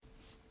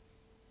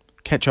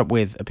Catch Up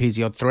With a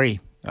PZ Odd 3.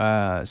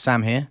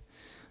 Sam here.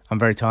 I'm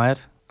very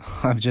tired.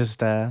 I've just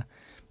been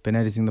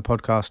editing the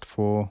podcast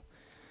for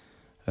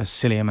a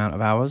silly amount of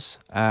hours.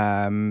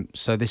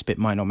 So this bit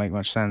might not make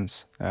much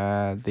sense.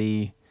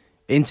 The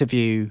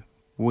interview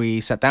we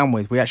sat down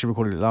with, we actually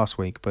recorded it last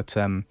week, but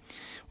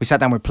we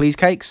sat down with Please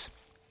Cakes,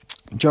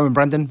 Joe and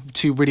Brendan,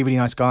 two really, really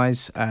nice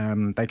guys.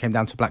 They came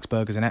down to Black's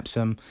Burgers in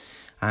Epsom,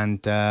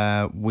 and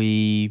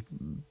we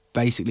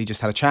basically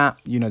just had a chat.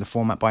 You know the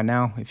format by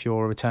now if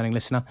you're a returning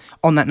listener.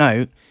 On that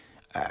note,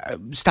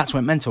 stats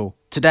went mental.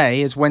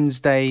 Today is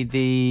Wednesday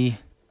the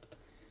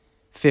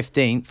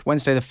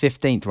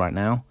 15th right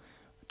now.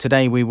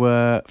 Today we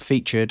were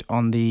featured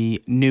on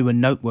the new and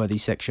noteworthy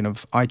section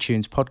of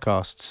iTunes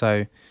podcasts.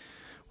 So,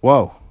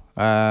 whoa,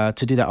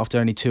 to do that after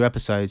only 2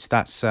 episodes,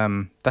 that's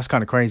kind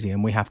of crazy.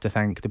 And we have to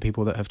thank the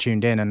people that have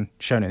tuned in and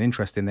shown an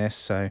interest in this.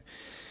 So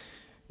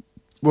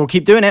we'll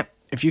keep doing it.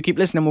 If you keep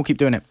listening, we'll keep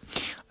doing it.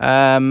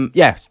 Back to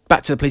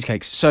the Please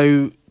Cakes.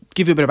 So,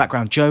 give you a bit of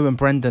background. Joe and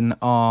Brendan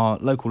are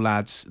local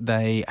lads.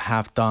 They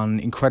have done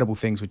incredible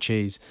things with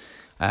cheese,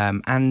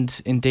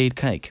 and indeed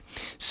cake.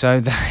 So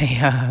they,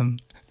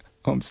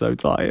 I'm so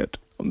tired.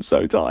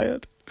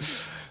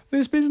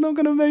 This bit's not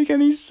going to make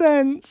any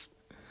sense.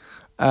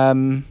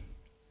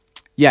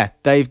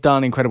 They've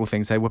done incredible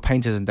things. They were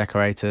painters and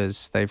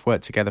decorators. They've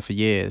worked together for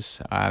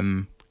years.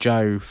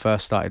 Joe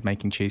first started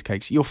making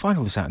cheesecakes. You'll find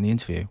all this out in the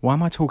interview. Why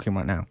am I talking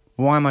right now?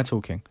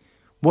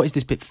 What is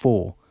this bit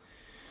for?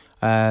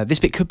 This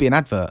bit could be an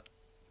advert.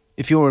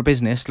 If you're a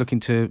business looking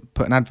to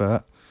put an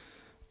advert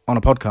on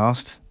a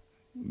podcast,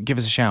 give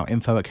us a shout,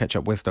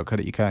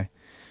 info@catchupwith.co.uk.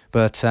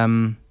 But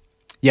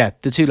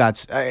the two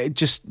lads,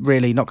 just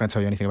really not going to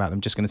tell you anything about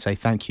them. Just going to say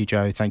thank you,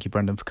 Joe. Thank you,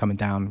 Brendan, for coming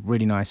down.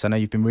 Really nice. I know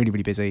you've been really,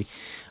 really busy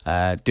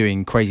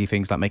doing crazy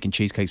things like making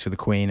cheesecakes for the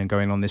Queen and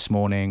going on this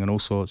morning and all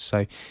sorts.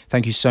 So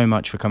thank you so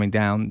much for coming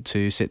down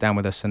to sit down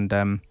with us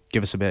and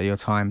give us a bit of your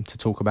time to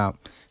talk about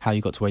how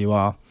you got to where you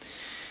are.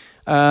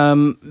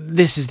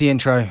 This is the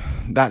intro.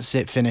 That's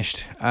it,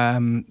 finished.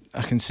 I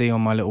can see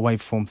on my little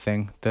waveform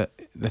thing that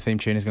the theme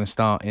tune is going to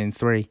start in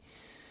 3,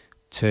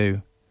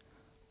 2,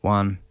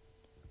 1.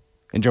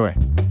 Enjoy.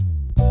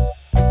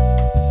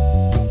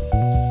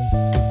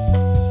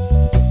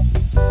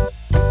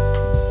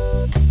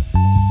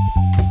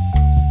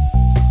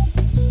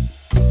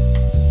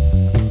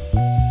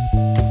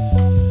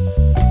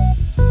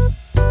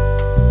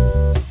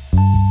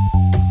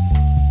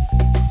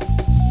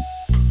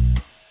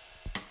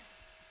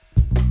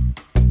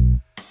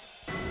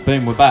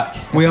 Boom, we're back.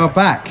 We are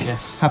back.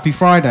 Yes. Happy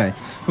Friday.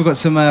 We've got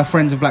some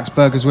friends of Black's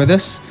Burgers with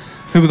us.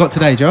 Who we got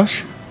today,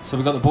 Josh? So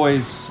we've got the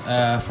boys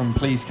from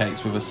Please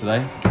Cakes with us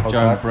today.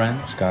 Joe and Bren.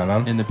 What's going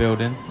on? In the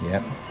building.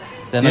 Yep.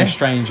 They're no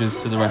strangers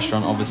to the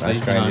restaurant, obviously. No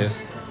strangers.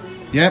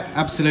 Yep,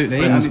 absolutely.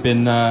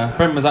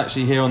 Brent was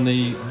actually here on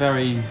the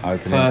very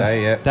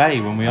first day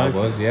when we opened.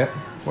 I was, yeah.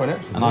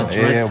 And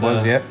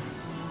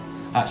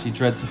I actually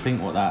dread to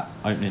think what that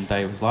opening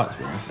day was like, to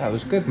be honest. That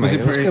was good, mate.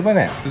 It was good,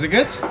 wasn't it? Was it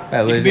good? It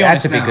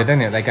had to be good,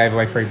 didn't it? They gave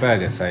away free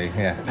burgers, so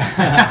yeah.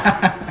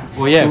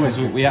 Well, yeah, because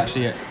we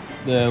actually...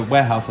 The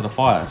warehouse had a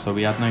fire, so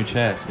we had no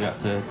chairs. So we had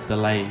to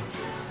delay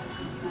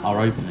our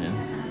opening.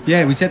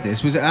 Yeah, we said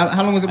this. Was it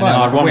how long was it? And then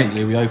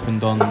ironically, we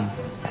opened on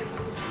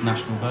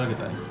National Burger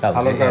Day.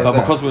 But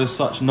because we were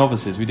such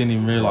novices, we didn't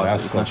even realise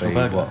it was National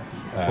Burger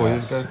Day. 4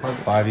 years ago?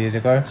 5 years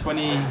ago?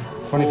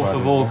 24th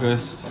of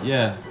August,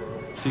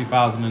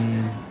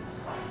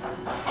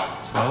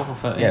 2012 or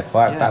 13. Yeah,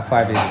 about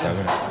 5 years ago,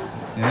 wasn't it?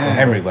 Yeah. Well,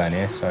 Henry weren't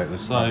here, so it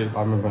was... So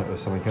I remember it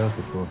was something else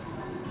before.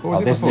 What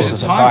was it before? This It was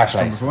was a a Thai Thai place.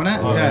 restaurant,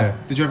 wasn't it? Oh, yeah.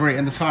 Did you ever eat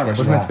in the Thai It was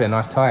restaurant? meant to be a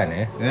nice Thai in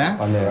here. Yeah?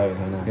 I never ate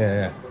it,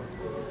 Yeah.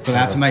 But they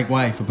had to make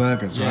way for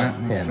burgers, right?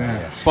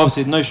 Yeah. But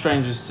obviously, no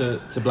strangers to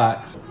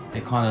Blacks.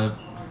 It kind of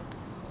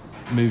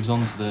moves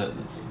on to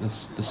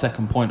the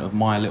second point of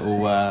my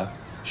little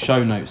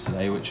show notes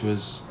today, which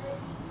was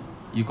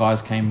you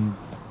guys came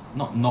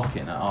not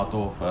knocking at our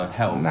door for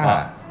help,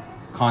 but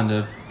kind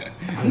of...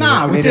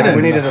 Nah, we didn't.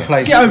 We needed a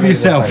plate. Get over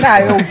yourself. No,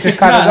 it all just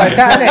kind of worked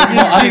out, didn't it?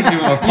 I didn't give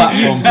them a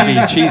platform to be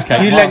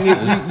cheesecake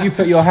masters. You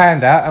put your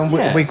hand out and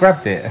we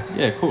grabbed it.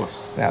 Yeah, of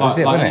course. That was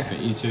it, wasn't it?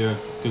 Anything, you two are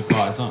good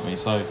guys, aren't we?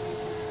 So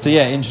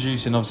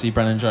introducing obviously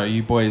Bren and Joe,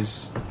 you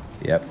boys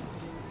Yep.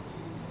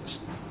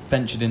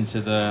 ventured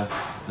into the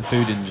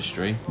food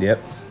industry.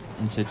 Yep.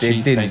 Into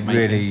cheesecake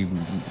making.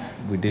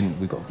 We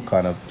got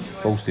kind of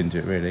forced into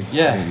it, really.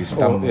 Yeah. I think you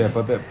stumbled.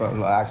 But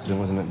like accident,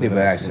 wasn't it? Yeah,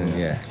 by accident,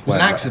 yeah. It was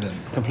an accident.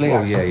 Complete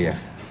accident.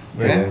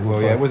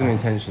 Yeah. It wasn't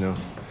intentional.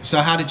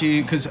 So how did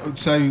you? Because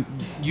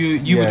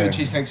you were doing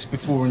cheesecakes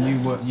before, and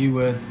you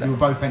were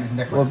both painters and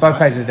decorators. Well, both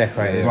painters and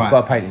decorators. Right. We've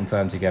got a painting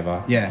firm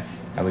together. Yeah.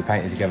 And we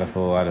painted together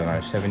for, I don't know,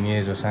 7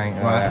 years or something.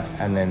 Right. Like that.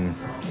 And then...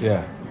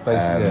 Yeah,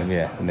 basically.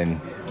 And then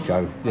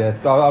Joe. Yeah,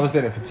 I was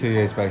doing it for 2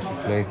 years,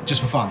 basically.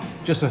 Just for fun?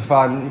 Just for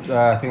fun.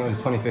 I think it was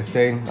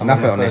 2015.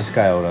 Nothing on this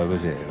scale, though,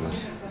 was it? It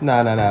was...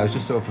 No. It was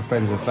just sort of for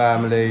friends and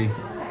family.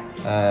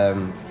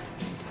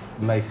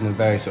 Making them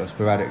very sort of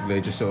sporadically,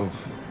 just sort of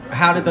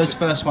How did those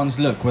first ones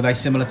look? Were they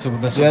similar to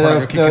the sort Yeah, of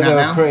product you're kicking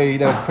out now? they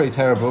were pretty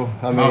terrible.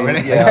 I mean,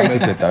 really? Yeah, They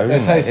tasted good though. They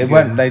Didn't tasted it good.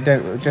 weren't. They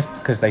don't just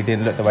because they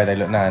didn't look the way they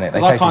look now. Innit?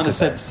 Because I kind of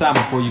said to Sam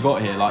before you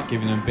got here, like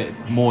giving him a bit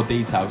more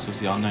detail, 'cause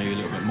obviously I know you a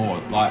little bit more.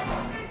 Like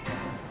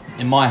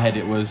in my head,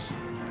 it was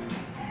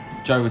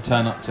Joe would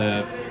turn up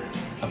to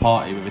a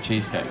party with a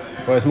cheesecake.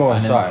 Well, it's more on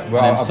And then- site. and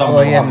Well, then I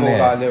someone- bought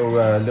like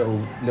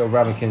little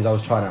ramekins. I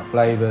was trying out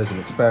flavours and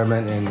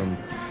experimenting, and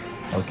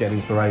I was getting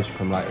inspiration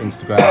from like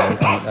Instagram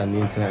and the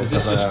internet. Was and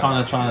this stuff just like that. kind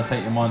of trying to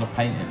take your mind off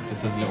painting,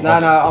 just as a little? No,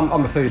 hobby?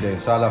 I'm a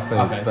foodie, so I love food.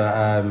 Okay. But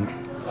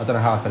I don't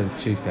know how I fell into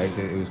cheesecakes.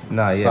 It was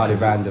No, yeah. slightly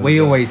 'cause random. We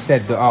but- always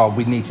said that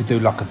we need to do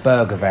like a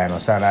burger van or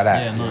something like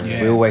that. Yeah,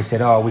 nice. We always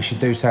said we should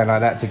do something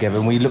like that together,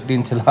 and we looked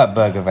into like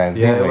burger vans.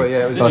 Yeah, didn't we? well, yeah,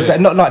 it was Like, just- so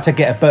not like to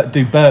get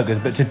do burgers,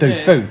 but to do Yeah.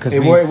 food because It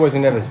was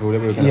inevitable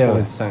that we were going to Yeah. fall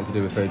into something to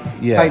do with food.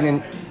 Yeah.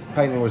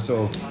 Painting was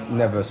sort of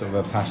never sort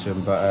of a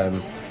passion, but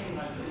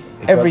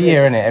it every got-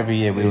 year, innit? Every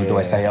year we would Yeah.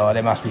 always say,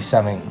 there must be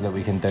something that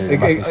we can do. There It,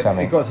 must it, be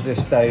something. it got to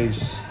this stage,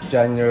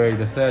 January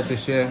the 3rd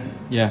this year.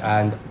 Yeah.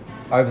 And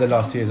over the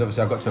last 2 years,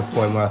 obviously, I got to a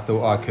point where I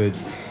thought I could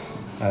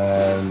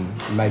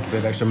make a bit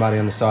of extra money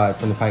on the side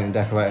from the painting and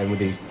decorating with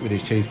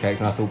these cheesecakes,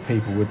 and I thought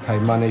people would pay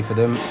money for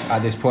them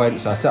at this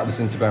point. So I set up this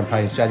Instagram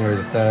page January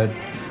the 3rd.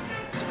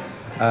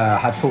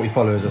 Had 40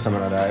 followers or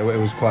something like that. It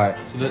was quite.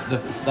 So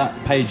that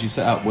page you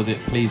set up, was it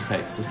Please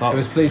Cakes to start It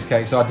was with? Please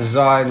Cake. So I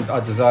designed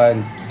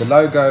the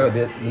logo,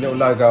 the little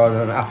logo on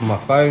an app on my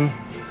phone.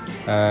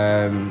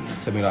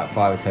 Took me like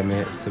 5 or 10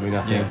 minutes. Took me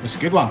nothing. Yeah. It's a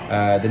good one.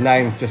 The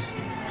name just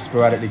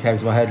sporadically came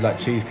to my head, like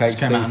cheesecakes, Just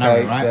came out Please of nowhere,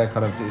 Cakes. right? Yeah,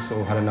 kind of just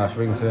sort of had a nice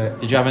ring to it.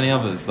 Did you have any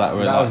others that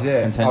were That like was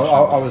it. contention?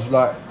 I was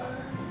like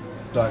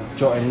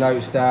jotting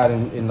notes down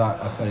in like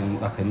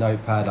a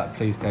notepad, like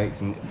Please Cakes,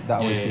 and that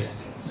was Yeah.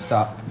 just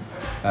stuck.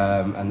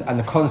 And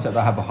the concept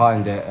I had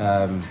behind it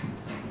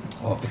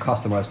of the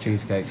customized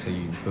cheesecake, so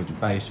you build your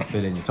base, you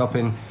fill in your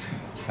topping.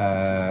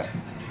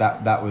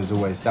 That was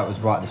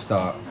right at the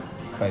start,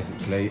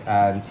 basically.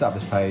 And set up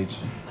this page.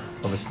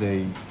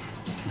 Obviously,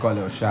 got a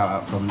little shout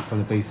out from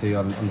the BC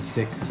on the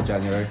 6th of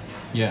January.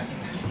 Yeah.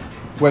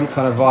 Went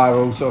kind of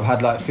viral. Sort of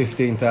had like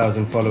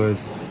 15,000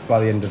 followers by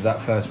the end of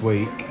that first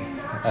week.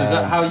 So is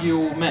that how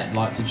you all met?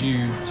 Like, did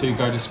you two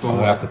go to school?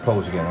 We'll have to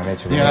pause again. I need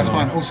to. Yeah, that's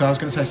remember. fine. Also, I was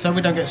going to say, so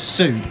we don't get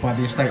sued by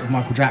the estate of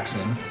Michael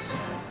Jackson.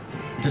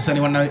 Does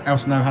anyone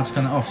else know how to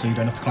turn it off so you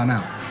don't have to climb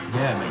out?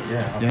 Yeah, mate.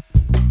 Yeah.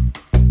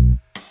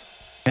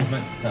 It's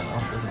meant to turn it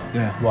off, isn't it?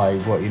 Yeah. Why?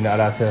 What? You're not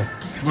allowed to?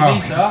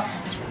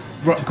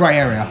 Janita? Grey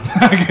area.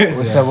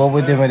 So what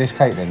we're doing with this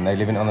cake then? They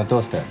living on the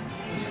doorstep.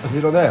 Is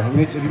it not there? Have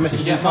you messaged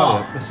you get Natalia?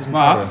 Mark? Message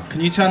Mark, Natalia.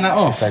 can you turn that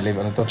off? They leave it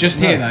on the doorstep. Just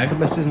here, Some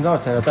though. messages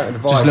Natalia saying I don't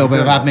advise. Just a little bit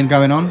of doing admin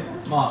going on.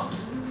 Mark,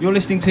 You're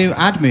listening to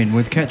Admin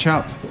with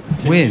Ketchup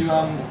can with...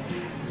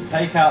 you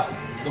take out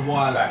the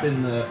wire that's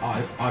in the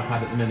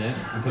iPad at the minute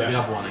and put the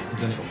other one in, because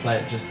then it'll play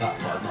it just that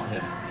side, not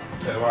here.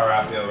 Take the wire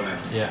out the other one in.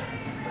 Yeah.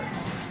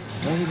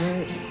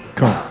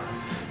 Cool.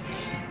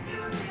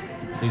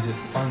 Who's this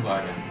phone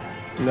guy again?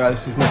 No,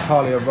 this is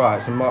Natalia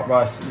Wright. So Mark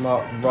Wright's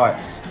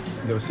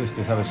little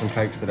sister's having some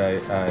cakes today.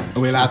 Are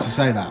we allowed to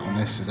say that on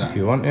this? Is that... If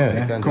you want, yeah.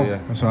 Yeah, can do, cool.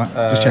 yeah. That's all right.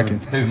 Just checking.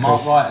 Who?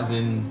 Mark Wright, as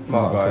in.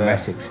 Mark Wright, From yeah.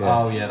 Essex, yeah.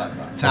 Oh yeah, that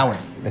guy. Towie.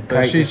 The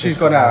But cake she's is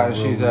gone out and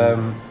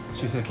will-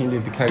 she said, "Can you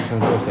leave the cakes on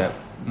the doorstep?"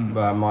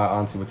 But my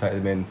auntie will take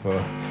them in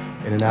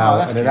in an Oh, hour,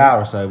 that's in an cute.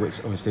 hour or so. Which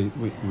obviously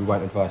we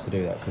won't advise to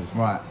do that because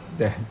Right.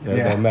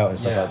 they'll melt and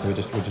stuff Yeah. like that. So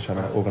we're just trying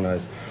to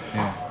organise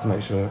Yeah. to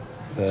make sure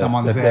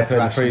Someone's they're there put in to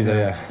the actually freezer. do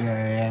Yeah. it.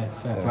 Yeah.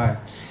 Fair So- play.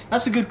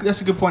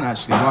 That's a good point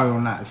actually. While we're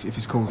on that, if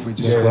it's cool, if we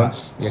just Yeah,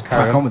 let's yeah,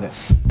 carry crack on. on with it.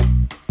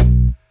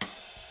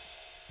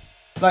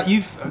 Like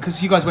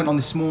because you guys went on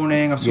this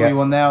morning, I saw Yeah.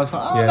 you on there. I was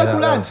like, oh, Yeah, local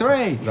that lads, was-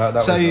 hooray!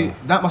 that So was,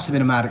 that must have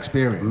been a mad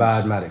experience.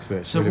 Mad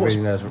experience. So really, what's-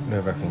 really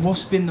nerve-wracking.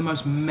 What's been the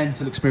most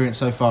mental experience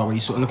so far, where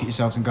you sort of look at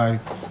yourselves and go,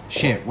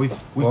 "Shit, we've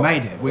What?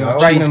 made it. We Well,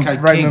 are Raymond,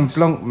 cheesecake Raymond kings."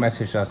 Blanc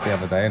messaged us the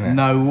other day, innit?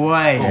 No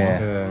way. Yeah.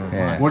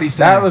 Yeah. What did he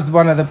say? That was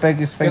one of the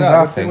biggest things, I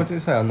What think. did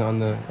it say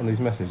on these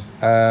messages?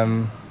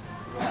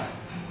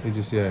 He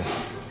just He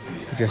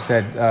just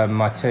said,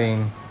 my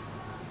team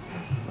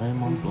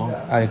Raymond Blanc.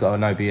 only got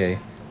an OBE.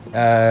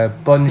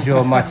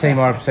 Bonjour, my team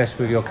are obsessed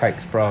with your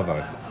cakes,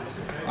 bravo.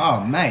 Oh,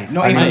 mate,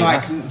 not Hey, even mate,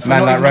 like that's- for man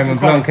not like even Raymond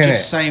quite, Blanc, innit?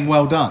 just saying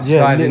well done. Yeah.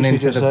 Sliding literally into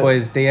just the said-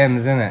 boys'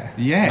 DMs, innit?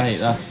 Yes. Mate,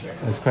 that's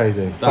That's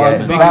crazy. That's Yeah,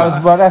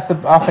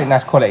 mental. I think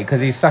that's quality because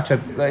he's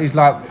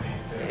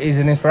he's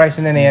an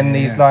inspiration, isn't he? And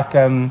he's like, he's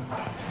Well,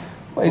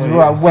 like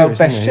yeah, world serious,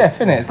 best isn't he? chef,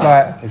 innit? It's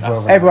like He's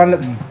well everyone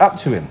looks up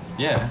to him.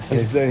 yeah.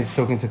 He's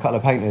talking to Cutler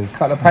Painters.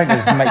 Couple of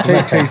painters and make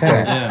cheesecakes,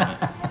 innit?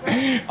 Yeah.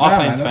 Our man,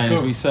 claim to that's fame is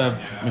cool. we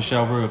served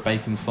Michelle Roux a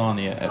bacon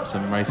sarnie at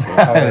Epsom Racecourse.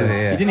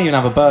 Yeah. He didn't even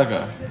have a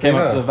burger. Came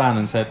up Yeah. to the van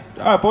and said,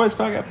 "All right, boys,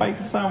 can I get a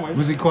bacon sandwich?"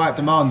 Was he quite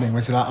demanding?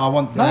 Was he like, I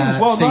want No, he was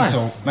well sea nice.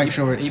 salt. Make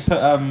sure it's... He put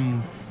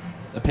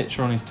a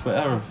picture on his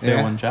Twitter of Phil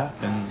Yeah. and Jack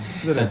and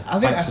said I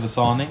think thanks for the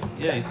sarnie.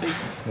 Yeah, he's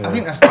decent. I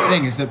think that's the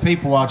thing, is that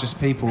people are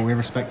just people,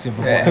 irrespective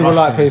of Yeah. what People they're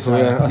up like to, people, so-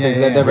 yeah. I think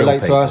they Real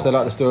relate to us. people. They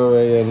like the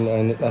story,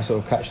 and that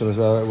sort of catched on as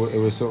well. It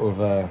was sort of,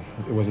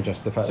 it wasn't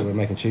just the fact that we were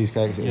making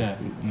cheesecakes. It was Yeah.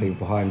 people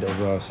behind it as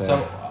well. So,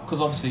 So because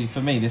obviously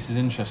for me this is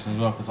interesting as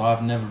well, because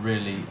I've never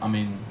really, I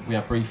mean, we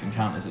have brief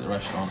encounters at the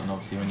restaurant, and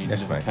obviously when you Yes,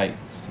 deliver mate.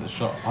 cakes to the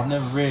shop, I've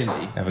never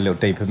really Have a little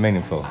deeper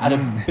meaningful. had a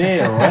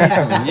beer or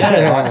anything.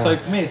 Yeah, like, so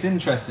for me it's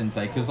interesting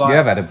today, because like, You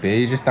have had a beer,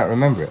 you just don't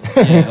remember it.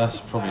 yeah, that's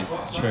probably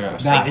true.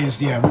 Actually. That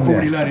is, yeah, we've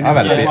already learned in I've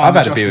had a episode beer, one I've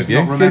that had a Josh beer does with you a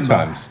not few remember.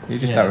 times. You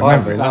just Yeah, don't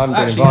remember it. that's I'm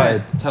been actually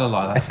invited. tell a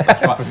lie. That's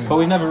right. But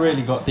we never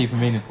really got deep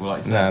and meaningful,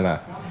 like you No, said. no.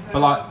 But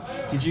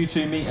like, did you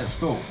two meet at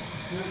school?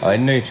 I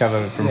knew each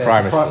other from Yeah,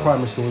 primary so school.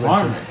 primary school. we went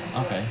to-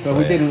 Primary. Okay. But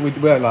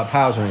we weren't like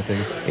pals or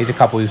anything. He's a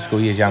couple of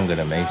school years younger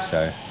than me,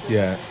 so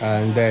Yeah,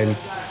 and then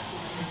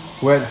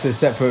went to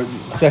separate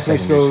Secondary secondary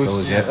schools.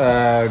 schools,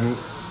 yeah.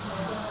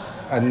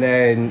 And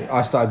then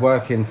I started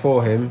working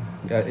for him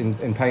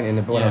in painting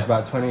when I was Yeah.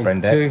 about 22.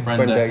 Brendek.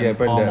 Brendek,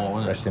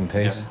 Brendek. rest in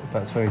peace.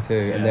 About 22,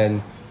 Yeah. and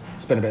then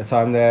spent a bit of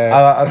time there.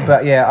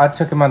 But yeah, I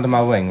took him under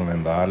my wing,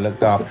 remember? I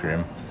looked after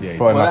him. Yeah, you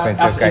brought him Well, up into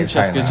that's a gate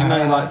interesting, because painter.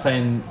 you know, like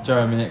saying Joe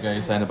a minute ago,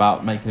 you're saying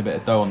about making a bit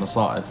of dough on the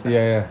side.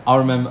 Yeah. I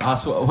remember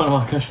that's one of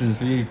my questions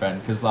for you, Ben,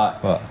 because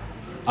like What?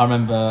 I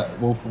remember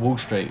Wolf of Wall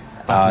Street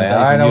back Oh, in the yeah,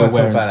 days I when know you were what to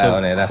talk wearing about that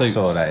on here. That's suits.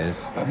 saw that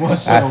is.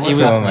 What's That's He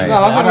was- saw, mate. No, I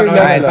I don't haven't know really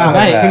anything known about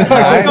Mate, that. that. no,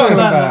 I we've got to ain't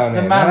learn talking about the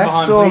it. man That's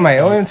behind saw, Please mate.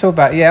 I want Cakes. to talk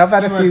about. Yeah, I've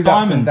had You a were few a ups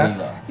and diamond downs.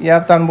 dealer. Yeah,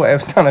 I've done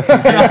whatever. Done a few.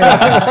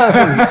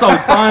 Things. You sold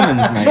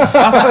diamonds, mate.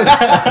 That's,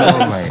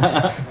 Saw,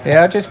 mate.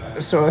 Yeah, I just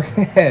sort of.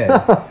 Yeah.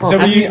 So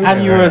were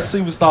and you were a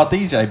superstar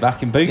DJ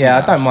back in Boogie. Yeah, I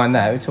Nights. don't mind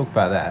that. We talk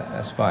about that.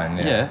 That's fine.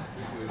 Yeah. Yeah.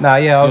 No,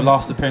 yeah. Your I'll-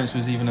 last appearance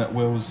was even at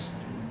Will's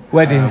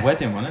Wedding.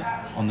 wedding, wasn't it?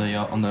 On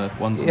the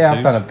ones and Yeah, twos.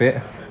 I've done a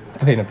bit.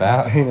 Been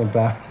about.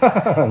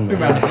 Around the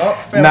block,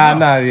 fair No, enough.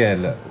 no, yeah.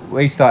 Look,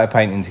 we started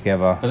painting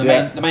together. But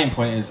the main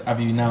point is, have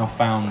you now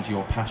found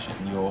your passion?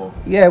 Your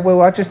Yeah, well,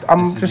 I'm This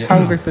is just it,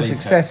 hungry yeah. for Please,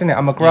 success, Cakes. innit?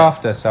 I'm a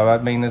grafter, so I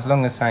mean, as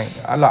long as I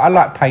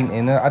like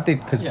painting. I did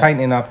because Yeah.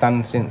 painting I've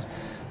done since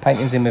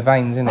painting's in my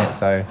veins, innit?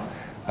 So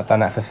I've done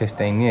that for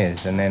 15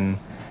 years, and then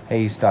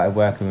he started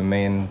working with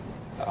me, and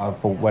I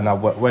thought when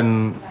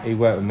he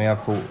worked with me, I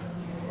thought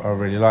I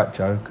really like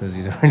Joe because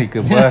he's a really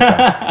good worker.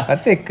 I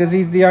did because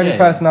he's the only Yeah,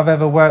 person I've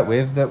ever worked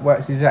with that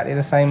works exactly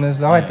the same as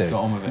I do.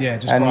 got on with it. Yeah,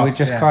 just And we grafts,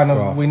 just yeah. kind of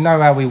Grafts. we know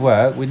how we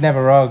work. We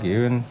never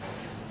argue, and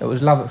it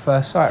was love at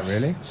first sight,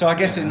 really. So I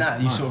guess in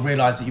that you sort of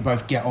realise that you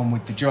both get on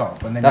with the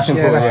job, and then That's you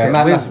important, that's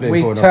yeah. it. Massively we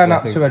important, turn I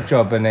up think. to a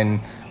job and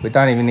then we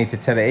don't even need to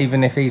tell it.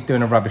 Even if he's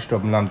doing a rubbish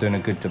job and I'm doing a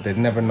good job, there's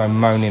never no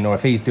moaning. Or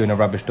if he's doing a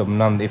rubbish job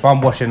and if I'm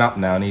washing up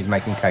now and he's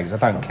making cakes, I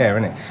don't care,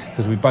 innit?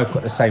 Because we both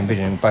got the same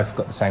vision, we both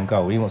got the same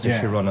goal. He wants a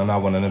Yeah. Chiron and I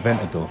want an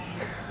Aventador.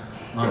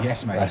 Nice.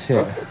 yes, mate. That's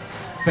it.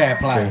 Fair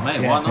play,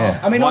 Mate, yeah. why not? Yeah.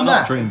 I mean, why on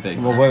not that- dream big?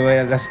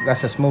 Well,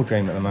 that's a small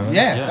dream at the moment.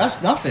 Yeah, Yeah.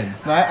 that's nothing.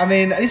 Right? I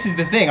mean, this is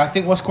the thing. I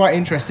think what's quite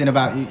interesting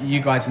about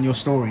you guys and your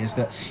story is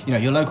that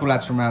you're local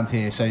lads from around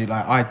here. So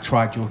like, I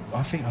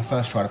think I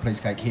first tried a Please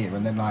Cake here,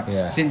 and then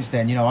Yeah. since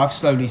then, I've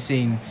slowly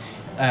seen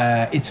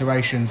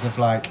iterations of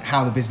like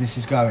how the business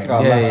is going. Oh,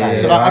 and stuff like that.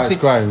 So like, I've it's seen,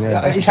 grown,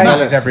 yeah. It it's changes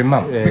mad. every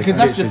month. Yeah, Because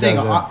that's the literally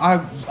thing. does,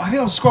 yeah. I think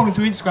I was scrolling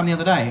through Instagram the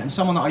other day, and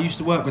someone that I used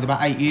to work with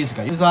about 8 years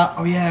ago, he was like,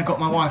 "Oh yeah, I got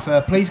my wife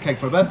a Please Cake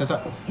for her birthday." I was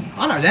like,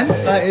 "I know them."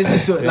 Like, it's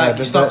just sort of, like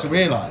you start to The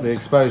realise.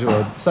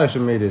 exposure,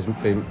 social media has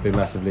been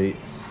massively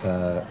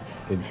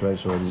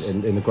influential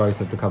in the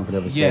growth of the company,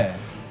 obviously. Yeah.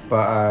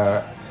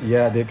 But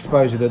the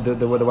exposure,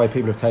 the way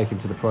people have taken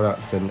to the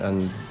product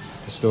and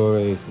the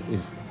story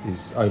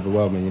is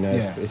overwhelming.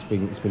 Yeah. It's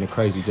been a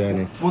crazy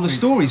journey. Well, the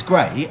story's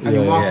great, and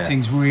your Yeah.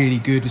 marketing's really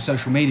good with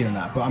social media and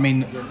that. But I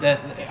mean,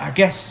 I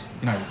guess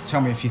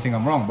tell me if you think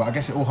I'm wrong, but I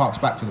guess it all harks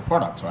back to the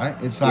product, right?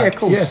 It's like, Yeah, of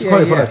course. Yeah, it's a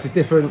quality yeah. product. It's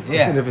different.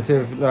 Yeah. It's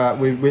innovative.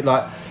 We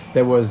like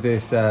there was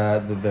this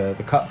the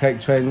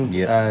cupcake trend,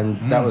 Yeah. and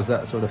that was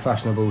that sort of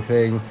fashionable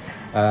thing.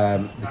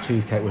 The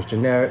cheesecake was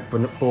generic,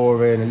 but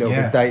boring, a little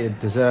Yeah. bit dated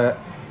dessert,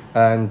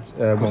 and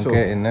on,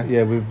 get in there.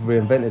 yeah, we've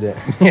reinvented it.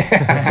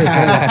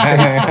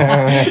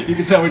 you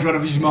can tell which one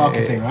of you's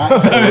marketing, right?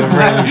 So We've it's,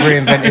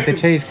 reinvented the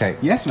cheesecake.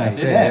 yes, mate.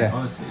 it, Yeah. yeah.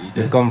 Honestly, you We've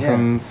did.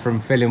 gone from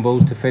filling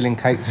walls to filling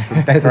cakes,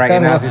 from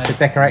decorating houses to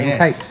decorating Yes.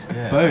 cakes.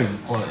 Yeah, Boom. it's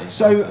quality.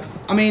 So, Honestly.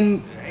 I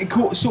mean, it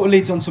sort of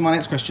leads on to my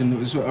next question that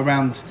was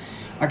around,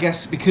 I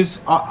guess, because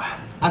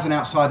as an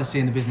outsider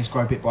seeing the business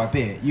grow bit by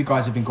bit, you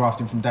guys have been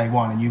grafting from day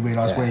one and you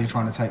realise Yeah. where you're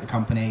trying to take the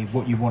company,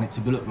 what you want it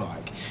to look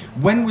like.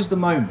 When was the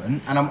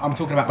moment, and I'm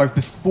talking about both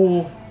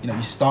before you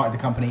started the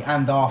company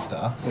and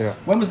after, Yeah.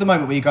 when was the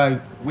moment where you go,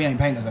 we ain't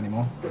painters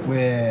anymore,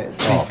 we're Oh,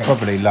 cheesecake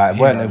probably like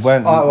heroes? it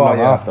weren't Oh, well, long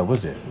yeah. after,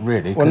 was it?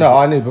 Really? Well, no,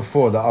 I knew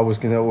before that I was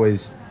going to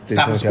always do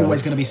That was something always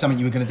else. going to be something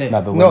you were going to do. No,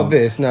 but Not when-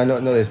 this, no,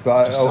 not this,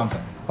 but Just something.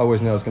 I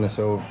always knew I was going to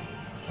sort of.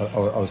 I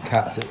was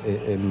capped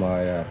in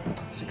my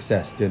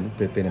success being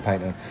a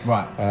painter.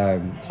 Right.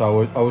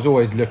 So I was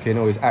always looking,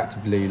 always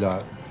actively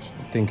like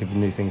thinking of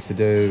new things to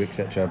do,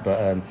 etc. But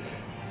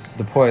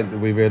the point that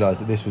we realised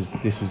that this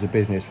was a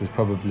business was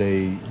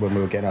probably when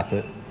we were getting up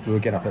at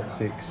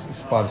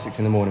 5 or 6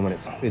 in the morning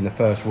in the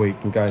first week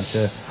and going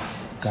to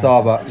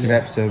Starbucks in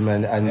Epsom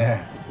and Yeah.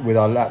 with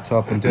our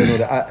laptop and doing all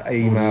the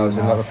emails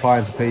and like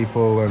replying to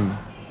people, and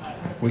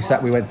we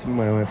went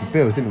for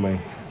bills, didn't we?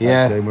 Yeah.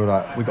 actually, and we were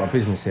like, we got a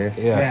business here.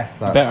 Yeah.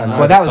 Like, Better and know.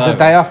 Well, that was the Burger.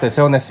 day after.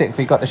 So on the 6th,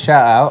 we got the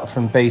shout out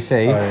from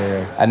BC,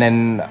 yeah. and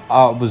then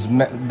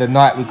the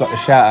night we got the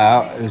shout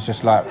out. It was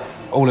just like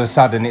all of a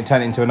sudden it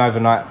turned into an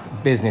overnight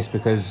business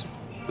because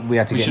we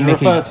had to We get should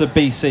Nicky. refer to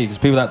BC because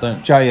people that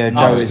don't. Joe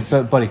know is it's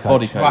body coach.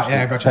 Body coach. Right,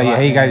 yeah, gotcha. So yeah,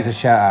 right, he goes a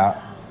shout out.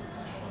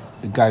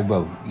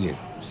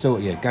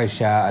 Go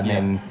shout, and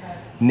then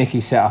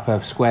Nicky set up a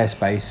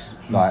Squarespace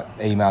like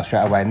email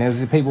straight away, and there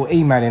was people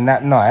emailing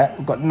that night.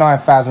 We've got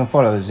 9,000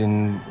 followers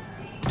in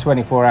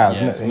 24 hours,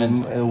 Yeah, it's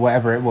mental.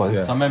 whatever it was.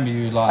 Yeah. So I remember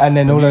you like. And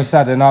then the all of a music-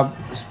 sudden, I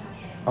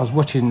was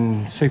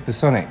watching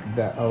Supersonic,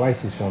 that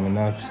Oasis film, and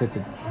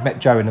I met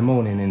Joe in the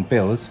morning in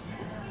Bill's.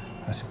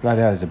 I said,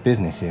 bloody hell, there's a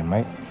business here,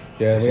 mate.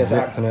 Yeah, This we had is to it.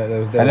 act on it. There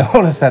was, And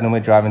all of a sudden, we're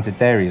driving to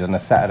Dairies on a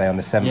Saturday on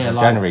the 7th Yeah, of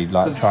like, January,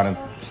 like 'cause- trying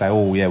to say,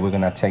 oh, yeah, we're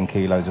going to have 10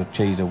 kilos of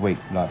cheese a week.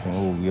 Like,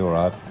 oh, you're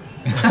hard.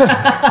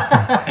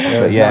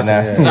 it was yeah, nothing,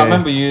 no. yeah. So I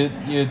remember you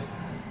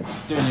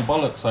doing your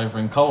bollocks over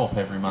in Co-op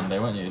every Monday,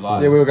 weren't you?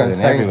 Like, Yeah, we were going to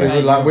Doing Sainsbury's.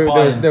 everywhere. We were like,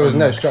 You were there was buying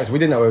no from- structure. We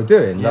didn't know what we were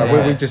doing. Like,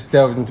 Yeah. we just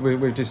delved into.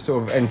 We just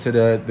sort of entered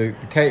the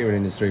catering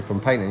industry from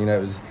painting. You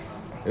know,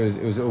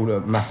 it was all a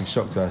massive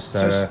shock to us.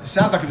 So So, it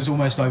sounds like it was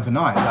almost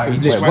overnight. Like you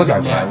It just was went from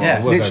overnight, like, yeah, it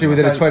was literally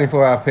within a So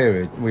 24-hour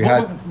period, we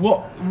had.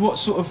 what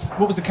was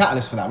the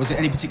catalyst for that? Was it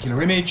any particular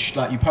image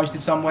like you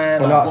posted somewhere?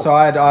 Well, Like, no, what- so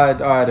I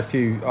had a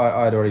few.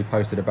 I had already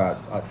posted about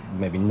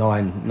maybe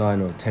nine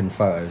or 10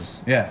 photos,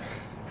 yeah.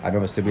 and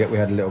obviously we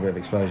had a little bit of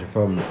exposure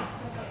from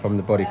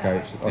the body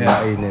coach on Yeah.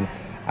 that evening,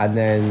 and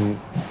then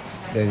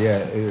yeah,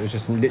 it was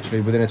just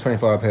literally within a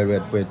 24-hour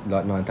period we had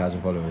like 9,000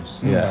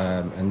 followers. Yeah.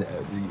 And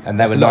And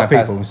there there was a were lot of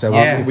 9,000 people, so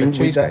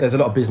Yeah. there's a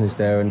lot of business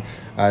there,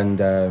 and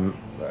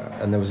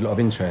there was a lot of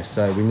interest,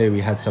 so we knew we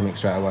had something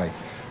straight away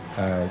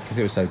because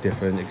it was so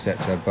different,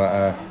 etc.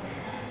 But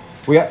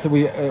we had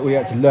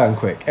to learn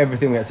quick.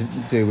 Everything we had to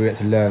do, we had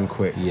to learn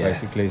quick, Yeah.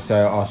 basically.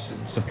 So our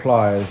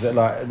suppliers,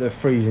 like the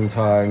freezing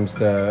times,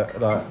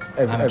 Amateur.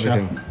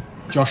 everything.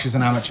 Josh is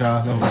an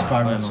amateur. Left his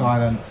phone I on know.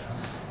 silent.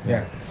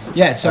 Yeah.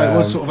 Yeah. So it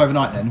was sort of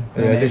overnight then.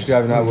 Yeah, And it's-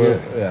 literally overnight.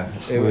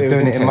 We were was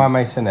doing it in my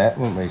intense. masonette,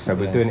 weren't we? So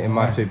we're Yeah. doing it in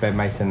my 2-bed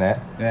masonette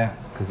Yeah.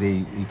 because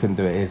he couldn't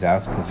do it at his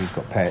house because he's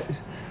got pets.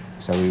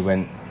 So we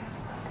went.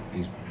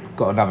 He's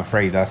got another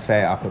freezer.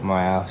 Set it up at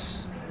my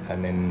house,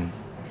 and then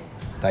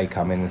they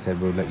come in and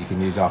said, "Well, look, you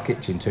can use our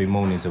kitchen 2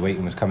 mornings a week."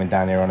 And was coming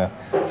down here on a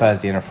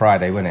Thursday and a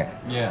Friday, wasn't it?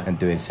 Yeah. And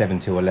doing 7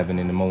 till 11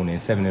 in the morning,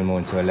 7 in the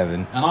morning to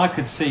 11. And I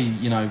could see,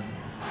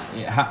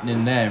 it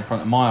happening there in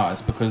front of my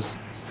eyes because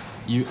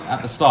you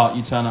at the start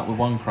you turn up with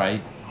 1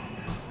 crate,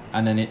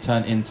 and then it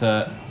turned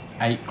into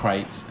 8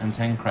 crates and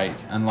 10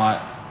 crates, and like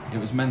it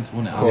was mental,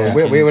 wasn't it? I was Yeah,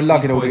 thinking, we were these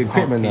lugging all the boys can't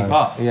equipment keep though.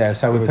 up. Yeah,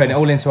 so we're putting it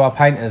all into our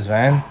painter's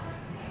van,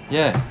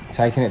 Yeah,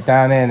 taking it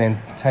down in and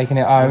taking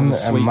it home, the and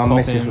sweet my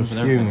missus toppings was and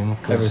everything. fuming.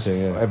 'cause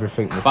Everything, yeah.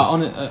 everything was but just-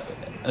 on it,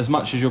 as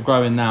much as you're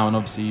growing now, and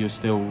obviously you're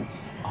still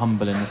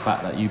humble in the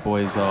fact that you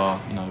boys are,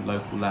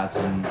 local lads,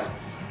 and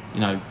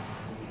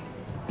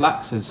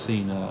Blacks has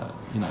seen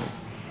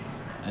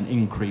an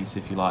increase,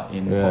 if you like,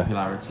 in Yeah.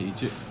 popularity.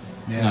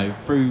 Yeah.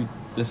 Through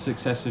the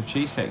success of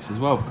cheesecakes as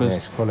well, because Yeah,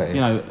 it's quality.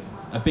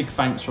 a big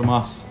thanks from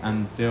us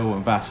and Phil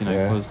and Vass,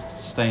 Yeah. for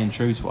staying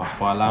true to us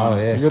by allowing Oh,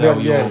 us yeah. to You're sell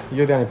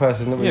You're the only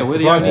person that Yeah, we we're the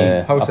supplied only- to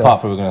Yeah, wholesale.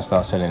 apart from we're going to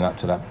start selling up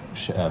to that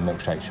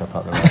milkshake shop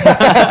up there.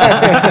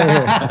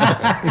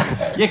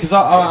 Yeah, because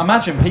I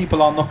imagine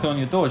people are knocking on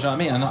your door. Do you know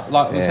what I mean? And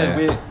like we said,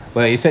 we're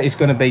Well, it's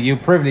going to be you're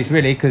privileged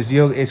really because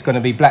it's going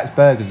to be Black's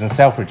Burgers and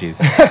Selfridges.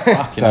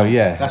 So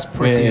yeah, That's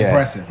pretty Yeah.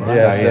 impressive. Right?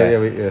 Yeah, So,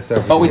 so, yeah.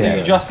 so But we Yeah. do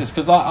you justice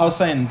because, like I was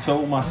saying to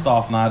all my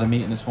staff, and I had a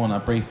meeting this morning. I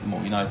briefed them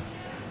all.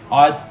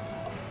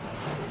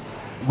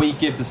 We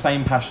give the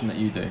same passion that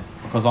you do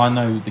because I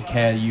know the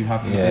care you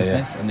have for the Yeah,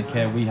 business and the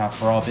care we have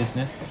for our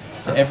business.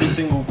 So every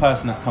single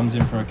person that comes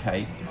in for a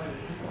cake,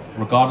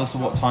 regardless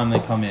of what time they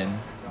come in,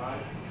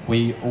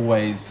 we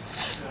always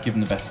give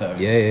them the best service.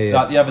 Yeah.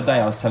 Like the other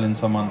day, I was telling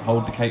someone,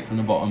 hold the cake from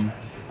the bottom.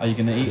 Are you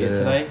going to eat it Yeah.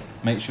 today?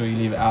 Make sure you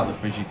leave it out of the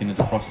fridge. You're going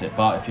to defrost it.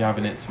 But if you're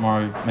having it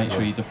tomorrow, make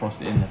sure you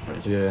defrost it in the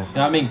fridge. Yeah. You know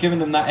what I mean? Giving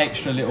them that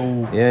extra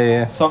little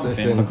yeah. It's something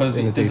in- because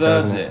in it the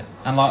deserves details, it.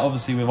 And like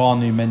obviously with our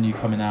new menu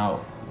coming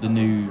out,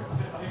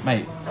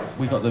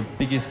 we got the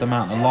biggest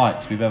amount of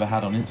likes we've ever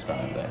had on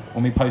Instagram there.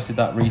 When we posted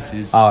that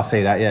Reese's Oh, I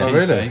see that. Yeah, Oh, really?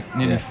 cheesecake,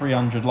 nearly Yeah.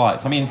 300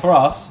 likes. I mean, for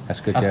us, that's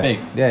good. that's yeah. big.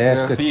 Yeah,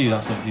 it's Yeah. good. For you,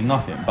 that's obviously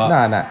nothing. But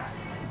No.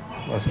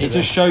 it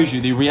just shows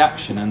you the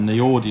reaction and the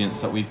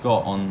audience that we've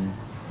got on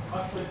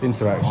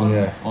interaction,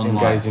 yeah, on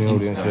like, engaging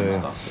audience. Insta and Yeah.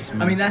 stuff. It's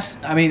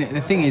I mean, the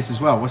thing is as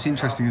well, what's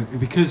interesting is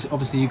because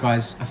obviously you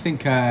guys, I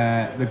think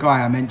the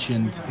guy I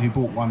mentioned who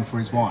bought one for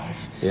his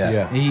wife,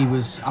 Yeah. he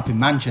was up in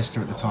Manchester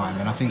at the time,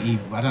 and I think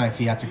I don't know if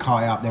he had to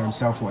cart it up there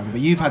himself or whatever,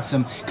 but you've had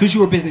some, because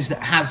you're a business that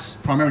has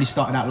primarily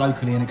started out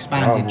locally and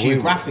expanded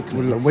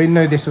geographically. We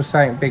knew this was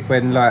something big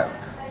when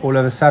all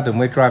of a sudden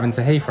we're driving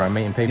to Heathrow and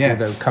meeting people Yeah.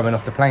 that were coming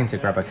off the plane to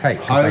grab a cake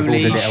because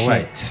Holy they've ordered it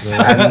away. shit.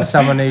 And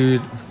someone who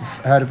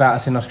heard about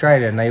us in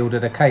Australia and they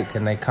ordered a cake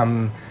and they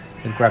come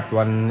and grabbed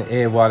one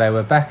here while they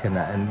were back and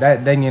that. And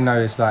then you know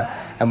it's like,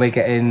 and we're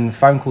getting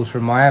phone calls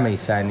from Miami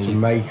saying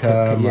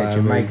Jamaica, Miami.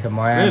 Jamaica,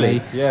 Miami,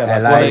 Really? Yeah,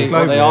 LA, What are they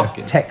globally.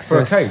 asking? Texas,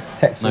 For a cake?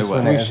 Texas, No way.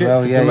 wasn't We it, as shipped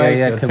well? to Yeah,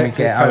 Jamaica, Can we Texas,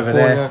 get over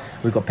there? California.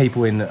 We've got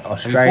people in Have you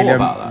Australia. thought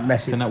about that?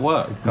 message- Can that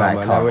work? No, it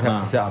We'd can't.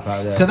 have to set up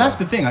out there. So that's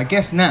the thing, I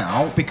guess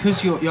now,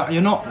 because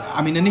you're not,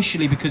 I mean,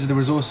 initially because of the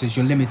resources,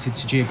 you're limited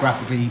to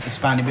geographically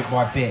expanding bit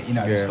by bit, you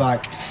know, it's Yeah.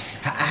 like,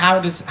 how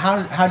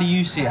do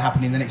you see it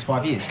happening in the next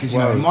 5 years? Because, you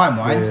know, Well, in my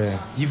mind, yeah.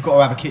 you've got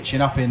to have a kitchen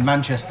up in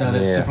Manchester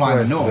that's Yeah.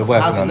 supplying the Well, north. We're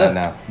How's working it on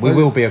that look? now. We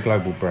will be a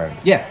global brand.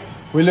 Yeah.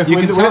 We're looking, You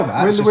can we're, tell we're,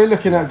 that, we're, it's we're just-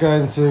 looking at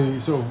going to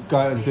sort of go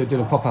and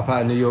doing a pop up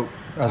out in New York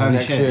as of Holy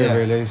next shit, year, yeah.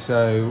 really.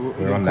 So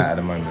We're on that at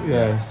the moment.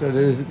 Yeah, so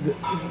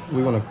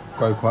we want to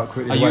grow quite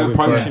quickly. Are The way you we've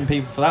approaching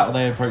people for that, or are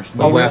they approaching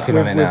We're you? working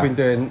on it now.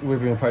 We've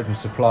been approaching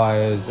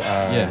suppliers,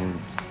 Yeah.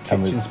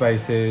 kitchen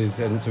spaces,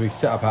 and so we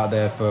set up out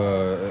there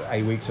for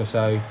 8 weeks or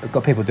so. We've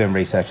got people doing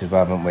research as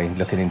well, haven't we?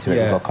 Looking into it.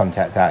 Yeah. We've got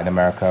contacts out in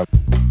America.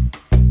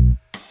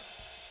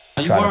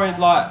 Are you Trying to- worried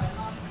like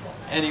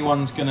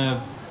anyone's gonna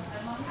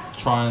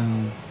try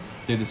and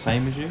do the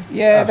same as you?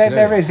 Yeah,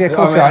 there is. Yeah, of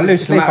course, I mean, I lose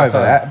it's a sleep matter of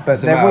over time. that, but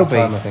It's a there matter will of be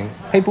time, I think.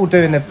 people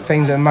doing the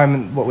things at the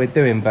moment what we're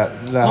doing,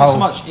 but the Not whole so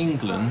much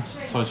England,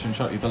 sorry to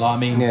interrupt you, but like, I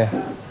mean yeah.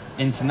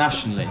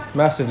 internationally.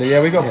 Massively, yeah.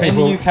 We got In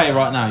people. the UK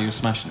right now, you're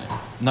smashing it.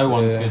 No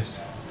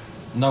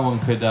one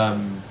could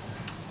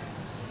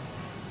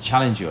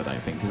challenge you. I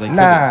don't think because they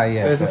Nah, couldn't.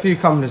 yeah. There's a but, few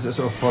companies that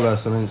sort of follow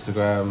us on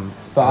Instagram.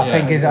 but I Yeah.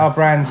 think is our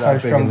brand so That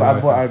big strong. in But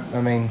America.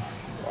 I mean,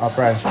 our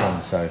brand's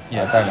strong, so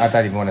Yeah. I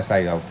don't even want to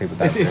say people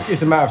don't.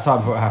 It's a matter of time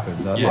before it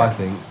happens. Yeah. I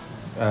think,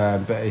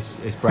 but it's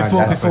brand.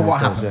 Before that's when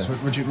what it says,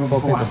 happens? yeah. Before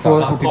people what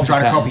start- happens? Before people try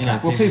to Copycat, you know,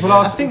 copycat. Well, people- people yeah.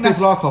 are. I think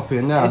people are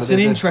copying now. It's but an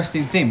there's-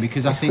 interesting thing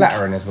because it's I think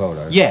flattering as well,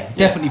 though. Yeah,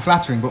 definitely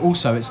flattering, but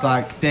also it's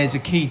like there's a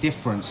key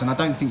difference, and I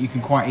don't think you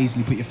can quite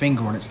easily put your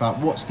finger on it. It's like,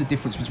 what's the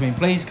difference between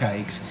Please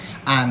Cakes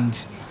and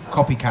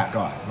Copycat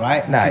Guy,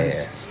 right? No,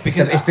 Because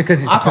yeah. it's It's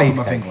because it's I a can't Please put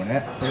my Cake. finger on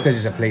it. It's because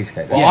it's a please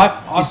cake. Well, Yeah.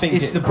 I think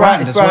it's it- the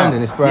brand it's as well.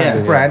 branding, it's branding, It's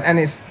yeah. a brand, and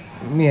it's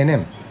me and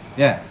him.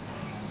 Yeah.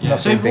 Yeah. Not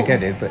So too what-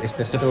 big-headed, but it's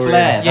the The story.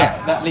 flair. Yeah.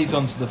 That leads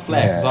on to the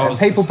flair because I And was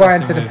people buy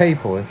discussing into the with-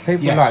 people. If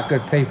people Yes. like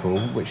good people,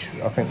 which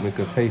I think we're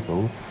good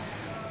people,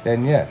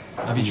 then yeah.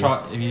 Have you tried?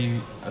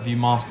 Have you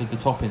mastered the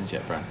toppings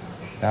yet, Brent?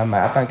 No, mate,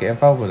 I don't get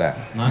involved with that.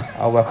 No.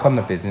 I work on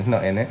the business,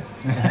 not in it.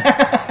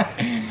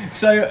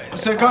 So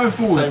going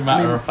forward, So I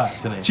matter mean, of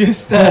fact, isn't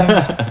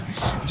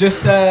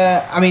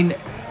it? I mean,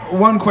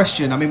 one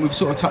question. I mean, we've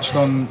sort of touched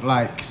on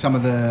like some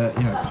of the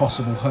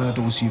possible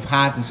hurdles you've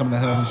had and some of the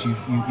hurdles you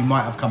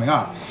might have coming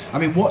up. I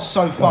mean,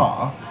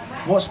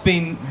 what's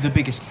been the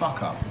biggest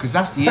fuck up? Because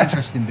that's the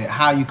interesting bit.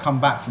 How you come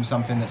back from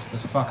something that's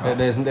a fuck up.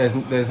 There's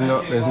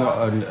not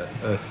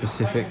a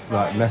specific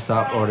like mess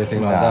up or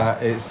anything like Nah.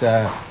 that.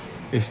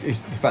 It's the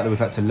fact that we've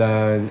had to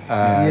learn.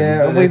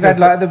 Yeah, but we've there's-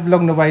 had like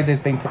along the way. There's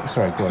been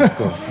sorry, go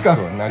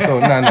on. No.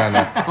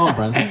 Go on,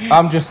 Brent.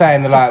 I'm just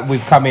saying that like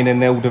we've come in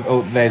and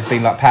there's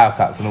been like power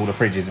cuts and all the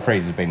fridges and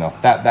freezers have been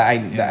off. That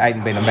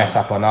ain't been a mess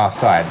up on our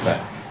side, but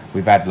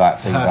we've had like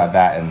things like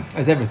that and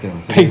There's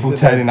everything. So people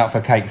there's- turning up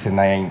for cakes and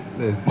they ain't.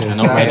 There's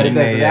not ready.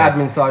 the Yeah.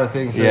 admin side of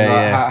things, so Yeah, like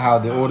yeah. How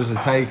the orders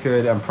are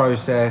taken and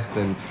processed,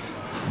 and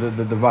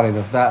the running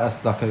of that.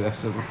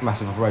 That's a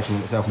massive operation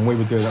in itself. And we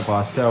were doing that by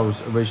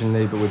ourselves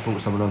originally, but we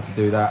brought someone on to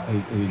do that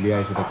who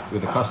liaised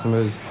with the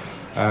customers.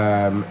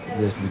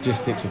 There's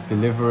logistics of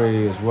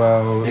delivery as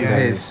well.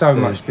 There's so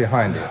much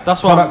behind it.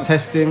 That's why. Product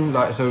testing,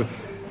 like so.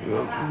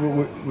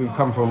 We've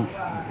come from.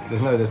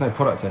 There's no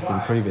product testing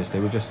previously.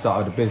 We've just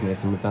started a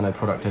business and we've done no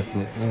product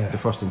testing.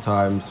 Defrosting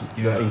times,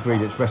 the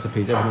ingredients,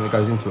 recipes, everything that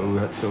goes into it. We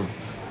had to sort of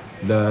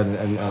learn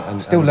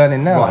and Still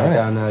learning now, write it isn't it?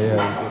 down now.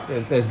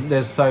 Yeah,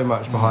 there's so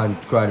much behind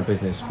growing a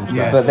business from scratch.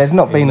 Yeah. But there's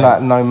not been like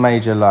Immense. no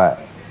major like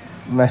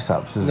mess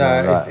ups. Is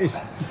there? No, Like, it's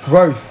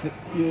growth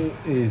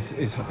is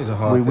a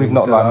hard thing. we've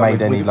not So, like made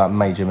we- any we- like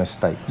major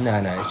mistakes. No,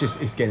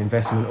 it's getting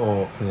investment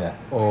or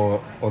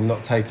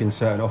not taking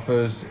certain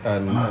offers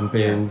and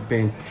being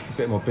a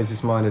bit more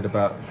business minded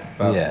about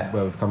Yeah.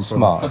 where we've come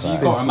Smart. from. Because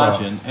you've Being got to smart.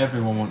 imagine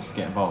everyone wants to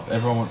get involved.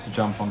 Everyone wants to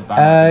jump on the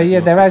bandwagon. Yeah,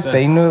 of there your has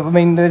success. been. I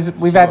mean, we've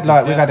So had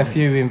like we've had a yeah.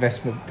 few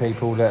investment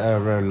people that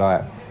are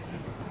like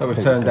That we've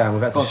turned down.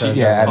 We've had to Gosh, turn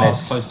you Yeah, get and down. cards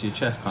it's close to your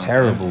chest. Kind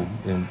terrible, Of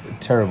thing.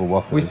 terrible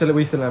offers. We still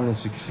haven't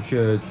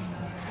secured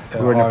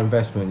We're in our a-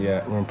 investment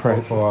yet we're in pre-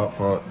 for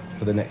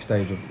the next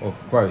stage of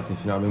growth, if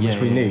you know what I mean, Yeah,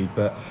 which we yeah. need,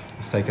 but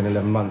it's taken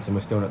 11 months and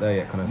we're still not there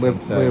yet, kind of thing.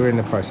 So We're in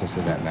the process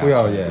of that now. we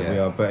are, so, we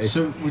are, but it's,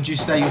 So would you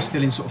say you're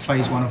still in sort of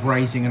phase one of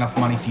raising enough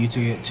money for you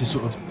to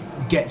sort of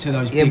get to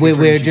those? Yeah, bigger we're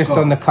dreams you've just got?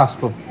 on the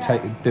cusp of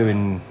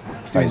doing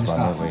phase the one,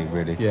 stuff. aren't we?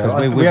 Really? yeah, 'Cause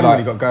we we've haven't like-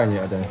 really got going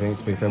yet, I don't think,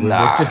 to be fair.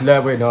 Nah. It's just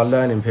we're in our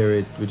learning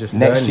period. We're just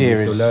Next learning, year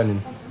we're still is-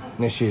 learning.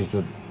 Next year's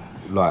the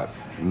like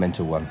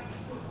mental one.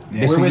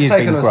 Yeah. This We're year's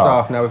taking been on graft.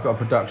 staff now. We've got a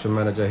production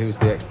manager who's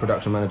the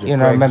ex-production manager. You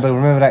know, Greggs.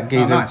 remember that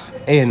geezer nice.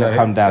 Ian that So,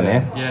 come down yeah.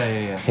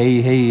 here. Yeah.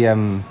 He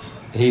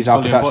He's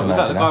our fully on board. production Was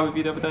that the manager guy now. with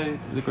you the other day,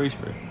 the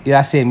greaseproof? Yeah,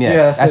 that's him.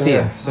 Yeah, that's him.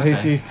 Yeah. So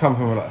he's come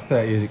from like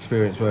 30 years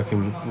experience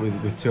working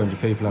with 200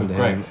 people under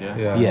Greg's, him.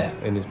 Yeah.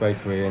 In his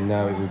bakery, and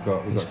now we've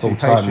got two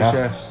full-time pastry now.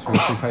 chefs. We've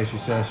got 2 pastry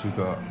chefs. We've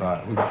got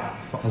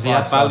Has he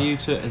had value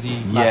to? Has he?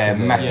 Yeah,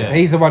 massive. Yeah.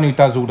 He's the one who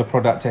does all the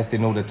product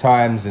testing all the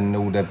times and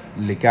all the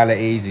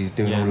legalities. He's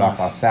doing Yeah, all like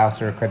our nice.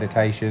 SALSA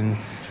accreditation.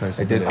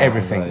 They did Traceability,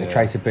 everything, yeah. the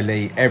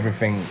traceability,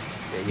 everything.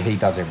 He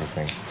does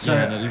everything. So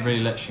and it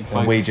really lets you focus.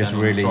 And we just then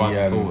on really,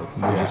 driving forward.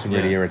 we're just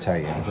really Yeah.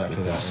 irritating.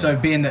 Exactly that. So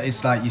being that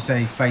it's like you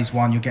say phase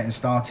 1, you're getting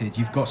started,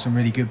 you've got some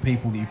really good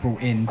people that you've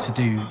brought in to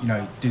do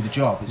the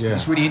job.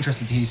 It's really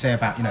interesting to hear you say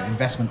about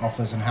investment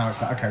offers and how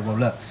it's like, okay, well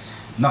look,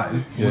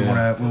 we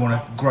want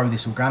to grow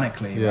this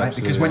organically, Yeah, right?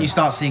 Because when you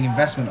start seeing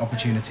investment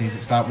opportunities,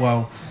 it's like,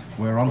 well,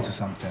 we're onto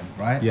something,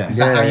 right? Yeah. Is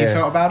that how you Yeah.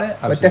 felt about it?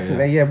 But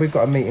definitely, we've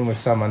got a meeting with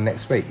someone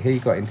next week. He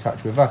got in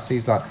touch with us.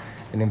 He's like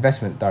an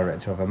investment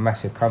director of a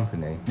massive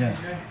company. Yeah.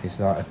 He's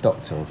like a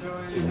doctor or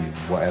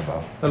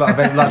whatever. Like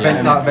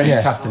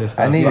venture capitalist.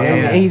 And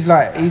Yeah.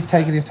 he's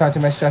taking his time to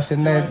message us,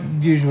 and their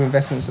usual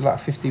investments are like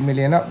 50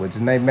 million upwards,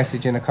 and they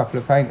message in a couple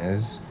of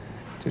painters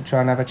to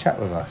try and have a chat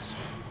with us.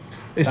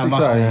 It's That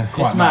must exciting. be Yeah.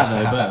 quite It's nice mad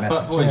to have though, that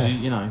but boys, message.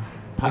 you know,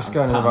 pat It's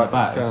going in on the the right-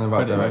 back. going in the right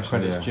Credit where direction,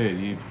 credit's yeah.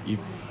 due. You've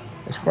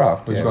It's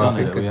graft. We've Yeah, grasped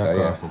done it. We have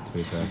grasped, to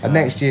be fair. And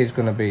next year's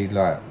going to be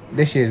like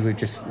this year.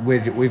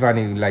 We've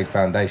only laid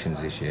foundations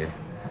this year.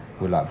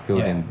 We're like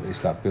building.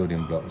 It's like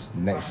building blocks.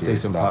 Next year,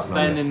 it's decent like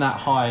pipeline. staying in that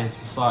high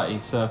society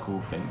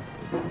circle thing.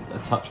 A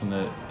touch on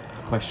the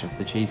question for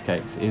the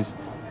cheesecakes is,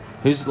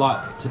 who's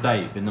like to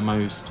date been the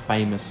most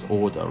famous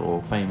order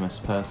or famous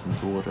person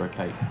to order a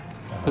cake?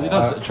 Because it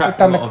does We've attract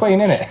a done lot the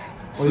Queen, of innit?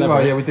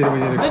 Well, yeah, we did.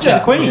 Did Yeah,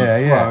 the Queen. Yeah,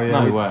 yeah.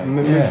 Well, No we-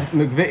 way.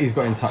 McVitie's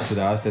got in touch with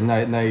us, and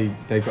they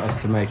got us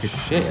to make it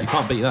Shit, you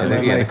can't beat that. And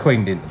can yeah, you? the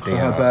Queen didn't for her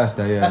DM us.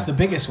 birthday. Yeah. That's the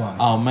biggest one.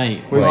 Oh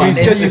mate, Well, Queen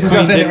you- didn't you-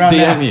 Queen send it didn't round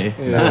DM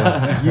you.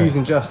 Yeah.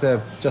 Using just their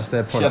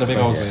product. She had a big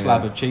old basically,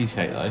 slab yeah. of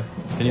cheesecake though.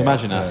 Can you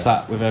imagine her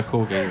sat with her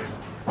corgis?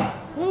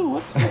 Oh,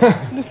 what's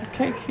this little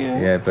cake here?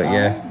 Yeah, but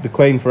yeah, the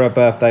Queen for her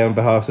birthday on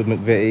behalf of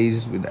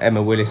McVitie's with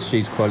Emma Willis.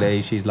 She's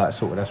quality. She's like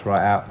sorted us right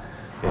out.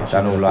 Yeah, she's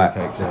Done all lovely like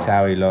cakes, the yeah.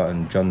 Towie lot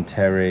and John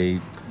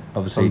Terry.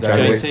 Obviously, Tom Joe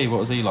Derry. Wick. JT, what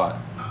was he like?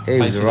 He Plays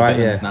was for the alright,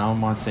 Villains yeah. now on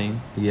my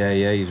team.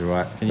 Yeah, he's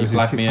alright. Can you Was his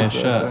blag me a kick-off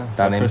shirt birthday? for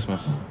Done him.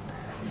 Christmas?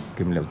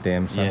 Give him a little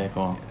DM. So. Yeah,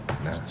 go on.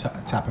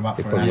 Tap him up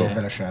for an probably Aston will.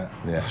 Villa shirt.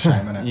 Yeah. It's a shame,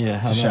 isn't it? Yeah,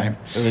 it's I a know. shame.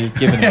 They're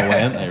giving them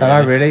away, aren't they? Don't know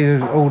Really? really.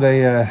 There's all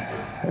the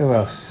who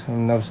else?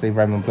 And obviously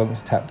Raymond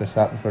Blanc's tapped us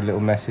up for a little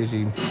message.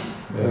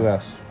 Who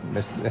else?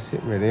 That's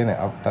it really, innit?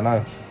 I don't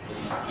know.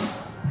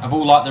 Of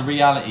all like the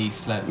reality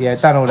celebs. Yeah,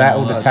 done all that,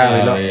 all the Towie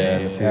yeah, lot. yeah,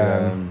 A yeah, few,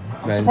 yeah.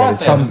 I'm man,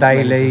 surprised they Tom haven't-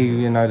 Daly,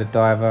 you know, the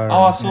diver. Oh,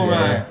 I and- saw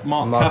yeah.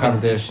 Mark Mark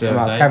Cavendish Cavendish, the other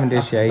Mark day.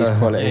 Cavendish, yeah, he's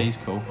quality. Yeah, he's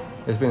cool.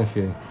 There's been a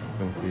few.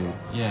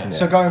 Yeah.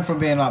 So going from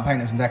being like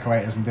painters and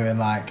decorators and doing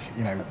like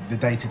the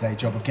day-to-day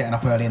job of getting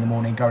up early in the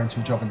morning, going to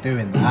a job and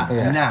doing that, Yeah.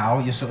 and now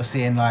you're sort of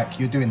seeing like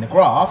you're doing the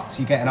graft,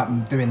 you're getting up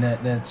and doing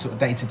the sort of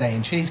day-to-day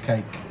in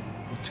cheesecake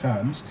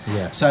terms.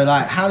 Yeah. So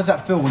like, how does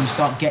that feel when you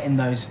start getting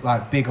those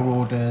like bigger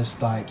orders?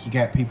 Like you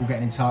get people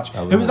getting in touch.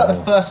 Oh, Who was like the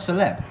yeah. first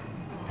celeb?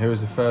 Who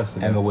was the first?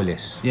 Emma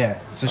Willis. Yeah.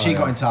 So she Oh,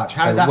 got yeah. in touch.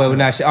 How did that? Well, feel?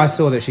 no, I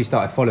saw that she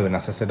started following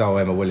us. I said, "Oh,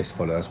 Emma Willis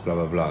follow us," blah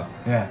blah blah.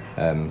 Yeah.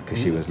 Because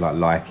she was like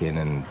liking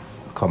and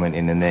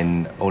commenting, and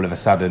then all of a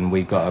sudden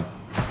we got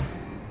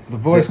The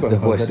voice got the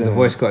in voice. contact, The didn't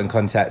voice it? got in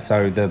contact.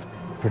 So the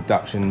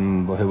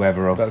production,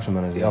 whoever of Production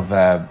manager. of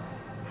the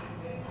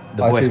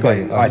voice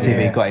ITV, ITV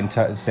yeah. got in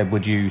touch and said,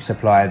 "Would you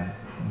supply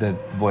the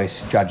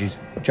voice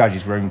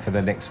judges room for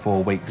the next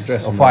 4 weeks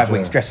Dressing or 5 rooms,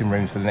 weeks, yeah. dressing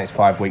rooms for the next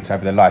 5 weeks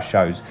over the live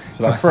shows So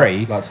for like-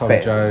 free?" Like Tommy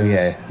but- Jones.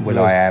 yeah, Will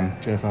I Am,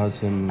 Jennifer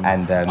Hudson.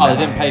 and Oh, they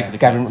didn't pay for the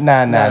Gavin. cakes.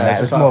 No, it's it was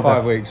just like more of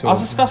 5 a, weeks. I was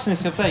discussing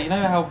this the other day. You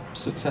know how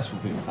successful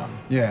people become?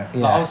 Yeah.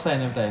 Yeah. Like I was saying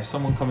the other day, if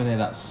someone come in here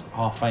that's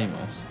half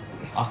famous,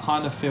 I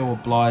kind of feel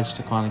obliged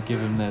to kind of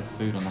give them their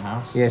food on the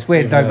house. Yeah, it's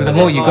weird though. But the But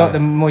more then, you like- got, the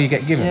more you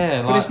get given.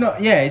 Yeah, But it's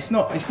not. Yeah, it's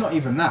not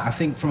even that. I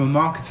think from a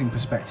marketing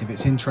perspective,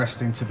 it's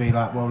interesting to be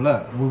like, well,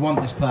 look, we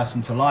want this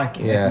person to like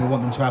it. Yeah. And we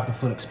want them to have the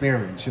full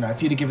experience.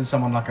 If you'd have given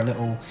someone like a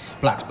little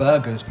Black's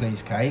Burgers,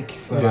 please, cake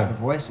for Yeah. like the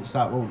voice, it's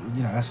like, well,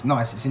 that's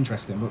nice, it's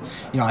interesting.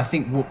 But I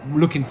think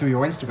looking through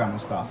your Instagram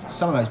and stuff,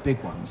 some of those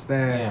big ones,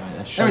 they're Yeah, they're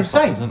insane,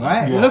 showstoppers, aren't they?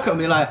 right? You Yeah. look at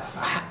them, you're like,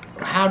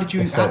 how did you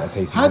They're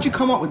centerpieces, how did you aren't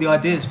come up with the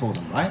ideas for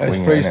them, right? It's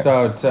Wing it, innit?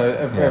 freestyled, so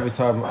Yeah. every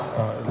time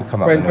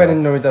come up when with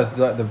Brendan normally does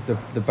like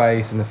the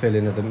base and the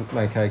filling of the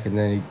main cake, and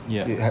then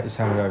Yeah. it's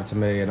handed over to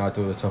me, and I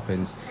do all the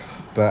toppings.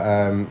 But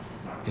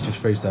it's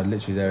just freestyle,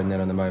 literally there and then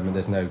on the moment.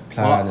 There's no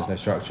plan, Well, there's no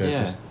structure. yeah.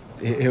 It's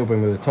just he'll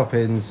bring me the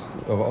toppings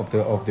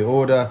of the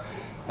order,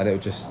 and it'll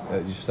just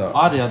start.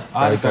 I had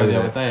to go the with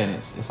other it. day and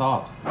it's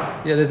hard.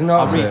 Yeah, there's an I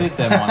art to it. redid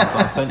them ones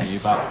that I sent you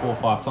about 4 or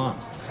 5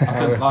 times. I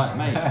couldn't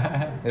mate.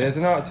 There's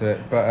an art to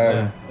it, but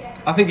Yeah.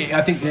 I think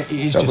it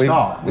is But just we've-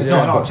 art. There's we've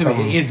not an got art to it.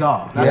 someone- It is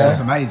art. That's Yeah. what's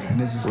amazing.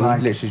 It's just We've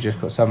like literally just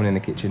got someone in the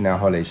kitchen now,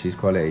 Holly. She's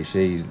quality.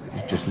 She's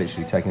just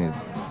literally taking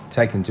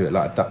taken to it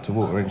like a duck to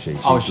water, isn't she?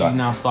 She's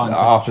now starting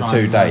to after try 2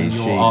 and learn days.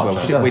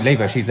 your We leave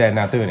her. She's there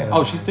now doing it.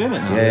 Oh, she's doing it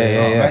now.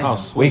 Yeah. Oh,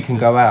 sweet. We can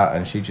go out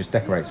and she just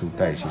decorates all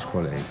day. She's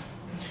quality.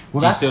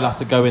 Do you still have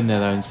to go in there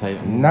though and say,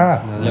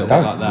 Nah, a we little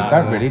don't. bit like that? We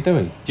don't really, do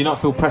we? Do you not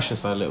feel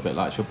precious though, a little bit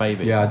like it's your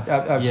baby? Yeah,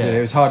 absolutely. Yeah.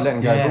 It was hard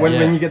letting go. Yeah. But when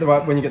Yeah. you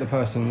get the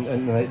person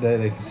and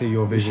they can see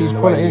your vision She's and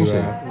the way quality, you, isn't she?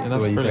 Yeah, the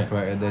that's way you brilliant.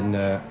 decorate it,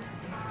 then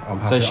I'm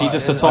happy. So she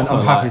just a topper,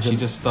 I'm happy like, to- she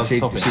just does She's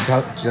topping. she's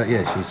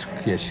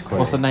quality.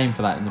 What's the name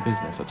for that in the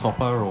business? A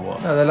topper or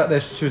what? No,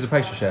 she was a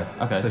pastry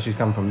chef. Okay. So she's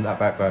come from that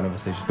background,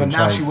 obviously. She's But been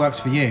now trained. she works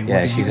for you. Yeah, What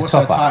do you- she's a what's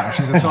her topper. title?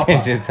 She's a topper.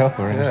 She's a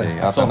topper, isn't Yeah. she?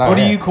 I A don't know. What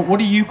do yeah. you call? What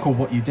do you call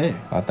what you do?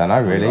 I don't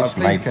know really. Like a Just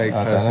make- cheesecake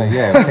I don't know. person.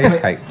 Yeah,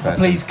 cheesecake person.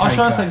 Please. I was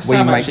trying to say to We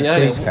Sam make actually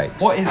earlier, cheesecakes.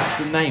 what is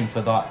the name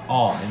for that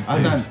art in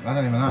food? I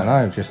don't even I know. don't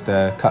know, just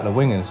a couple of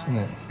wingers, isn't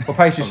it? Well,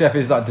 pastry chef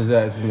is like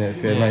desserts, isn't it? It's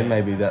good. Yeah.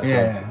 Maybe that sort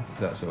Yeah. of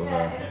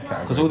category.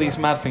 Because all these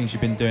mad things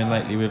you've been doing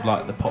lately with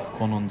like the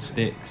popcorn on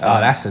sticks. Oh,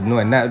 that's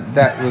annoying.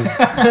 That was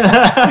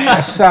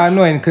that's so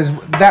annoying because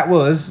that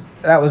was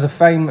a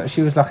fame.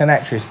 She was like an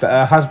actress, but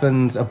her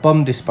husband's a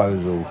bomb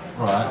disposal.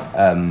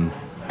 right.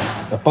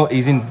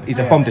 He's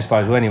a bomb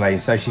disposal anyway.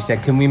 So she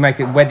said, "Can we make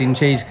a wedding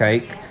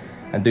cheesecake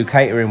and do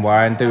catering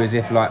wire and do as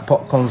if like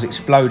popcorn's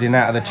exploding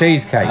out of the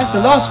cheesecake?" That's the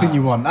last thing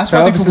you want. That's So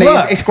what I do for obviously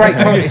work. it's great.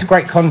 It's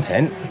great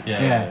content.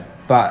 Yeah.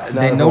 But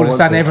then everyone all of a wants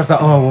sudden it. everyone's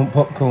like, "Oh, I want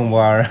popcorn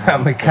wire out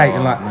of my cake,"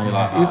 and like, no, you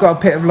like you've got a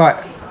bit of like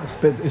It's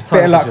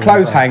bit of like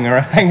clothes hanger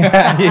hanging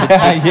out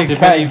your Did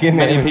cake.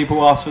 many innit?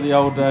 people ask for the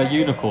old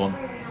unicorn?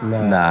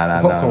 No, No,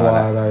 popcorn no.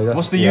 wire though.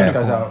 What's the yeah,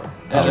 unicorn? goes out.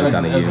 Yeah, there was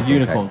done a a unicorn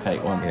unicorn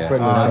cake once. Yeah. There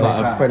was Oh, like is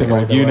a that? big Brendan old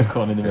made that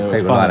unicorn in the middle. It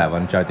was People like funny. that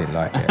one. Joe didn't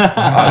like it.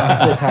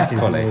 Bit tacky,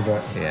 Quality.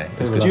 but Yeah, it's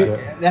people good. like Do you- it.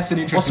 that's an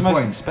What's interesting the most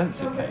point.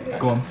 expensive cake?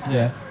 Go on.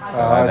 Yeah.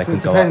 They It can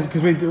go depends up.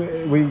 because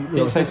we Did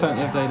you say something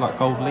the other day like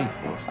gold leaf?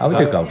 Or Oh, we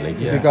do gold leaf.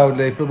 the Yeah. gold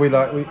leaf, but we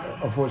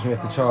unfortunately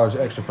have to charge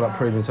extra for like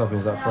premium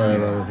toppings like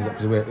Ferrero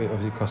because it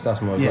obviously costs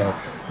us more as Yeah. well.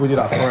 We do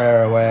like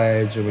Ferrero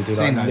wedge and we do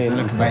Seen like those, they mint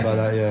look and stuff like amazing.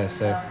 that. Yeah,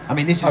 so I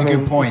mean, this is I a mean-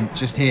 good point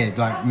just here,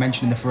 like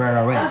mentioning the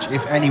Ferrero Edge.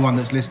 If anyone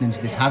that's listening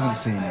to this hasn't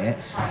seen it,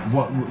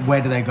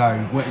 where do they go?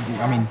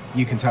 I mean,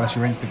 you can tell us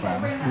your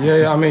Instagram. It's yeah,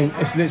 just- I mean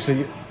it's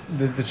literally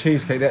the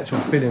cheesecake, the actual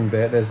filling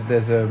bit.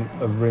 There's a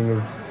ring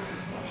of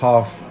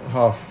half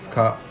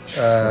cut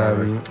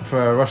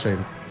Ferrero Rocher.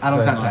 How long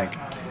does So that take?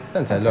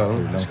 Don't take Too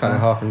long. long. Just cut it in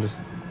half and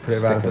just put it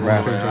Stick around. it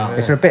round. Yeah.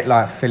 It's a bit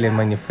like filling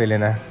when you're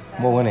filling a.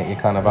 Well, isn't it? You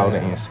kind of hold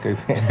it and you scoop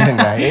it.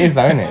 It is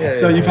though, isn't it? Yeah.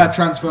 So you've had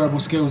transferable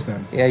skills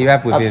then? Yeah, you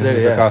have with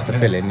Absolutely, yeah. regards to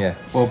filling, yeah.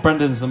 Well,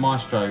 Brendan's the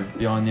maestro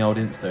behind the old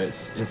Insta.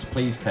 It's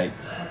Please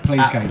Cakes. Please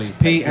At Cakes.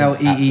 Please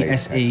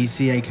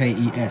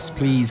PLEESECAKES.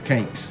 Please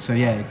Cakes. So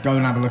yeah, go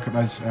and have a look at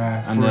those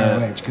And Ferrero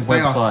the Edge because they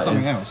are website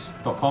something is else.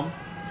 .com.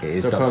 It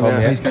is .com, .com, yeah.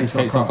 yeah.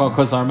 Pleasecakes.com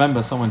because I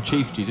remember someone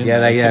chiefed you, didn't Yeah,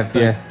 they? they have,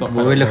 took yeah. the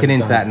Well, we're looking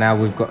into that now.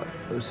 We've got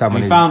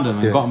someone You who found them do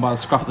and it. got them by the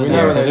scruff of the We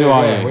neck. know Said, where "Who they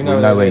are live, you?" We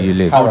know where you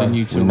live. Holding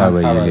you to We know one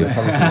where you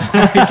side.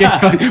 live. It gets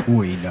close.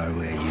 We know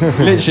where you.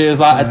 Literally, it was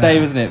like a day,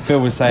 wasn't it? Phil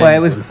was saying. Well, it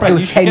was "Brent,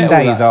 you should 10 get all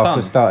days that after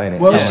done." starting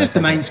it. Well, it's so- just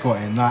domain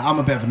squatting. Like I'm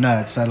a bit of a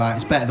nerd, so like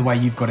it's better the way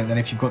you've got it than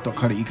if you've got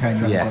 .co.uk and you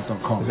haven't Yeah.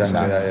 got .com. Exactly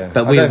so- that, yeah.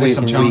 But I we- don't think we-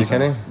 some we- chance,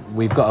 can he?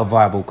 We've got a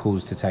viable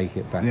cause to take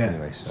it back Yeah.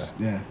 anyway. So.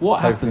 Yeah.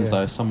 What Hopefully, happens yeah.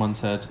 though if someone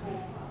said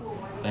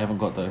they haven't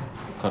got the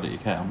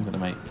 .co.uk? I'm going to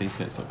make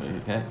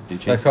pleasecakes.co.uk. Do They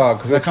cheese. can't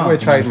They because can't, we're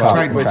it's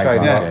trademarked. We're trademarked,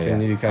 trademarked yeah, in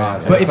the UK. now,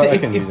 so But they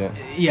if can use it.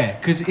 yeah,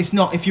 because it's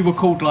not. If you were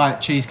called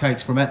like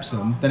cheesecakes from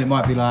Epsom, then it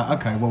might be like,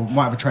 okay, well, we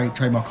might have a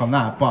trademark on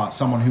that. But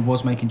someone who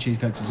was making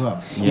cheesecakes as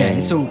well. Yeah,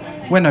 it's all.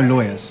 We're no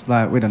lawyers.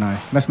 Like we don't know.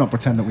 Let's not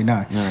pretend that we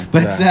know. No.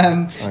 But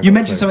No. you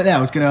mentioned something there. I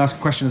was going to ask a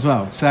question as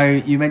well. So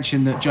you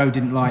mentioned that Joe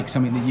didn't like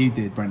something that you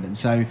did, Brendan.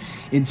 So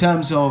in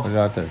terms of What did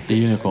I do? The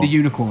unicorn. the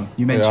unicorn,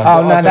 you mentioned. Yeah,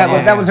 Oh no, I'll say,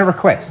 that yeah. was a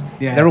request.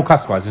 Yeah. They're all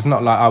customised. It's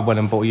not like I went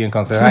and bought a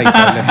unicorn and said, "Hey,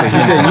 let's do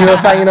unicorn." You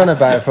were banging on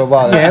about it for a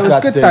while. Yeah, it was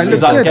That's good doing though. it. It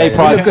Is looked that good. gay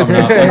prize It looked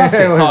coming up? good. Let's Yeah,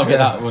 it was target good.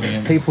 that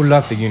audience. People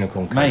love the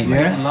unicorn cake. Mate,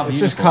 Yeah. I love It's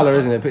just unicorn colour, stuff.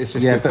 isn't it? But it's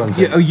just Yeah, good but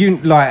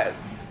content. like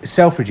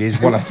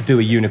Selfridges want us to do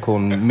a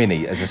unicorn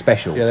mini as a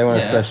special. Yeah, they want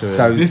a Yeah. special.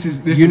 So yeah. This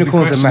is the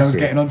unicorns question are I was massive.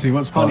 getting onto.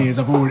 What's funny is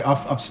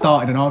I've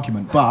started an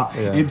argument, but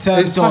Yeah. in It's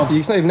terms plastic, of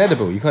it's not even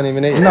edible. You can't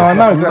even eat it. No, I It's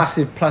know, like a but-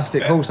 massive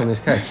plastic horse on this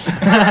cake.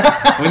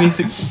 We need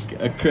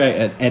to create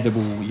an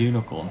edible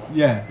unicorn.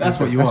 yeah, that's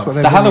what you That's want. what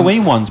they The want.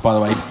 Halloween ones, by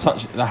the way,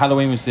 the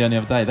Halloween was the only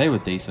other day. They were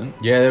decent.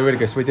 Yeah, they're really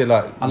good. So we did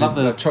like I love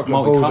the like chocolate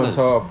balls on multicolours.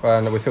 top,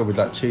 and we filled with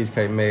like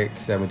cheesecake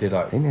mix, and we did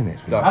like Isn't it?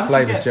 How like did you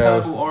flavoured get gel.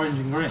 purple, orange,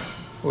 and green?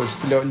 Well,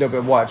 just a little bit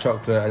of white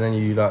chocolate, and then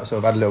you like sort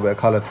of add a little bit of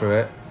colour through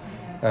it.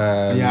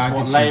 Yeah, Just I what,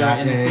 did see layer that.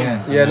 it in the Yeah, tins. yeah.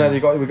 and Yeah,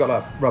 then- no, we got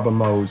like rubber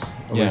moulds,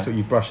 and Yeah. we sort of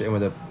you brush it in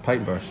with a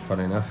paintbrush.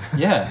 Funny enough,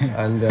 Yeah.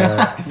 and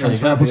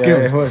Transferable yeah,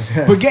 skills. it was,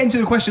 yeah. But getting to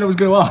the question I was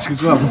going to ask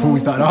as well before we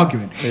started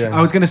arguing, Yeah.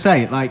 I was going to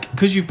say, like,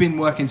 because you've been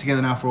working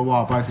together now for a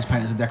while, both as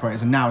painters and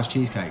decorators, and now as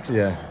cheesecakes.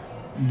 yeah.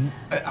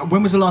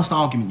 When was the last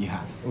argument you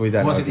had? We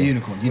don't Was it argue. the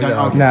unicorn? You We don't don't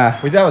argue? Nah.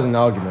 That was an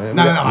argument.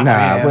 No, no, no. Nah,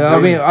 yeah, well, I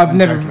I'm mean, joking. I've I'm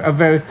never, joking. I've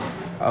very,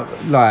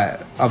 like,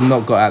 I've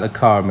not got out of the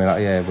car and been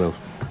like, yeah, well,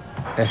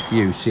 F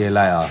you, see you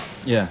later.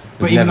 Yeah.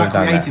 But We've even never like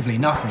done that. creatively,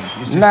 nothing.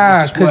 It's just,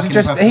 Nah, it's because working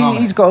in perfect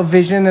harmony. he's got a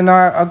vision, and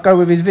I go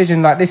with his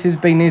vision. Like, this has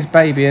been his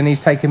baby, and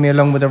he's taken me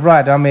along with the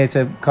ride. I'm here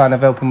to kind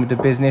of help him with the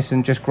business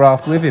and just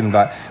graft with him.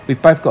 Like,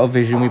 we've both got a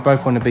vision. We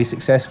both want to be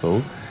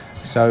successful.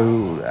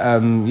 So,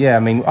 yeah, I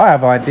mean, I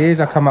have ideas.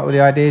 I come up with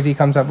the ideas. He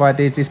comes up with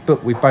ideas. This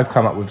book, we've both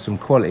come up with some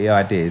quality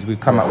ideas. We've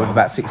come up with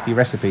about 60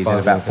 recipes in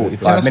about 45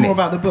 Tell us minutes. more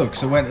about the book.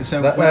 So when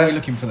That- are you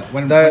looking for that?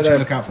 When They- should we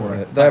look out for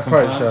it? They that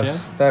approached confirmed,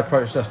 us. They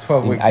approached us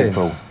 12 in weeks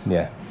April,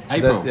 yeah.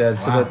 April.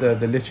 So Wow.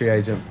 the literary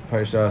agent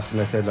approached us and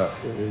they said, look,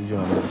 you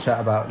want a little chat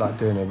about like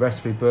doing a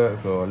recipe book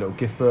or a little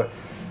gift book,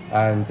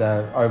 and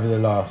over the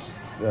last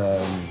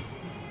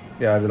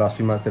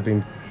few months they've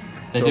been.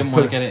 They sort didn't of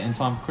want to put- get it in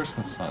time for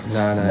Christmas. Like.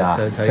 No. Nah,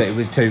 So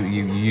with two,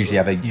 you usually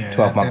have a Yeah,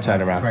 12-month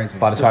definitely turnaround. crazy.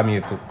 By the time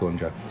you've gone,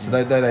 Joe. So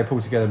they pull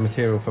together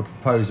material for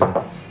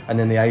proposal, and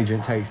then the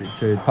agent takes it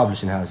to the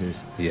publishing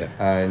houses. Yeah.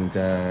 And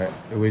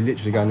we're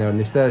literally going there on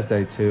this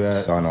Thursday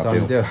to Sign our the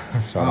deal. deal.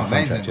 Sign Oh, the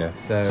amazing. contract,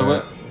 yeah.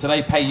 So do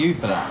they pay you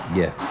for that?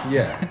 Yeah,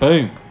 Yeah,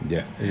 Boom.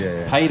 yeah.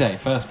 yeah. Payday.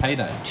 First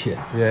payday. Yeah,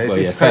 Yeah, it's- well,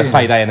 it's first crazy.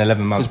 payday in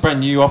 11 Because months.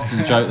 Brendan, you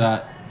often joke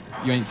that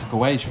you ain't took a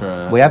wage for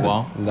a We haven't.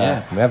 while. No.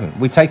 Yeah. We haven't.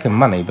 We've taken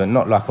money, but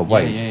not like a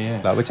wage. yeah.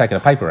 Like, we're taking a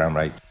paper round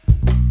rate.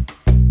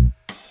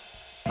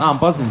 No, I'm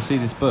buzzing to see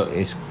this book.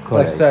 It's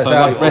quality. So like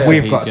yeah.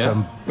 recipes, We've got yeah?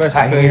 some Recipes,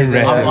 banging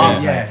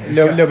yeah. recipes.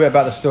 Yeah. A little bit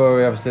about the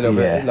story, obviously, a little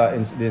bit Yeah.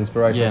 like the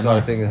inspiration Yeah, side of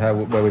nice.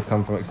 things, where we've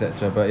come from,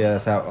 etc. But yeah,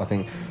 that's how I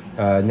think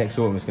next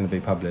autumn is going to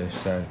be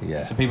published. So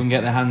Yeah. So people can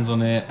get their hands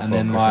on it and For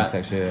then Christmas like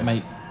next year.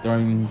 make their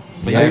own.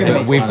 Yeah, It's gonna be-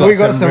 we've We got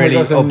got some some- we really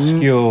got some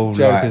obscure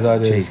jokers like,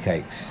 ideas.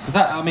 cheesecakes. Because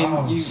that, I mean,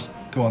 Oh, you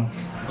go on.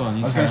 go on.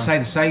 You I was carry going to say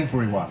the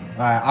savoury one.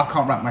 I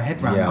can't wrap my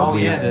head around Yeah, that. Oh,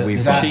 we, yeah, the- we've,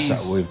 the got cheese.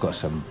 some, we've got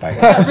some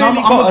bangers. on. Because I'm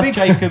Really a got a big-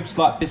 Jacob's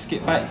like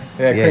biscuit base.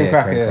 yeah, cream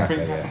cracker, cream yeah. cracker.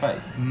 Cream yeah. cracker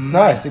base. It's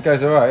nice. It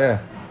goes alright, yeah.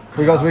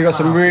 We got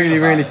some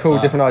really cool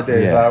different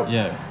ideas. Yeah. Like,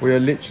 Yeah. we are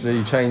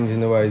literally changing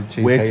the way the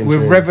cheesecake We're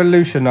industry is.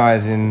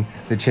 revolutionising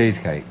the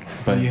cheesecake.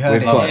 But You heard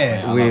We've it got-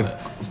 here. I love we've- it.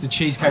 It's the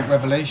Cheesecake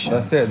Revolution.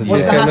 That's it. The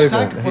What's the cheesecake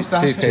hashtag? movement. What's the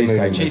hashtag? Cheesecake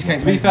movement. Cheesecake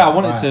To be movement. fair, I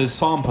wanted Right. to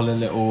sample a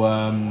little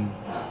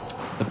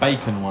the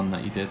bacon one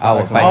that you did. Oh, That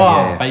was bacon, like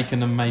yeah, yeah.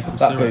 bacon and maple That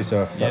syrup. boots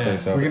off. Yeah. That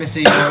boots off. We're going to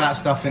see all that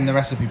stuff in the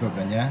recipe book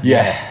then, yeah?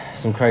 Yeah,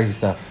 some crazy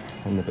stuff.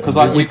 in the book. 'Cause,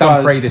 like, We've you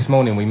done guys- 3 this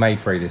morning. We made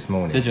 3 this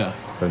morning. Did you?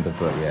 From the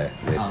book, yeah.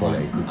 The Oh,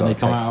 quality. nice. We've And got they to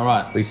come take- out all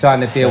right. We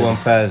signed the deal on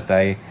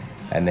Thursday,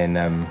 and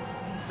then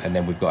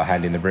we've got a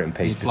hand in the written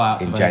piece You fly out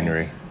to in Vegas.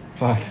 January.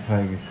 Fly to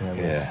Vegas,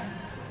 yeah. Yeah,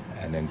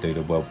 and then do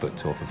the World Book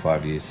Tour for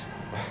 5 years.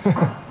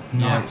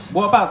 Nice.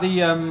 What about the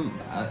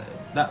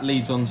that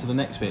leads on to the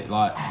next bit,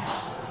 like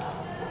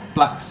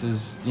Blacks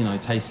has, you know,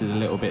 tasted a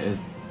little bit of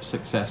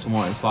success and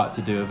what it's like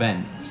to do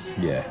events.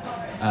 Yeah,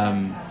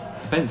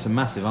 Events are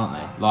massive, aren't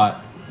they? Like,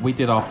 we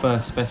did our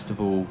first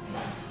festival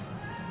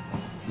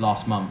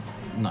last month.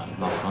 No,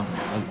 last month.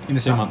 In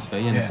the 2 summer. months ago,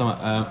 yeah, in Yeah. the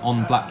summer,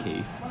 on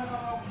Blackheath.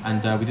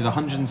 And we did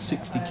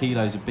 160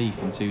 kilos of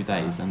beef in 2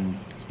 days, and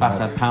Bass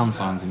had pound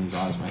signs in his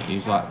eyes, mate. He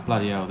was like,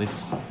 bloody hell,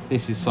 this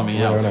is something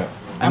Yeah, else. innit?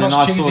 How And then I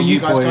much cheese saw are you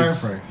guys going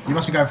boys. through? You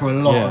must be going through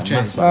a lot Yeah, of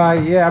cheese.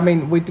 massive. yeah. I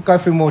mean, we go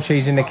through more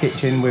cheese in the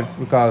kitchen with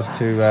regards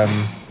to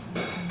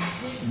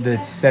the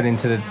selling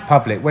to the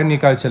public. When you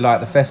go to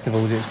like the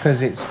festivals, it's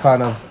because it's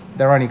kind of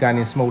they're only going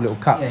in small little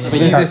cups. Yeah, yeah. But But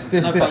you- this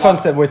No, but this like-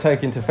 concept we're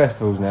taking to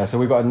festivals now. So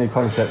we've got a new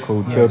concept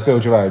called Yes.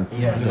 build your own.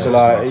 Yeah, it looks so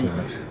like like,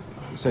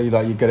 so you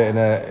get it in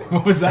a.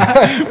 What was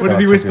that? What did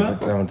he whisper?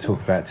 Don't want to talk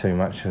about too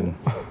much. And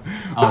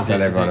Oh, is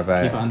Tell it, is everyone it?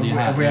 about Keep it. it under your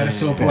hat. Have we had a Yeah,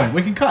 sore yeah, point?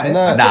 We can cut it. No.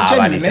 I'm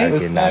only Genuinely.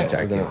 joking. No, I'm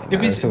joking.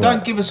 If it's,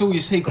 don't give us all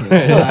your secrets.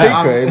 It's not a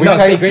secret. We Not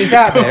take, secret, it's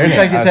out there, we innit?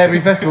 take it to every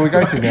festival we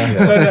go to now.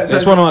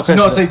 That's one of my It's not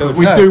a questions. secret.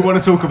 We No, do it's-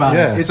 want to talk about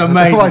Yeah. it. It's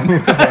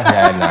amazing.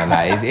 Yeah,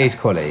 no, it's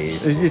quality.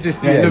 You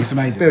just, Yeah, it looks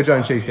amazing. Build your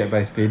own cheesecake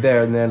basically.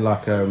 There and then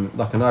like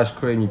an ice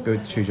cream. You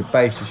choose your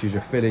base, you choose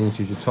your filling, you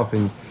choose your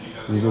toppings,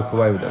 and you walk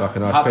away with it like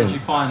an ice How cream. did you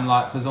find,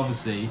 like, because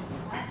obviously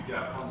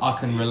I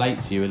can relate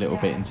to you a little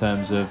bit in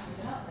terms of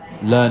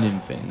learning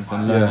things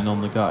and learning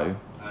on the go.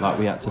 Like,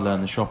 we had to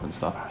learn the shop and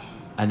stuff.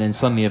 And then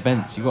suddenly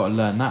events, you got to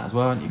learn that as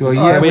well, haven't you? 'Cause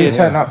Well, it's yeah, we weird,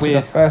 turned up to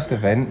weird. the first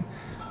event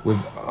with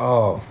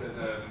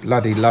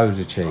bloody loads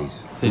of cheese,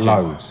 Did you?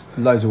 loads,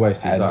 Loads of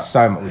wastage. and Like,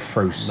 so much. We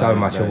threw so Loads,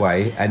 much loads.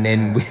 away, and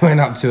then we went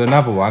up to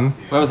another one.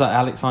 Where was that,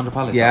 Alexandra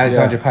Palace? Yeah,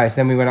 Alexandra Palace.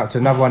 Then we went up to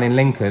another one in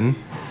Lincoln.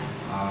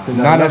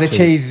 None of the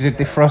cheeses are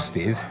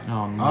defrosted,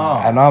 Oh, no.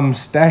 and I'm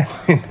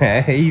standing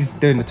there. He's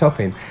doing the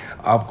topping.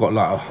 I've got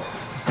like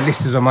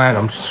blisters on my hand.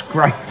 I'm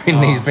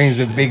scraping these things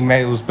with a big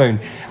metal spoon,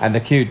 and the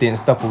queue didn't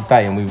stop all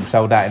day. And we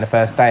sold out in the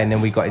first day, and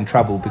then we got in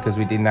trouble because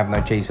we didn't have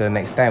no cheese for the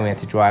next day, and we had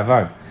to drive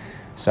home.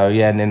 So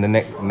yeah, and then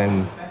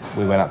then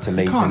we went up to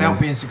Leeds. Can't and help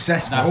then, being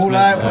successful. That's All me.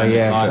 that That's was.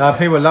 yeah, like- no,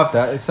 people love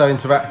that. It's so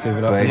interactive.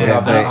 Like, But people yeah,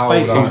 love but that it's whole,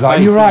 based he on was like,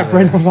 face, "You're right, yeah.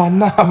 Brent." I was like,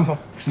 "No, I'm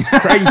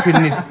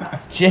scraping this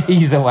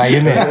cheese away,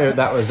 innit?"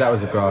 that was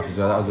a graft as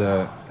well. That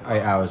was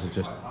 8 hours of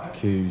just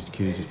queues,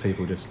 just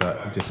people just.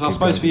 Because I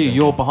suppose for you,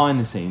 you're behind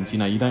the scenes. You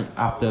know, you don't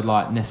have to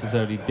like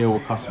necessarily deal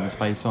with customers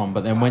face on.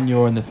 But then when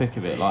you're in the thick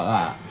of it like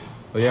that,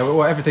 Well, yeah,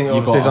 well, everything You've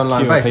obviously is got a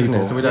online queue of based, isn't it?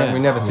 people. So we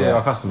never see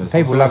our customers.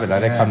 People So love it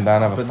that's- though. They come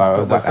down, have a photo,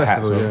 But the whack the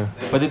hats festival, on.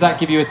 yeah. But did that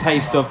give you a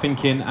taste of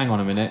thinking, hang on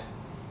a minute,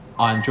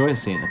 I enjoy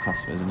seeing the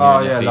customers and Oh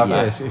hearing yeah,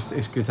 their like, feedback.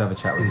 it's good to have a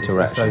chat with. It's so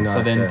Interaction. nice.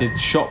 So then yeah. did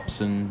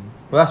shops and...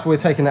 Well, we're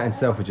taking that into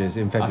Selfridges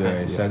in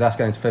February. Okay, So that's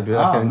going to February.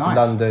 That's Oh, going to nice.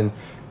 London,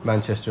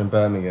 Manchester, and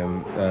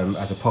Birmingham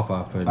as a pop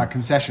up. Like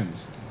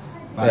concessions.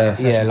 Yeah.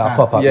 concession Yeah, like stand.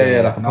 pop-up.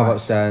 Yeah, like a pop up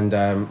Nice. stand.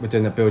 We're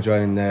doing a build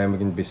joint in there, and we're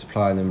going to be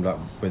supplying them like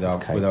with our.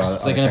 Okay. With our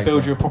So they're going to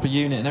build you a proper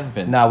unit and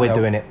everything? No, we're Yeah,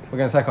 doing it. We're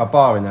going to take our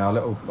bar in there, our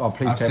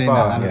police I've care seen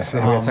bar. that, that Yeah. looks sick.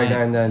 We're going Oh, to take mate.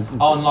 that in there.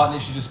 Oh, and like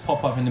literally just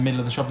pop up in the middle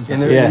of the shopping In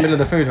centre? the Yeah. middle of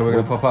the food hall, we're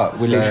going to pop up.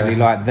 We're So, literally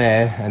like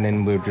there, and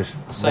then we'll just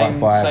Same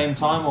right by. same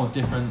time or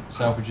different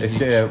Selfridges It's,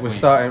 each yeah, we're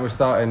week?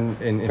 starting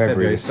in February,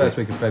 February, so- first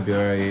week of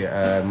February.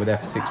 We're there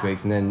for 6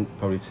 weeks, and then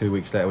probably 2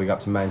 weeks later we go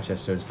up to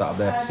Manchester and start up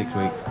there for 6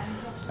 weeks,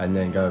 and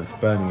then go over to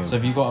Birmingham. So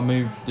have you got to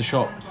move the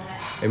shop?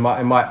 it might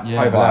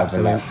Yeah. overlap,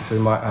 Overlap. so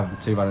we might have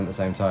the two running at the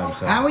same time.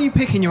 So How are you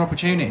picking your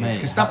opportunities? Mate,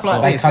 Because stuff that's like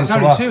all. They this, come there's to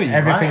only us. two of you,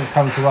 Everything's right?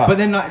 come to us. But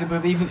then,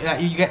 but even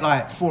you get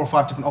like 4 or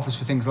 5 different offers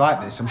for things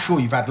like this. I'm sure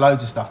you've had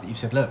loads of stuff that you've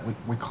said, look,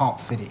 we can't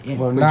fit it in.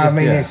 Well, We no, just- I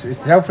mean, yeah. it's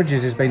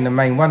Selfridges has been the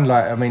main one.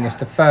 Like, I mean, it's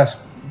the first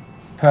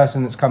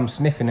person that's come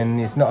sniffing, and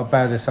it's not a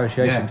bad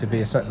association Yeah. to be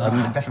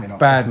definitely not.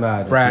 bad It's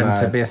mad, it's brand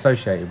to mad. be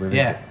associated with. is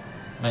Yeah. it?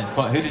 Mate, it's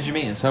quite, who did you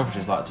meet in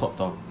Selfridges? Like Top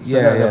Dog? So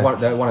Yeah, they're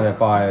yeah. one of their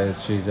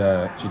buyers. She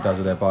does all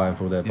their buying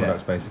for all their Yeah.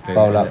 products basically.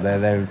 Bowl And up there,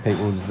 there were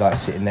people just, like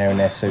sitting there in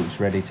their suits,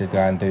 ready to go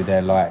and do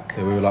their like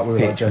Yeah, we were like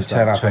pitch. We dressed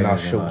turn like up in our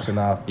trainers and shorts like- and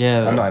our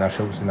Yeah. not in our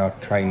shorts and our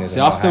trainers. See,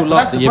 and I our still hats. love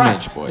That's the the brand.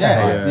 image, boys. Yeah, Like,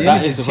 yeah. The that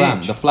image is is the brand.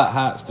 huge. The flat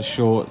hats, the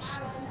shorts,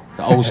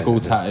 the old school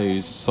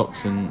tattoos,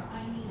 socks and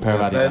pair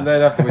of Then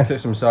Adidas. after we took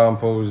some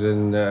samples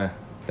and.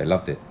 They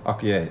loved it.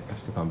 Yeah, I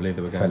still can't believe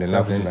that we're going Fell to in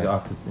love, Selfridges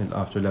didn't they?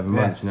 after 11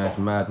 Yeah. months. You know, it's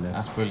madness.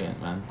 That's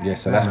brilliant, man. Yeah,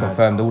 so that's Yeah.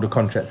 confirmed. All the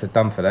contracts are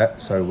done for that.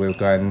 So we're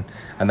going,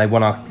 and they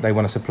want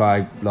to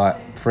supply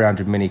like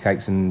 300 mini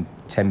cakes and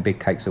 10 big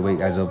cakes a week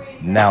as of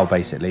now,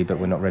 basically. But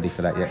we're not ready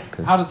for that yet.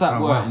 Cause How does that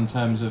Oh, work wow. in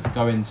terms of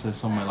going to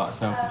somewhere like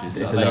Selfridges?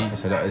 It's Are a they-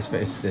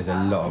 lot. There's a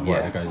lot of work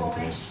Yeah. that goes into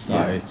this.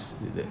 Yeah.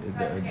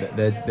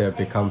 Like they're a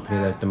big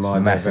company. There's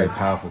demand. They're a very massive.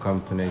 powerful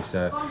company.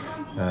 So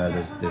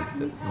there's a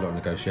lot of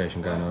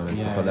negotiation going on and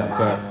Yeah, stuff like that.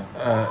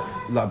 yeah,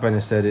 But like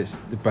Brendan said, it's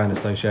the brand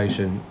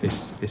association.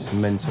 It's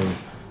mental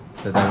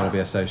that they want to be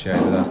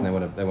associated with us, and they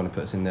want to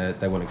put us in there.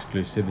 They want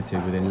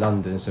exclusivity within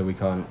London, so we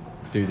can't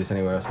do this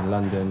anywhere else in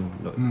London,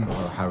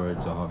 or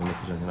Harrods or Harvey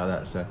Nichols or anything like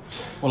that. So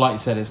Well, like you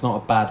said, it's not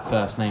a bad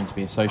first name to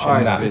be Oh,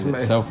 associated it's- with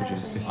it's-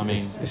 Selfridges. I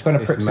mean, It's gonna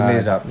prick some mad.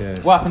 ears up. Yeah.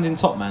 what happened in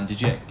Top Man?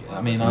 Did you? I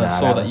mean, I Nah,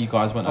 saw that that was- you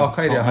guys went over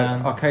to Arcadia Top had,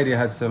 Man. Arcadia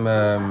had some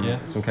Yeah.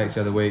 some cakes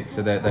the other week,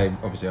 so they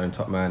obviously own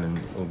Top Man and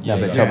all, Yeah,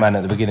 but like- Top Man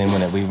at the beginning,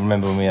 wasn't it? We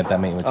remember when we had that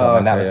meeting with Top Oh,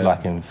 Man. That okay, was yeah.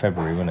 like in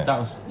February, wasn't it? That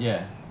was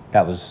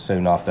That was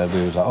soon after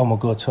we was like, oh my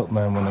god, Top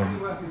Man wanna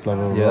blah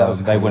blah blah. Yeah, that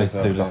was a they couple wanted weeks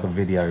to do after, like a yeah.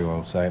 video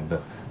or something,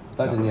 but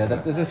That didn't, yeah.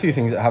 There's a few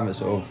things that haven't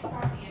sort of.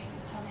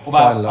 Well,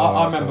 I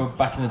Finalised, remember so-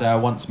 back in the day, I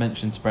once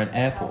mentioned to Brent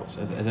airports.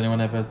 Has anyone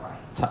ever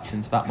tapped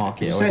into that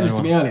market? You or were saying has this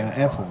to me anyone- earlier,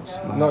 airports.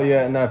 Like, Not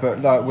yet, no,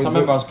 but like. So I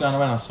remember I was going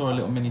around, I saw a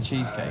little mini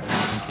cheesecake. And I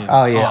was thinking,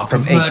 oh yeah, I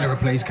from could Eat. murder a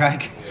please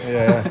cake.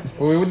 Yeah.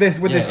 Well, with this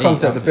Yeah,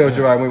 concept, that's the build it,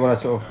 your yeah. own, we want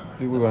to sort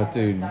of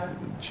do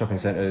shopping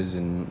centres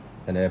and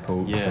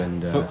airports yeah,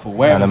 and. footfall.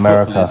 Wherever And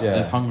footfall America. is, Yeah.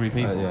 there's hungry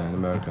people. Yeah, in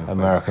America.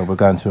 America, we're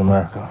going to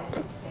America.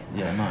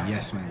 Yeah, nice.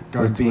 Yes, mate.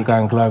 We're, Go we're big.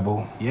 going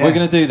global. Yeah. What are you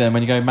going to do then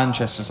when you go to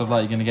Manchester and stuff like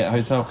that? You're going to get a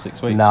hotel for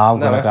 6 weeks? No, I'm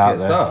No, gonna we go have out to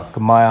get there. staff.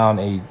 'Cause my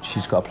auntie,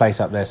 she's got a place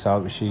up there,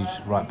 so she's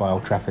right by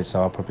Old Trafford,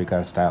 so I'll probably go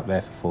and stay up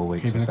there for 4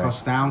 weeks Keeping or the so.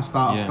 costs down,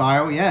 start-up Yeah.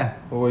 style, yeah.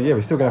 Well, yeah,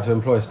 we're still going to have to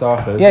employ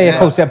staff though. Yeah, Yeah. of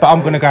course, yeah, but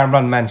I'm gonna go and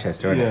run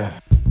Manchester, innit? Yeah.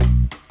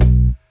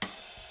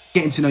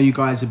 Getting to know you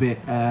guys a bit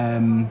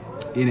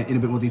in a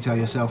bit more detail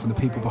yourself and the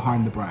people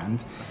behind the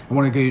brand. I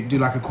want to do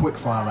like a quick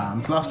fire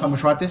round. Last time we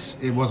tried this,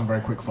 it wasn't very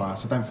quick fire,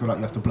 so don't feel like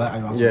you have to blurt out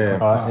your answer. Yeah.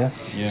 quick Alright, fire.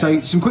 yeah.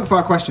 So some quick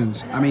fire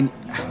questions. I mean,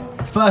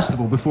 first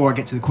of all, before I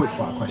get to the quick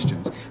fire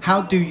questions,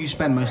 how do you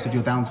spend most of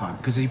your downtime?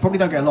 Because you probably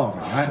don't get a lot of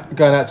it, right?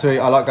 Going out to eat.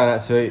 I like going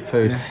out to eat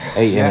food.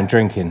 Eating Yeah. and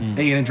drinking.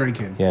 Eating and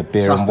drinking. Yeah,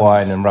 beer Sustenance. and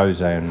wine and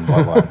rosé and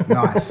white wine.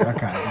 Nice. Okay.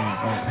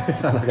 Yeah. I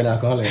sound like an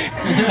alcoholic.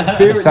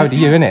 So do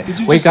you, innit? Did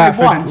you We just go say out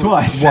for wine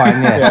twice?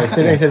 Wine, yeah.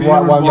 Yeah, he said Beer one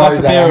and one wine.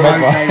 rose Like a beer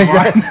and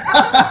Rosé,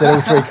 wine. said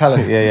all three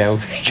colours. Yeah, yeah.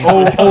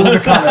 all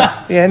the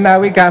colours. Yeah, no,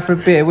 we go out for a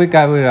beer. We'll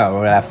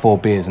have 4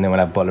 beers and then we'll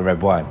have a bottle of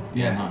red wine.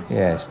 Yeah. Nice.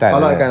 Yeah, standard. I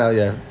like innit? going out.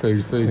 Yeah,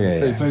 food. Yeah, yeah.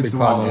 Food's a Food's big the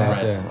part one, of my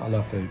yeah. life. Yeah, I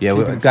love food. Yeah, Keeping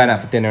we're it going food.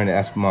 out for dinner, and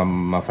that's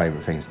my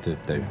favourite things to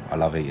do. I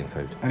love eating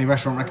food. Any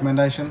restaurant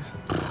recommendations?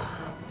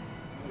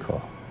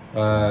 Cool.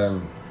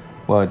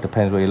 Well, it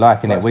depends what you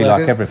like, innit? Max We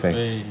like Burgers? everything.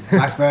 Hey.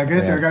 Max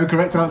Burgers. Yeah. There we go.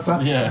 Correct answer.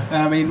 Yeah.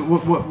 I mean,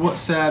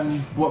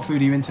 what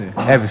food are you into?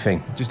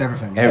 Everything. Just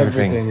everything.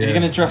 Everything. If yeah. you're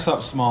going to dress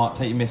up smart,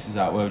 take your missus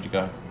out, where would you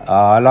go?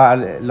 I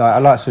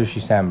like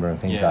sushi samba and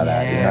things Yeah. like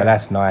that. You Yeah. know,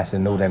 that's nice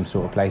and all them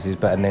sort of places.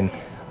 But and then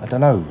I don't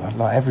know, I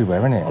like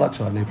everywhere, innit? I like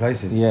trying new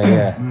places. Yeah,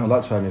 yeah. I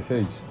like trying new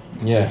foods.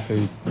 Yeah.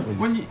 Food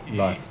When is you-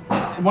 life.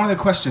 One of the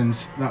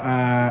questions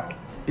that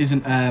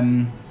isn't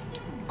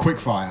quick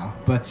fire,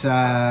 but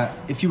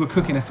if you were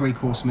cooking a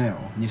 3-course meal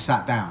and you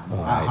sat down Oh, at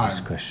I hate home, this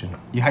question.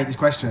 you hate this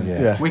question.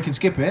 Yeah. We can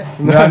skip it.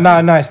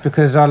 No, it's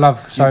because I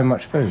love so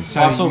much food.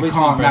 So I saw you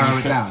recently, can't Bro, narrow you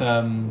it down.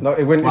 cooked, No,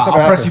 it wouldn't. Well, it's not I'll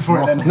gonna press you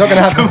happen. for it then. Not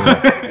gonna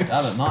happen.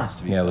 that looked nice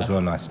to be Yeah, it fair. was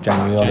well nice. Jamie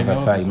Jamie Oliver,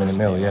 Oliver's 30-minute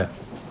meal, recipe, yeah.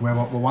 Where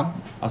what one?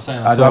 I was saying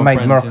I saw made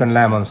Brent's Moroccan Insta.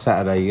 lamb on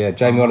Saturday, yeah.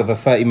 Jamie Oliver,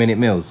 30-minute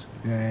meals.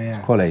 Yeah.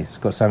 Quality. It's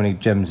got so many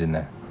gems in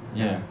there.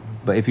 Yeah.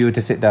 But if you were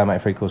to sit down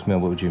and make a 3-course meal,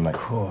 what would you make?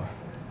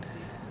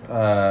 It's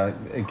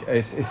too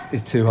hard.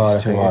 It's too I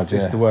think. hard, It's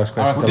yeah. the worst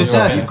question. Well, Well, dessert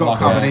yeah. you've got Like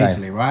covered same.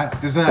 easily,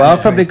 right? Dessert. Well, I'll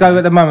is probably basically- go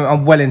at the moment.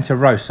 I'm well into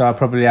roast, so I'll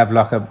probably have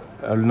like a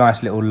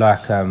nice little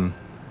like I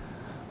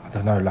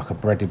don't know, like a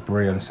breaded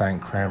brie on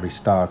St. Cranberry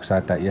Star because I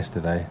had that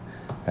yesterday,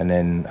 and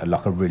then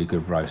like a really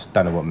good roast.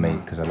 Don't know what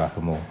meat because I like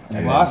them all.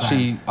 Yeah. Well,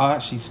 I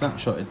actually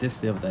snapshotted this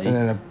the other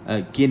And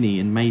day. Guinea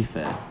in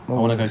Mayfair. I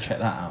want to go check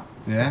that out.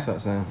 Yeah. What's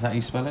that saying? Is that how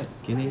you spell it?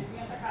 Guinea?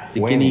 The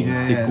Guinea. Guinea,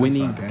 Yeah, the yeah, Guinea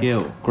looks like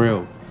it.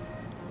 grill.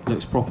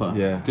 Looks proper.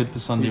 Yeah. Good for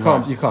Sunday You can't.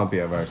 roasts. You can't beat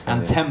a roast. can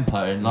And you?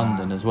 Tempo in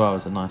London as well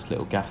is a nice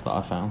little gaff that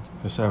I found.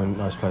 It's so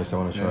nice place. I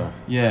want to try.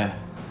 Yeah.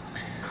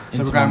 So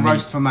Into we're going my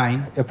roast for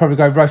main. I'll probably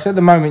go roast at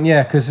the moment,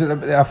 yeah, because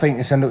I think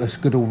it's a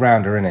good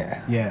all-rounder, isn't it?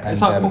 Yeah.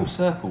 It's And, like full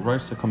circle.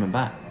 Roasts are coming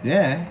back.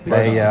 Yeah.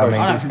 Yeah, I mean,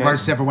 I don't think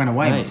roasts ever went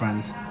away, my Mate.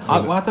 friend.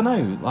 I don't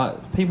know.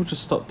 Like people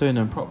just stop doing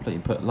them properly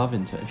and put love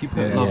into it. If you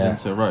put Yeah. love Yeah.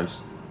 into a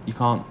roast, you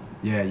can't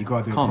Yeah, you got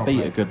to do it can't beat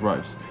properly. a good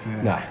roast.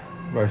 Yeah. Nah,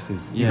 roast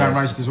is. You Yeah. go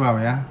roast as well,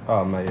 yeah?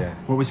 Oh mate, yeah.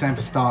 What are we saying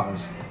for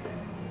starters?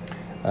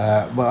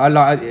 well, I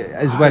like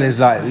as well as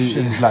like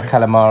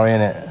calamari,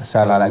 innit?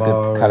 So I like that good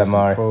some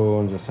calamari.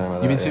 prawns or something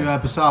like You that. been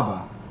to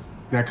Busaba?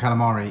 Their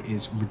calamari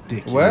is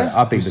ridiculous. Where?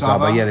 I've been to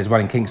Busaba. Yeah, there's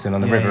one in Kingston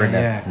on the river, isn't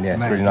there? Yeah, it's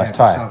Mate, really nice. yeah,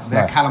 Thai. Busaba. It's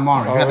Their nice.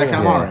 calamari. Have you had their really?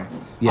 calamari?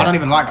 Yeah. I don't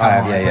even like I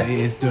have, calamari, yeah, but yeah.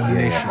 it is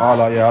delicious. I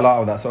like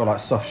all that sort of like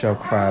soft shell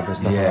crab and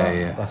stuff Yeah, like that.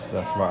 yeah. That's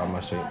right on my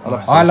street. I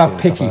sushi love and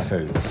picky stuff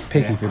like food.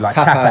 Picky Yeah. food, like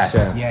Tapas, tapas.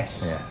 yeah.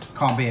 Yes. Yeah.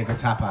 Can't be a good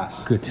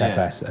tapas. Good Yeah.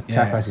 tapas. A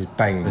Yeah. tapas is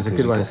banging. There's a because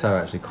good you one in get- Soho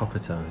actually.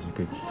 Coppertail is a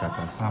good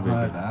tapas. I've Really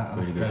heard good. that. I'll have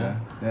Really to good. go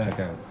there. Yeah. Check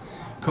out.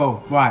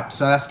 Cool. Right.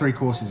 So that's 3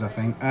 courses, I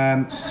think.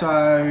 I've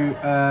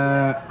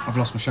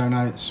lost my show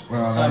notes. Where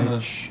In are terms they?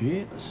 of-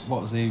 Shit.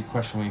 What was the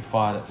question we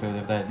fired at Phil the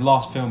other day? The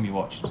last film you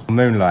watched?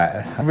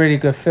 Moonlight, a really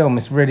good film.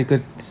 It's really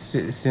good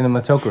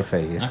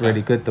cinematography. It's Okay.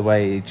 really good the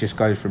way it just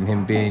goes from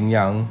him being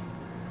young,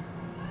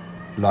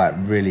 like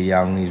really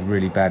young. He's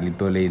really badly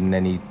bullied, and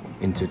then he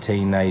into a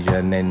teenager,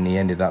 and then he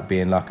ended up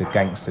being like a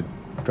gangster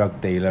drug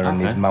dealer,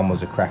 and his Okay. mum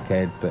was a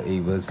crackhead, but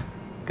he was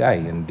gay,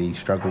 and he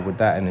struggled with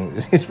that,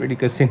 and it's really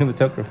good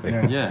cinematography.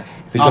 Yeah. Yeah.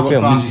 It's a good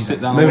film. Did you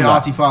sit down It's a bit and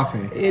watch?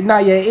 arty-farty. No,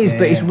 yeah, it is, Yeah,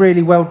 but it's yeah.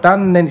 really well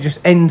done, and then it just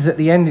ends at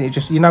the end, and it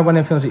just, you know, when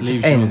in films it just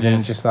Leaves you on ends, the and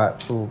edge. just like,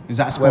 oh, Is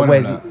that a spoiler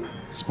where's alert?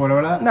 Spoiler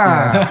alert? Nah,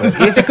 Yeah.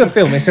 but it's a good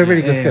film. It's a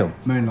really good Yeah, film.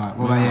 Moonlight.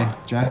 What about you,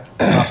 Joe?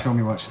 Last film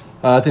you watched?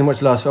 I didn't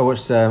watch last. I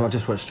watched. I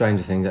just watched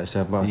Stranger Things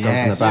actually. I've jumped on the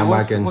Yes. Yeah,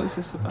 bandwagon. What's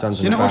this about? Jumped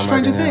Do you on not the watch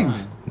Stranger bandwagon, yeah.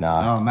 Things?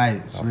 Nah. Oh,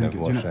 mate, it's I've really never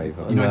good. Do you watched know,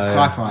 either. you know it's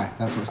No. sci-fi,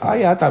 that sort of stuff. Oh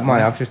yeah, I don't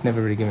mind. I've just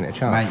never really given it a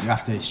chance. Mate, you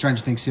have to.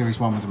 Stranger Things Series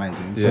 1 was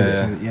amazing. Yeah, Series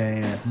yeah.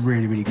 2, yeah.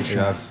 Really, really good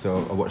show.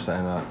 Yeah, I watched that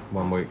in like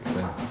 1 week.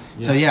 So.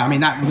 So yeah, I mean,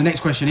 the next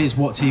question is,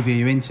 what TV are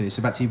you into?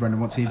 So back to you, Brendan.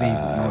 What TV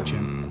are you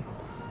watching?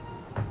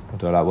 What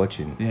do I like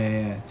watching?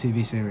 Yeah,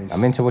 TV series.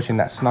 I'm into watching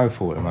that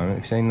Snowfall at the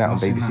moment. Have you seen that on I've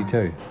seen BBC that.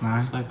 Two?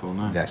 No. Snowfall,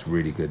 no. That's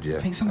really good, yeah.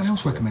 I think someone That's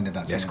else quality. recommended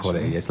that to Yeah, it's me,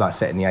 quality. actually. It's like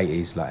set in the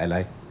 80s, like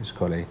LA. It's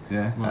quality.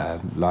 Yeah.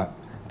 Like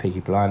Peaky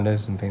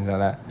Blinders and things like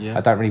that. Yeah.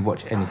 I don't really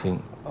watch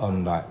anything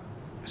on like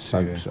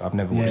soaps. I've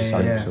never watched Yeah,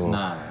 soaps yeah. or.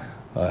 No.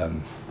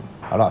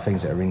 I like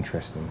things that are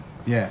interesting.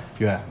 Yeah.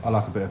 Yeah, I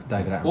like a bit of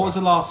David Attenborough. What was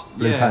the last?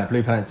 Blue Yeah. Planet?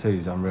 Blue Planet 2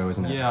 is unreal,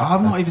 isn't it? Yeah.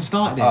 I've not even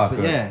started it, Oh, but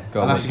good. yeah,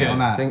 Go I'll on, have to get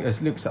on I that. think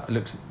it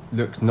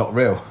looks not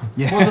real.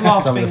 Yeah. What was the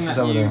last Some of thing the- that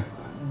some of you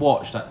the-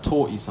 watched that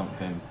taught you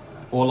something,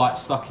 or like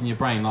stuck in your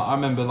brain? Like I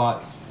remember, like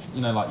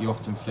you know, like you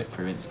often flick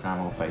through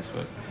Instagram or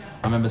Facebook.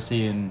 I remember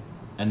seeing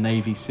a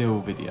Navy SEAL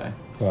video,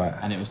 Right.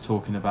 and it was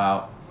talking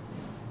about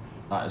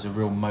like it was a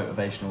real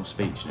motivational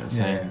speech, and it was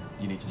Yeah. saying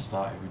you need to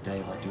start every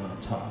day by doing a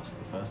task.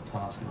 The first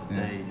task of the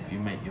Yeah. day. If you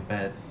make your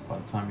bed, by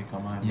the time you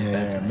come home, Yeah, your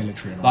bed's yeah, made.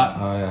 military and all Like,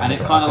 that. Oh, yeah, and I've it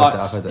heard kind of that- like, I've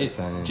heard that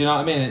saying, yeah. do you know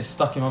what I mean? It's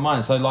stuck in my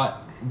mind. So like,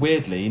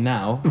 weirdly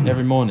now,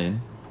 every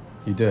morning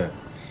You do it.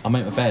 I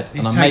make my bed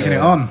He's and I make taking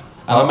it on. and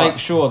I Oh, make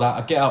sure that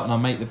I get up and I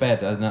make the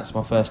bed, and that's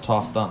my first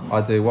task done. I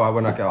do.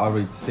 When I go, I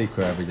read The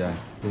Secret every day.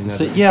 You know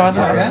So, that- yeah, I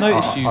know, I've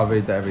noticed you- I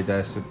read that every day.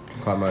 It's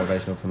quite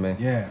motivational for me.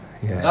 Yeah.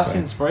 Yeah. That's so-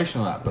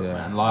 inspirational, that book, Yeah,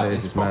 man. Like, it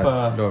it's is mad.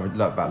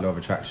 proper. About law of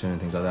attraction and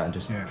things like that, and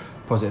just Yeah.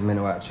 positive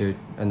mental attitude,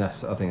 and I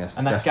think that's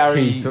And that that's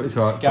Gary, key to, it's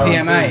right. Gary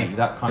PMA. V,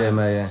 that kind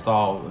PMA, of yeah.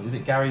 style. Is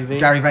it Gary V?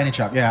 Gary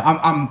Vaynerchuk, yeah.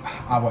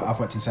 I've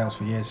worked in sales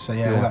for years, so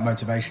yeah, all Yeah. that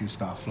motivation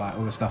stuff, like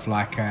all the stuff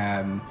like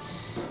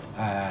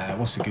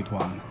what's a good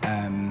one?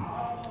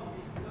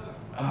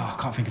 I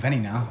can't think of any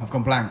now. I've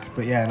gone blank.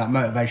 But yeah, like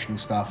motivational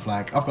stuff.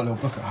 Like I've got a little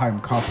book at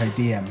home, Carpe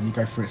Diem, and you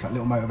go through it's like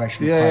little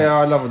motivational. Yeah, quotes.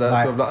 I love that.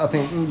 Like, Sort of like, I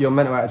think your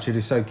mental attitude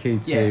is so key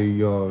to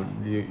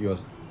Yeah.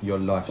 your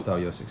lifestyle,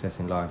 your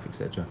success in life,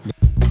 etc.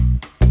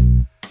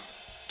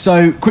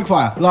 So,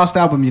 quickfire. Last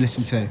album you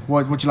listened to?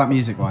 What do you like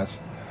music wise?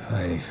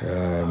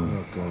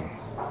 Oh god.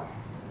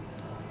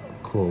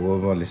 Cool.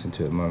 What am I listening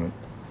to at the moment?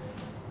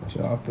 Do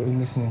you know, I've been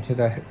listening to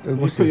that. You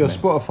What's put your his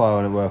name? Spotify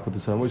on at work all the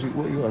time. What you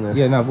got on there?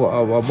 Yeah, no.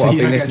 What So I've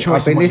you been don't get a listening.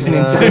 choice I've been in what you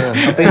listening listen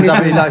to. I've been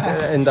listening. NW, like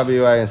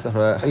NWA and stuff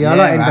like that. Yeah, I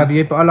Yeah, like man.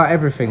 NWA, but I like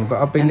everything.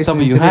 But I've been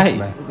listening to NWA. this,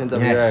 man. NWA.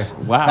 Yes.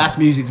 Wow. That's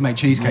music to make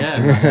cheesecakes Yeah.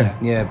 to. Right? Yeah.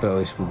 Yeah, but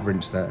we'll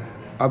rinse that.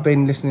 I've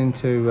been listening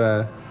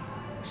to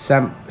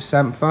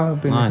Sampha.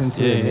 I've been Nice,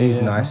 listening to him. yeah, He's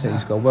yeah. nice.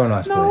 He's got a well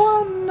nice voice.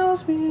 one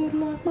knows me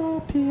like my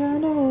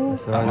piano.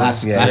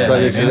 That's Yeah, that's yeah,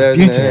 it, yeah. man.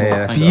 Beautiful, Yeah,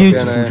 yeah.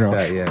 beautiful, Yeah,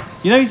 Josh. Yeah.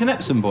 You know he's an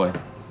Epsom boy.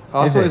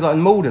 I Is thought it? it was like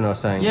in Malden or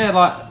something. Yeah,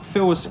 like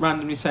Phil was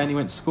randomly saying he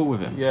went to school with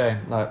him. Yeah,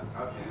 like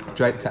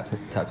Drake tapped him.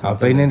 I've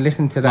been in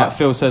listening to that. Like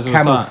Phil says all the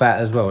Camel time. Fat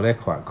as well. They're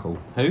quite cool.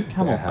 Who?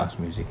 Camel Bit of Fat. house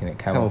music in it.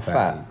 Camel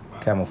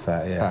Camel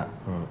Fat. Yeah. Fat.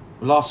 Right.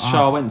 Last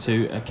show I went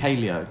to,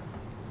 Kaleo.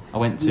 I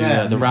went to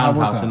Yeah, the how was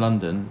Roundhouse that? in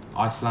London,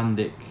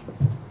 Icelandic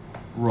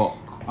rock.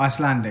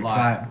 Icelandic,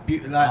 Like-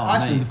 like Oh,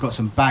 Iceland mate. have got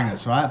some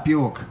bangers, right?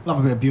 Bjork, love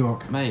a bit of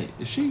Bjork. Mate,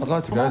 is she? I'd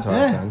like to from go to Iceland?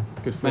 Yeah. Iceland.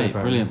 Good food. Mate,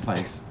 apparently. brilliant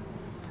place.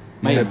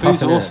 Mate, Bit of food's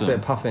puffing, innit? awesome. Bit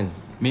of puffing.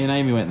 Me and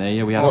Amy went there,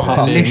 yeah, we had Not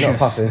puffin. delicious. Not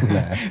puffing.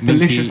 Minky-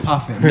 Delicious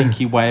puffin.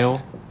 Minky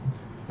whale.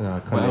 No, I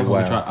What can't else eat did we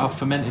whale. try? Oh,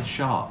 fermented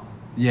shark.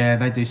 Yeah,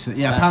 they do. So,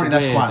 yeah, That's apparently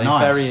that's weird. quite They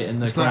nice. bury it in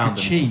the it's like ground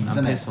a cheese, and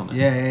isn't piss it? on it.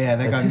 Yeah.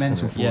 They They go piss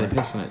mental on it. for Yeah, it. they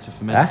piss on it to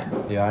ferment Huh?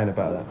 it. Yeah, I ain't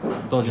about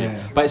that. Dodgy. Yeah.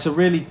 But it's a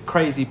really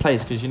crazy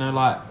place because, you know,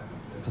 like,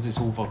 because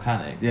it's all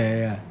volcanic.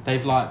 Yeah.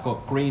 They've like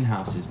got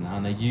greenhouses now,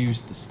 and they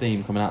use the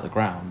steam coming out the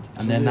ground,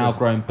 and they're Jeez. now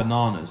growing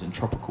bananas and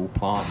tropical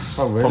plants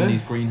Oh, really? from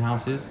these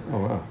greenhouses. Oh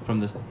wow. From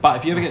this, but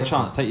if you ever get a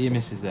chance, take your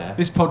missus there.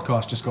 This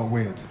podcast just got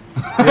weird.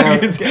 Yeah,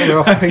 it's getting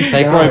off piece.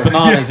 They grow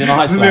bananas in A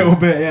little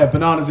Iceland. bit, yeah.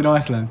 Bananas in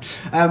Iceland.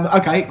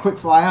 Okay, quick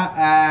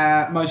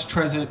fire. Most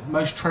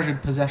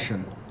treasured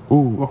possession. Ooh.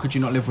 What could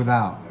you not live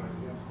without?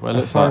 Well, it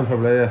looks Phone like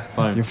probably, yeah.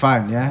 phone. Your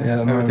phone, yeah. Yeah,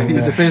 Everything. yeah.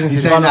 It's a business. He's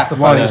He's saying run off that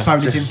the while phone. his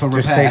phone is in for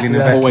Just repair. sealing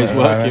Yeah. Always investment,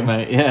 working, right?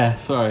 mate. Yeah,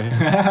 sorry.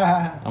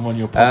 I'm on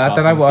your podcast. I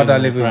don't know I'm what I'd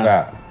seeing live the ground.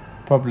 without.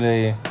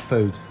 Probably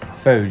Food.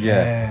 food, yeah.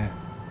 Yeah.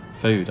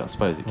 Food, I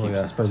suppose it keeps. Well,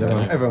 yeah, I suppose ticking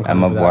over. everyone can And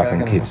my live wife without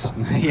and that, kids.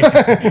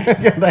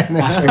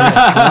 Yeah. Asterisk,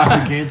 wife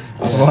and kids.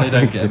 If they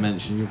don't get a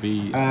mention, you'll be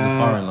in the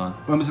firing line.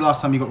 When was the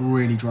last time you got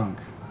really drunk?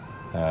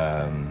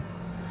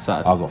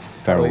 Saturday. I got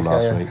feral Always,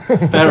 last yeah.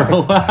 week.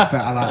 Feral. I like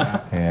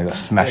that. Yeah, I got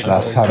smashed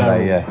last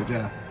Sunday. Yeah,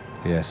 Yeah.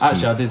 yeah.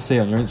 Actually, I did see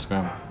on your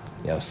Instagram.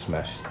 yeah, I was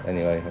smashed.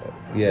 Anyway,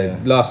 yeah,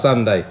 last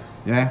Sunday.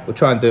 Yeah. We'll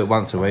try and do it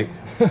once a week.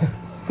 Go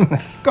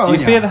Do on, you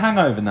yeah. fear the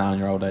hangover now in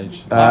your old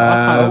age?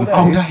 I kind of.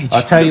 Old age.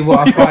 I'll tell you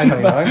what I find.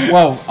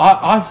 Well,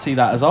 I see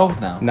that as old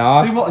now.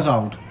 No, See what is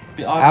old?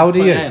 I'm How old are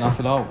you? 28 and I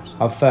feel old.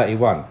 I'm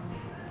 31.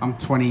 I'm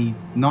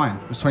 29.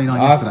 I was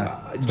 29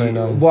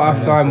 yesterday. What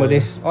I find with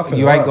this, I feel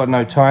you ain't right. got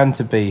no time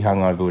to be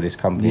hungover with this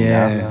company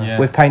Yeah. now. Yeah.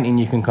 With painting,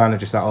 you can kind of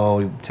just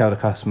like, tell the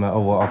customer,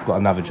 well, I've got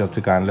another job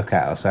to go and look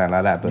at or something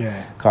like that. But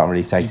Yeah. can't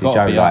really say You to gotta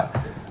Joe be like,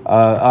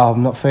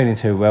 I'm not feeling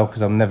too well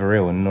because I'm never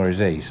ill and nor is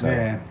he. So.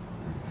 Yeah.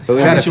 But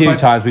we've I had a guess you're few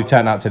both- times we've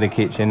turned up to the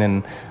kitchen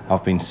and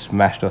I've been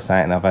smashed or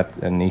something.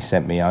 And he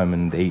sent me home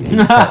and he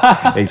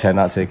turned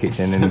up to the kitchen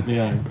Sent me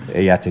and home.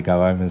 he had to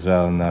go home as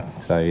well. And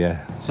so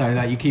yeah, So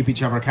that you keep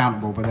each other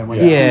accountable, but then when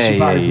yeah, it suits you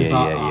yeah, both, it's yeah,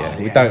 like, yeah.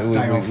 oh, We don't.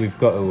 day off. We've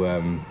got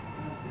to.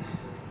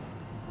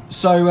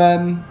 So,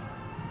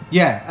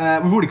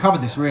 we've already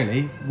covered this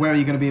really. Where are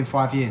you going to be in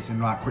 5 years? In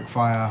like quick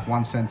fire,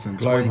 one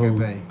sentence. Where are you Global,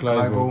 going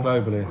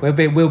to be?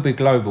 globally. We'll be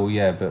global,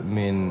 yeah. But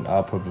me and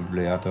I'll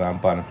probably, I don't know. I'm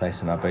buying a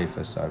place in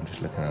Ibiza, so I'm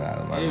just looking at that at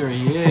the moment. Here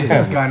he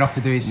He's is. going off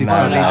to do his No,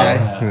 superstar no,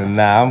 DJ. Yeah.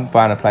 Nah, I'm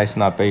buying a place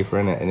in Ibiza,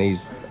 innit?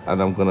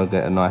 And I'm gonna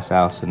get a nice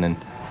house, and then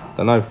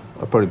don't know.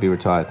 I'll probably be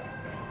retired.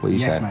 What are you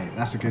Yes, saying? mate.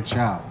 That's a good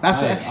shout.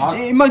 That's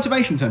Mate, in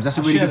motivation terms. That's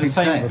a really share good the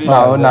thing to same say.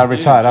 vision. No,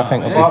 retired. I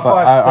think. Yeah. It'll be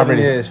Five I to 7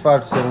 really, years.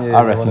 5 to 7 years.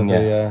 I reckon, wanna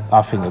yeah. Be,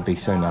 I think it'll be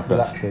sooner, but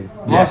relaxing.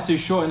 Life's too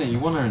short, innit? You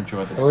want to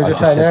enjoy this. We were I just just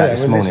saying said that earlier,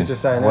 this we're morning. literally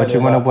just saying Why do you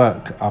earlier want to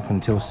about- work up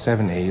until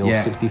 70 or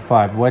Yeah.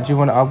 65? Why do you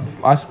want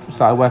to? I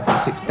started working at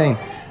 16.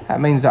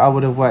 That means that I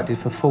would have worked it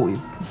for 40,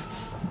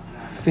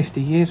 50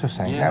 years or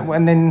something. Yeah.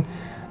 And then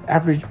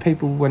average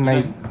people, when You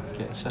they don't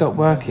get stop settled.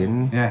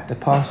 working, Yeah. they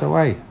pass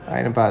away.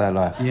 Ain't about that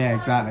life. Yeah,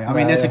 exactly. I mean,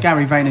 Yeah, there's a yeah.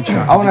 Gary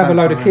Vaynerchuk. I want to have a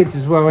load of kids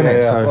as well,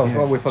 innit? Yeah, So well, we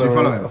Do you follow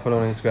follow him? him. I follow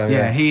him on Instagram.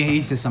 Yeah,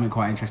 he says something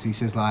quite interesting. He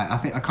says like I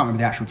can't remember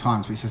the actual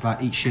times, but he says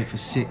like eat shit for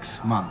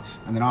 6 months,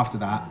 and then after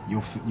that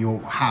you'll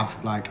have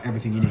like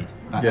everything you need.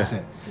 Like Yeah. that's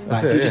it. That's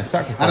Like it, if you yeah, just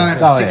sacrifice. I don't know if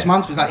it's Oh, 6 yeah.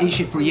 months, but it's like eat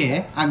shit for a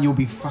year, and you'll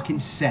be fucking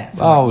set.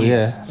 For oh like yeah.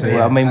 years. So,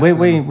 Well, I mean, that's,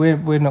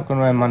 we're not going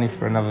to earn money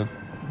for another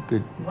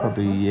good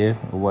probably year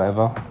or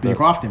whatever. But you're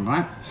grafting,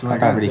 right? So I it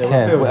don't goes. really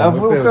Yeah, care. we're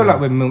building, We'll we're feel like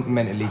building. we're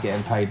mentally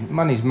getting paid.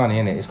 Money's money,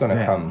 innit? It's going to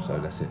Yeah. come, so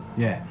that's it.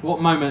 Yeah.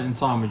 What moment in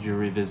time would you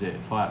revisit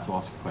if I had to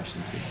ask a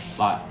question to you?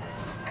 Like,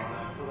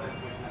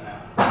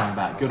 coming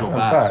back, good or Going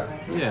bad? back?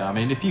 Yeah, I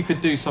mean, if you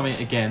could do something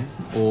again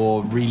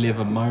or relive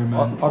a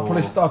moment. I'd or-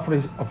 probably start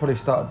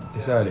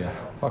this earlier.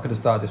 If I could have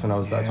started this when I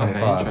was like Yeah.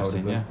 25, Okay, I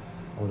interesting, would yeah.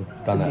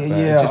 have done that. Yeah, but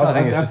yeah. it's just, I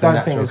think it's just a don't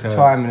natural think there's occurrence.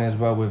 timing as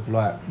well with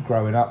like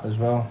growing up as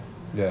well.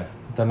 Yeah.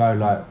 I don't know,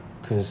 like,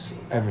 because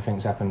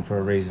everything's happened for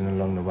a reason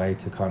along the way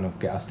to kind of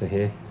get us to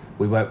here.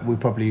 We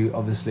probably,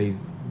 obviously,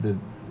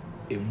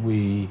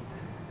 we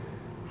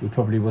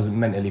probably wasn't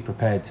mentally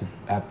prepared to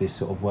have this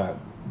sort of work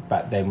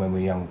back then when we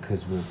were young,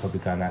 because we were probably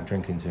going out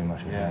drinking too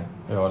much. Yeah.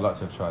 Yeah, I'd like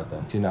to have tried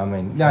that. Do you know what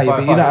I mean? No, but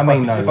you know what I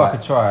mean. If I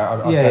could try it,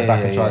 I'd go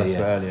back and try this a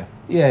bit earlier.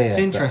 Yeah, It's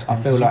interesting. I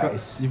feel like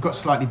you've got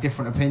slightly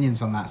different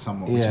opinions on that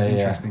somewhat, which is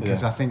interesting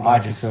because I think I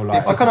just feel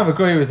like I kind of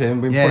agree with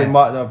him. We probably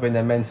might not have been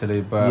there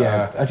mentally, but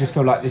I just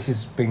feel like this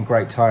has been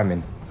great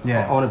timing.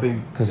 Yeah. I want to be,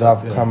 Because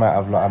I've come out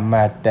of like a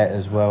mad debt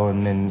as well,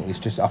 and then it's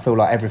just I feel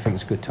like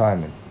everything's good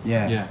timing.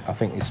 Yeah. I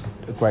think it's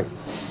a great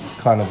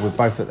kind of, we're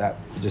both at that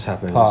it just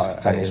happened.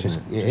 part, and it's just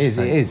it is.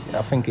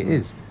 I think it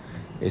is.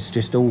 It's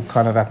just all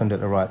kind of happened at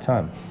the right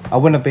time. I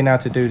wouldn't have been able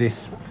to do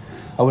this.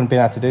 I wouldn't have been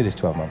able to do this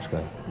 12 months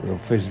ago. Or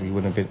physically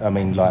wouldn't have been. I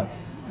mean, like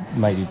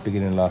maybe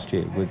beginning of last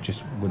year, would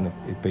just wouldn't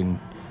have it been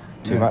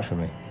too much for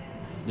me.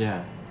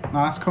 Yeah.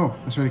 No, that's cool.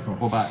 That's really cool.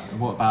 What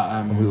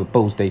about We were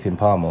balls deep in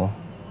Palmore.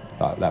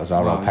 Like that was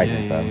our old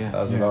painting firm. yeah.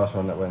 That was the last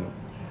one that went.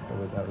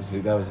 That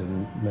was a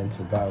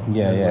mental battle.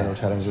 Yeah. Mental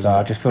challenge, So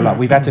I just feel like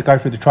we've had to go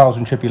through the trials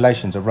and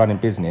tribulations of running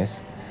business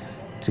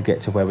to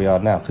get to where we are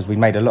now, because we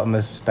made a lot of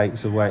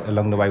mistakes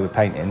along the way with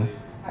painting,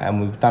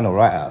 and we've done all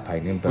right out of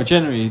painting. But Well,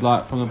 generally,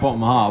 like from the bottom of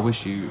my heart, I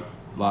wish you,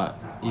 like,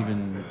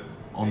 even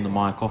on the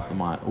mic, off the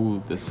mic,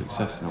 all the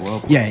success in the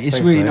world. Yeah, it's Thanks,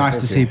 really mate. nice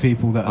to Thank see you.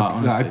 people that are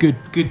Honestly.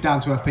 good down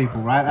to earth people,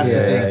 right? That's the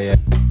thing. yeah.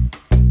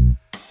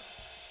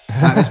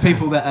 There's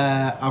people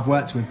that I've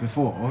worked with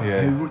before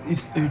Yeah.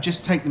 who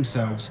just take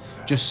themselves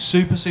just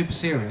super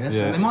serious,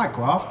 Yeah. and they might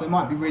graft, they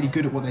might be really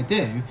good at what they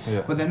do,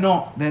 Yeah. but they've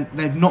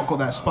not got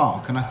that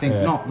spark. And I think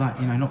not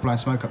blowing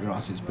smoke up your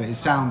asses, but it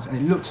sounds and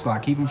it looks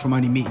like, even from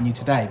only meeting you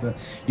today, but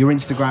your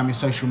Instagram, your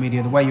social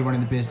media, the way you're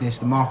running the business,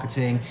 the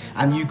marketing,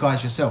 and you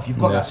guys yourself, you've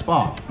got that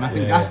spark, and I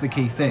think that's the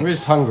key thing. We're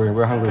just hungry.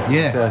 We're hungry for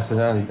Yeah. success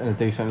and a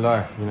decent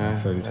life, you know.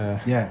 Food.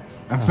 Yeah.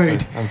 And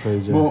food, And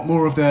food, yeah.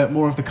 more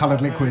of the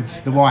coloured liquids,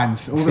 the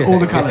wines, all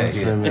the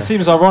colours. Yeah. It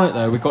seems ironic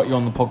though we got you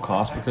on the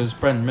podcast because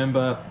Bren,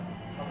 remember,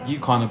 you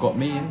kind of got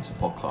me into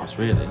podcasts.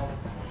 Really,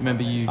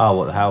 remember you? Oh,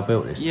 what? How I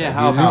built this? Yeah, Have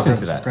how I you built listened this.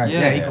 to That's that? great. Yeah.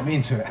 Yeah, he got me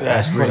into it. Yeah,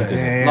 it's really good.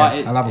 Yeah, Like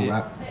it- I love all it-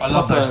 that. I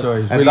love those the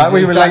stories. Have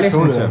We you relate to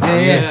listened all of to them. them?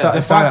 Yeah, Yeah.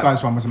 the Five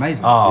Guys one was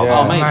amazing. Oh, Yeah.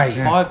 Oh mate,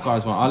 Yeah. Five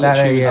Guys one. I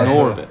literally was in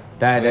awe of it.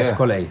 That's Yeah.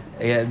 quality.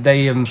 Yeah,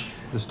 they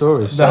The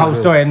stories. the whole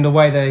story and the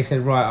way they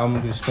said, right,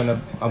 I'm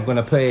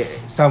gonna put it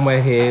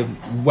somewhere here,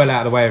 well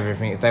out of the way of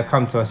everything. If they'll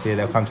come to us here,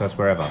 they'll come to us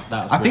wherever.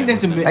 That was I think brilliant.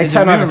 there's a They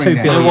turn over mirror 2 in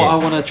there. You know billion. what I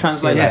want to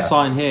translate Yeah. that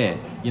sign here?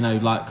 You know,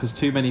 like, because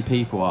too many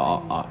people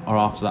are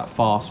after that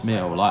fast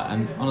meal. Like,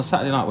 and on a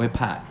Saturday night we're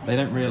packed. They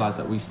don't realise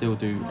that we still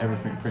do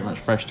everything pretty much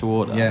fresh to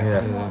order. Yeah.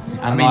 And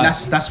I mean, like,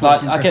 that's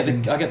what's like, I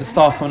interesting. get the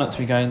staff coming up to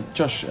me going,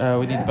 Josh,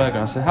 we need the burger.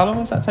 And I said, how long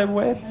was that table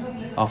waited?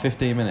 Oh,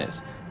 15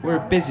 minutes. We're a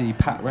busy,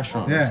 packed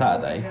restaurant on Yeah. a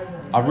Saturday.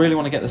 I really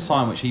want to get the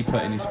sign which he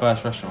put in his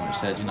first restaurant, which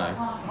said, you know,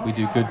 we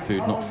do good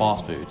food, not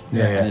fast food.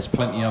 Yeah, And yeah. there's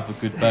plenty of other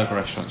good burger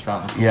restaurants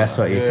around the corner. Yeah, that's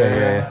what you said.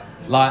 Yeah.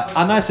 Like,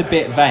 I know it's a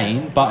bit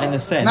vain, but in a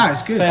sense, No,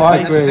 it's good. fair I play.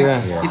 That's the agree,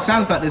 thing. yeah. It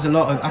sounds like there's a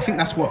lot of. I think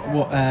that's what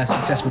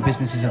successful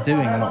businesses are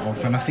doing a lot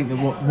of, and I think that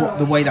what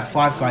the way that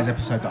Five Guys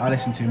episode that I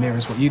listened to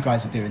mirrors what you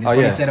guys are doing. It's what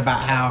yeah. he said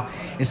about how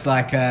it's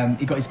like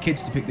he got his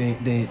kids to pick the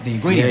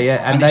ingredients.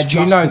 Yeah, and it's they-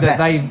 you just know the that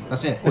best. they-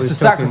 That's it. It's We're the talking-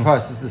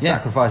 sacrifices, Yeah.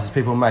 sacrifices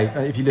people make.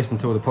 If you listen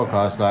to all the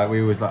podcasts, like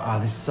we always like, oh,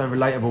 this is so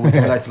relatable. We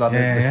can relate to like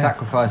Yeah, the yeah.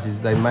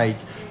 sacrifices they make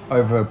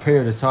over a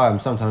period of time,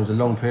 sometimes a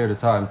long period of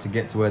time, to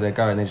get to where they're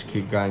going. They just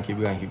keep going.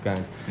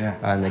 Yeah.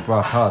 And they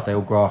graft hard. They all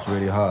graft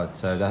really hard.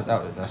 So that's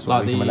what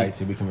Like we can the- relate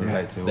to. We can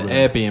relate to. all The of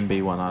them.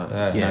 Airbnb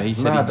one, you know, he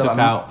said Mad, he took like,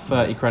 out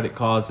 30 credit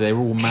cards. They're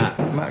all maxed.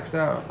 maxed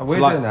out. We're So,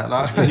 like, doing that.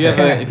 Like, If you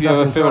ever Nothing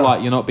feel to us.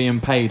 like you're not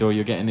being paid or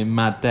you're getting in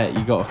mad debt,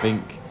 you got to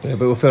think. Yeah,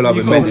 but we feel like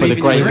You've we're got meant to for believe the in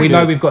your great. We dreams.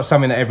 know we've got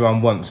something that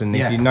everyone wants, and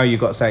Yeah. if you know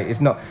you've got to say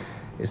it's not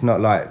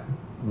like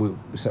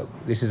so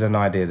this is an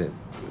idea that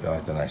I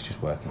don't know. It's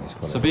just working. It's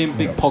quality. So being big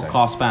You know what I'm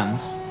podcast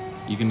fans,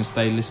 you're going to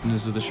stay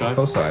listeners of the saying. Of show.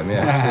 course I am. Yeah.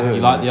 Absolutely.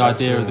 You like the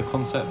idea of the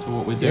concept of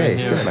what we're doing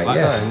it's here? good, mate, Like,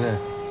 yes.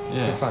 Yeah.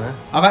 yeah. Good fun, eh?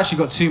 I've actually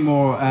got two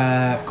more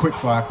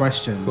quickfire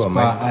questions, Go on,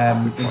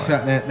 but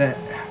mate.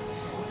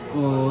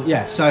 well,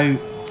 yeah. So,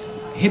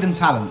 hidden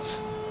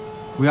talents.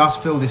 We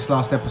asked Phil this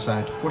last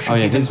episode. What's your Oh,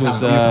 yeah, hidden his talent?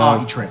 was, Your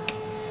party trick.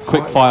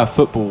 Quick fire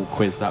football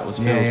quiz. That was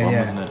Phil's Yeah, one, yeah.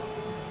 wasn't it?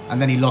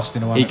 And then he lost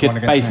in a one. He one could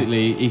against me.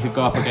 basically he could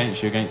go up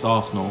against you against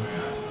Arsenal.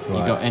 You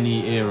Right. got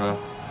any era,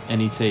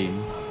 any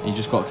team. You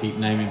just got to keep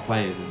naming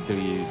players until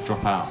you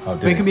drop out. I'll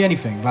But do it can it. be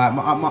anything. Like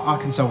I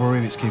can solve a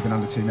Rubik's cube in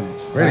under 2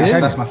 minutes. Really?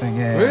 That's my thing.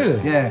 Yeah.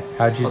 Really? Yeah.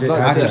 How'd you I'd do? like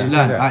to How I see did just you do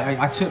learned.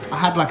 that? I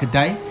had like a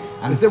day,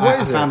 and Is there, what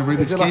I is it? found a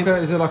Rubik's is it like cube. a?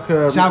 Is it like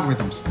a? It's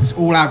algorithms. It's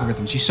all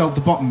algorithms. You solve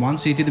the bottom one,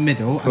 so you do the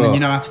middle, and then Cool. you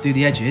know how to do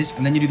the edges,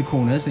 and then you do the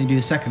corners, and you do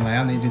the second layer,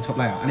 and then you do the top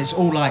layer. And it's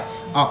all like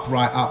up,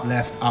 right, up,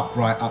 left, up,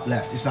 right, up,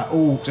 left. It's like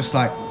all just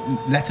like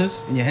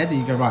letters in your head, and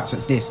you go right. So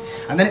it's this,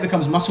 and then it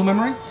becomes muscle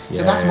memory. So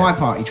Yeah, that's yeah. my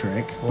party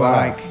trick. But Wow.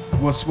 like,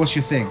 what's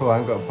your thing? Cool, I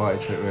haven't got a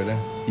party trick really.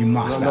 You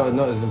must. Not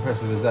as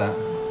impressive as that.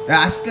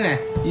 That's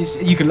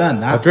you can learn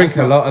that. I drink That's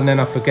a not- lot and then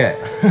I forget.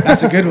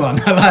 That's a good one.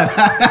 I like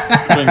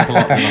that. Drink a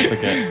lot and I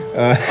forget.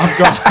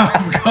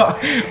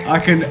 I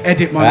can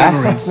edit my Huh?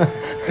 memories.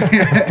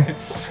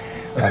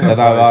 I don't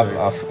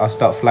know. I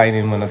start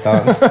flaming when I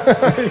dance.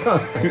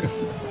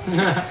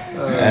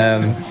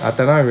 I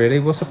don't know really.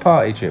 What's a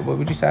party trick? What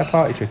would you say a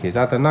party trick is?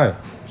 I don't know.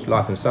 It's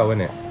life and soul,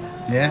 isn't it?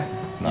 Yeah.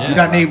 Yeah. You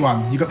don't need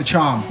one. You got the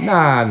charm.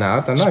 Nah, I don't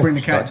know. Just bring the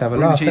Just like cake, to have a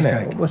bring the laugh,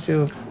 cheesecake. innit? What's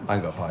your I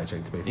ain't got a party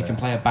trick to be fair. He can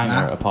play a banger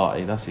Nah. at a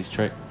party. That's his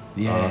trick.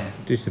 Yeah.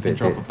 just a bit,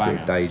 drop a bit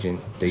banger. Daging,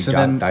 So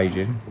then-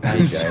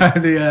 Daging. So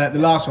the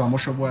last one.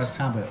 What's your worst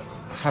habit?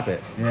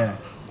 habit. Yeah.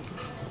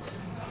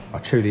 I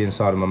chew the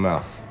inside of my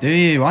mouth. Do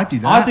you? I do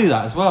that. I do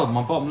that as well.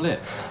 My bottom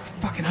lip.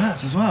 Fucking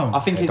hurts as well. I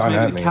think It it's don't hurt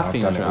maybe the me, I've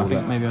caffeine I done it drink. I all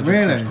think that. maybe I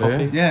drink Really? too much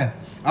coffee. Yeah.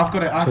 I've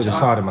got it. To the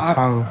side of my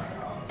tongue.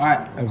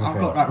 I've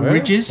got like Really?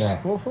 ridges. Yeah.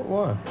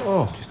 Why?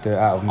 Oh, Just do it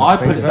out of my I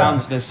put it finger. down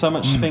to there's so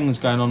much things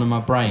going on in my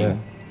brain. Yeah.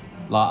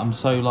 Like I'm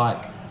so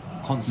like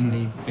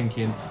constantly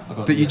thinking. I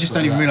got That you this, just got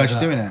don't even that, realise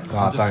got you're that. doing it. Oh,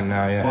 I just don't know,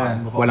 biting my yeah.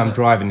 bottom When I'm lip.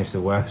 driving, it's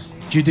the worst.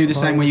 Do you do the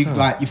same where you time.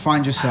 like you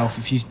find yourself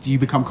if you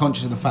become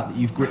conscious of the fact that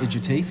you've gritted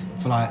your teeth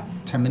for like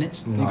 10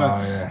 minutes? And you go,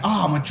 yeah.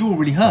 oh, my jaw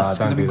really No, I hurts because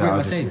don't I've do been that.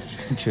 I gritting my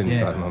just teeth. chew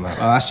inside my mouth.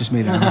 Oh, that's just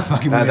me then. I'm a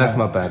fucking weirdo. That's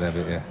my bad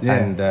habit, yeah. Yeah.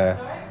 And I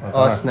don't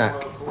I know.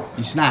 snack.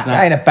 You snap.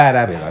 That ain't a bad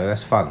habit though.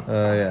 That's fun.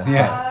 Yeah.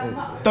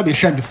 Yeah. Don't be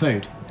ashamed of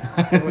food.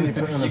 You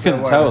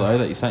couldn't tell though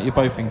that you're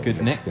both in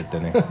good nick. Good,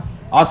 doesn't it?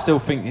 I still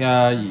think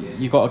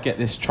you got to get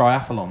this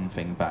triathlon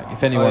thing back.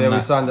 If Oh, anyone yeah, we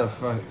that, signed up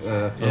for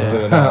Yeah.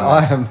 doing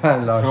Iron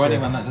Man last for year.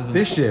 anyone that doesn't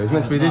This year, it was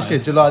meant to be doesn't this year,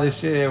 know. July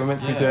this year. We're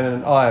meant to be Yeah. doing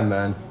an Iron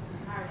Man.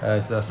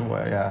 So that's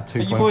what, yeah, 2.4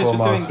 But you boys were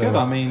miles. doing good.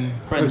 I mean,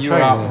 Brent, Good you were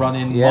training. out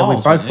running Yeah, miles. we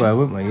both weren't you? were,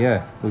 weren't we?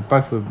 Yeah, we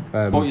both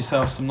were. Bought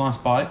yourself some nice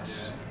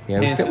bikes. Yeah,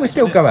 we Pearson's,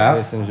 still go wasn't it? out.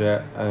 Pearson's,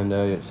 yeah,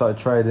 and started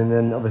trading.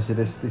 Then obviously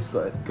this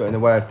got in the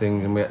way of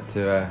things, and we had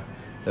to.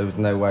 There was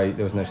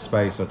no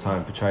space or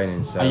time for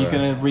training. So Are you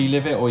going to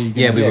relive it, or are you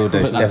going Yeah, we will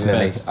put do that to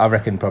definitely. bed? I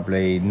reckon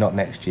probably not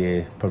next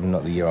year, probably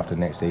not the year after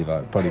next either.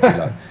 It'll probably be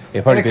like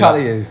it'll probably in a be couple like,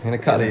 of years? In a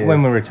couple of years.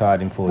 when we're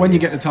retired in 4 years. When you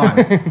get the time.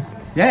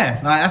 Yeah,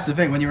 like, that's the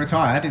thing. When you're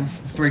retired in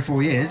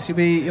 3-4 years,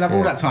 you'll have all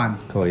Yeah. that time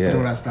Cool, to yeah. do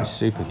all that It's stuff.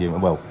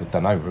 superhuman. Well, I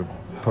don't know. We'll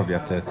probably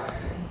have to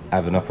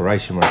have an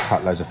operation where I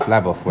cut loads of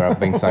flab off where I've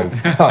been so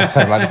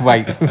so much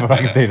weight before I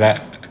can do that.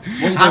 What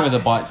are you doing with the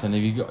bikes then?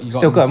 Have you got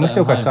Still them got. We set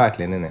still at go home?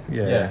 cycling, innit?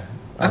 Yeah.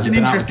 That's You've an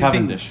been out with interesting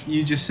thing Cavendish.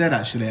 you just said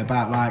actually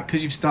about like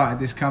because you've started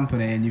this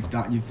company and you're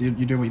doing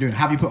what you're doing.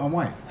 Have you put on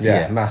weight?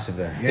 Yeah, Yeah.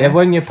 massively. Yeah.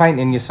 When you're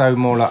painting, you're so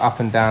more like up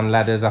and down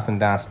ladders, up and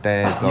down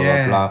stairs, blah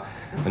Yeah. blah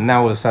blah. And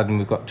now all of a sudden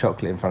we've got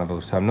chocolate in front of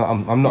us. So I'm not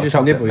You a just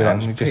chocolate nibble, you man.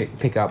 like, You just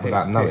pick it up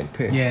without knowing.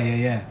 pick. Yeah.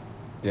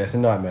 Yeah, it's a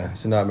nightmare.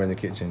 It's a nightmare in the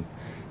kitchen.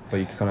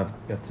 But you kind of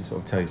you have to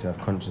sort of tell yourself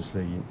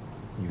consciously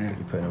you're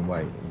putting on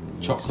weight.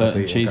 You stop Chocolate and eating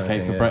kind of cheesecake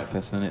thing, for yeah.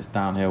 breakfast, and it's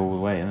downhill all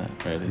the way, isn't it?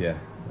 Really? Yeah.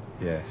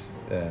 Yes.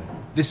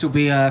 This will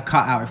be cut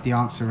out if the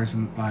answer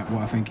isn't like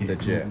what I think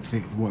Legit.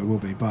 what it will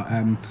be. But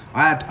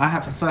I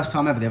had for the first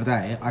time ever the other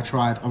day.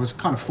 I was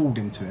kind of fooled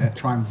into it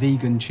trying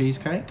vegan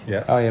cheesecake.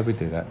 Yeah. Oh yeah, we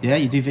do that. Yeah,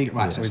 you do vegan.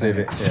 Right, so We say do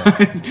it.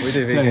 We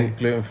do So- vegan,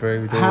 gluten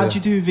free. How do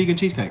you do vegan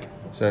cheesecake?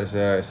 So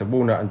it's a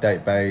walnut and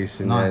date base,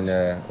 and Nice.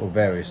 then or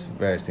various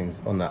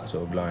things on that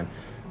sort of line,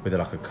 with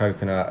like a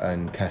coconut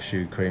and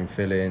cashew cream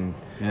filling.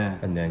 Yeah.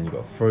 And then you've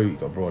got fruit, you've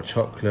got raw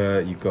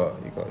chocolate, you've got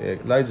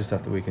loads of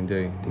stuff that we can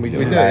do. We do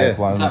Little it, layered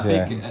yeah. ones, Is that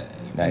yeah. big That in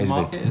is the big.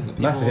 market? Is it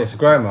people- Massive. It's a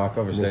growing mark,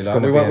 obviously. There's Like,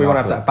 gotta we be want an to have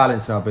output. that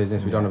balance in our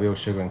business. We don't want to be all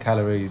sugar and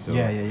calories. Or,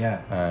 Yeah. We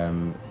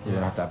want to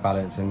have that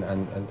balance, and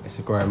it's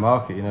a growing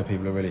market. You know,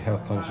 people are really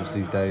health conscious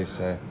these days,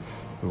 so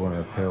we want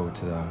to appeal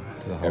to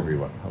the whole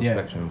Everyone. whole Yeah.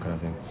 spectrum kind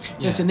of thing.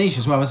 Yeah. It's a niche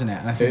as well, isn't it?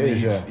 And I think It that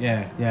is,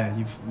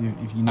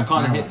 you've, you That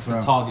kind of hits as the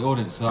well. target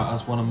audience. So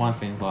that's one of my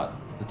things, like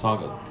the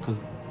target,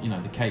 because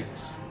the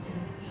cakes,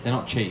 they're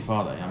not cheap,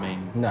 are they? I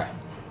mean, No.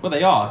 well,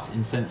 they are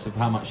in sense of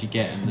how much you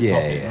get and the Yeah,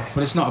 toppings. yeah.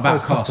 But it's not about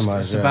It's cost. customised,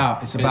 It's yeah.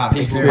 about It's experience.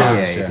 people Yeah,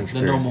 It's it's the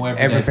experience. normal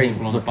everyday Everything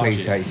people on a with budget.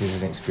 Shakes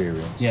is an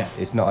experience. Yeah.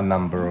 It's not a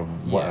number of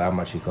Yeah. how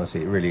much it costs.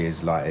 It really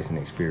is like it's an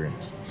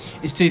experience.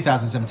 It's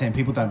 2017.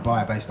 People don't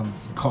buy based on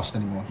cost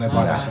anymore. They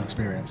buy No. based on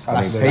experience. I mean,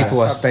 Absolutely. people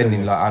are That's- spending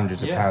absolutely. like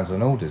hundreds of Yeah. pounds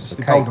on orders It's for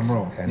the cakes. golden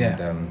rule, And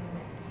yeah.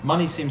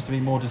 Money seems to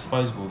be more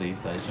disposable these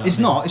days. do you know It's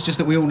what I mean? not. It's just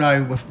that we all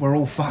know we're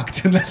all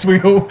fucked unless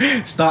we all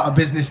start a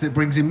business that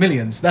brings in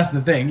millions. That's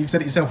the thing. You've said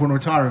it yourself. Want to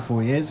retire in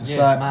 4 years. It's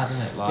Yeah, like, it's mad,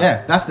 isn't it? Like,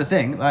 yeah, that's the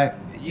thing. Like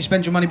you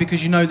spend your money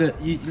because you know that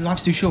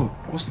life's too short.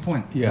 What's the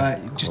point? Yeah.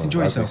 Like, just Well, enjoy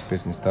I hope yourself. This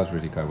business does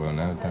really go well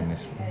now. We've done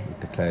this. We've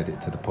declared it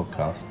to the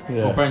podcast.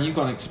 Yeah. Well, Brent, you've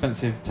got an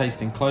expensive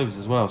taste in clothes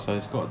as well, so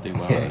it's got to do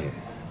well. Yeah, hasn't it?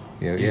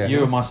 yeah, You, yeah. you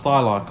were my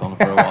style icon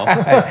for a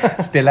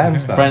while. Still am.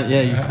 So. Brent,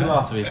 yeah, you still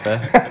are, to be fair.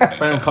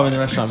 Brent will come in the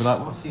restaurant and be like,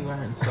 what's he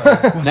wearing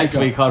today? Next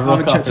got? week I'd I rock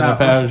haven't up checked in a out.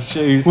 pair of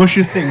shoes. What's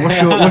your thing?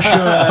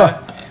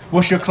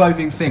 What's your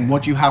clothing thing?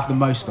 What do you have the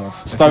most of?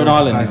 Stone If you're into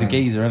Island is a clothing?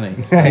 geezer, isn't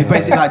he? Hey,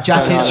 basically like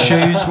jackets,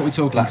 shoes. What are we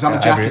talking? Because I'm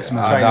a jackets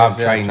man. I love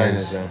Trainers, yeah,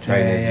 trainers, trainers,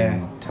 trainers, yeah.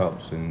 and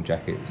tops and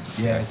jackets.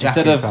 Yeah,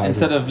 Instead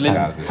jackets. of Lynn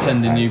Trousers.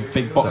 sending you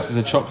big boxes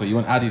of chocolate, you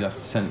want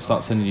Adidas to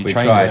start sending you We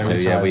trainers. tried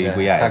to, yeah, we Tag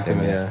added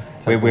them, them.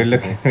 yeah. We're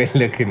Tag them.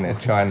 looking at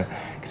trying to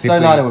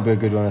Stone Island would be a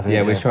good one, I think.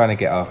 Yeah, we're trying to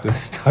get after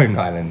Stone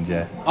Island,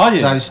 yeah. Are you?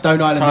 So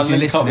Stone Island, Try if you're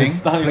and link up with listening,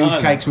 Stone Please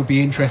Island. Cakes would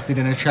be interested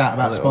in a chat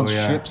about A little,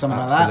 sponsorship, yeah, something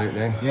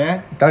absolutely. like that.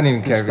 Yeah. Don't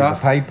even Good care if stuff.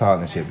 it's a paid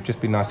partnership. It'd just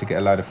be nice to get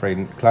a load of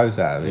free clothes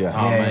out of it. Yeah.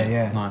 Oh, Yeah, mate.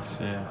 yeah.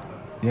 Nice, yeah.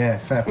 Yeah,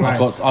 fair play. I've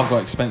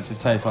got expensive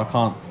taste. I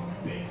can't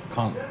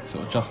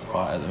sort of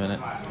justify it at the minute.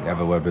 You have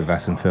a word with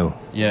Vass and Phil.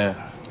 Yeah,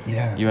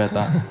 yeah. you heard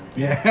that.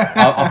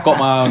 Yeah. I've got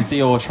my own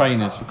Dior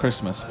trainers for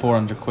Christmas,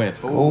 400 quid.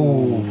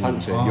 Oh,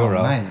 punchy. Oh, you're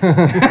right. mate.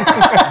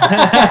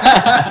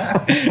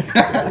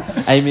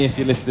 Amy, if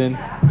you're listening,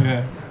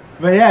 Yeah.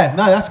 But yeah,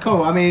 no, that's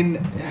cool. I mean,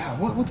 yeah,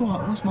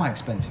 what's my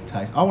expensive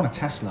taste? I want a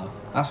Tesla.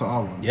 That's what I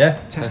want. Yeah?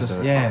 Tesla.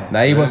 Tesla. Yeah.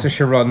 No, he wants a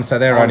Chiron, so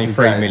they're Oh, only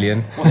Bugatti. 3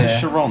 million. what's Yeah. a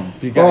Chiron?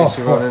 Bugatti Oh,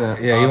 Chiron,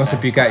 innit? yeah, he wants a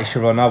Bugatti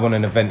Chiron. I want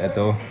an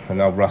Aventador, an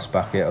old rust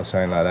bucket or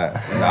something like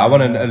that. No, I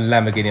want a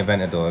Lamborghini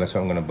Aventador. That's what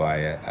I'm going to buy.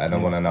 Yeah, and I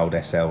want an old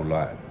SL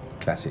like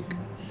classic.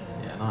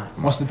 Yeah, nice.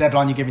 What's the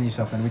deadline you're giving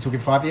yourself then? Are we talking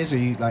 5 years, or are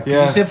you like? 'Cause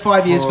Yeah. you said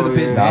 5 years for the 4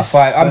 years. business. No,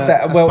 I'm but saying.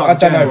 that's Well, part I of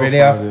the don't know journey.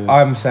 really. 5 years.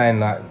 I'm saying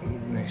like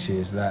next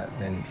year's that,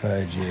 then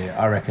third year.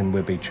 I reckon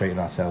we'll be treating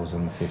ourselves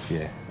on the 5th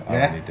year. I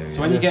Yeah? really do.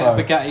 So when you get a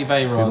Bugatti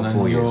Veyron Over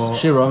 4 and years. you're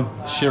Chiron.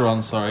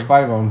 Chiron, sorry,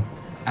 Veyron.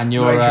 and Not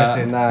you're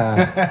interested. Nah.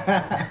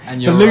 and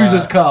It's a you're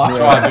loser's car.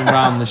 driving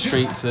around the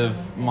streets of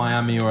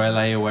Miami or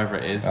LA or wherever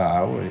it is.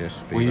 I will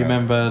just be Will you around.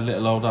 remember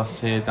little old us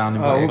here down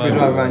in Oh, we'll be driving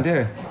Blacksburg? around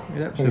here.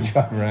 Yeah, We'll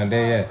drive around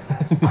here,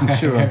 yeah.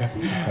 Chiron.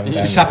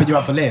 He's tapping you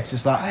up for lifts.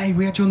 It's like, hey,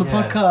 we had you on the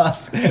Yeah.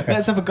 podcast.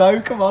 Let's have a go.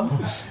 Come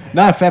on.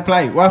 No, fair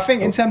play. Well, I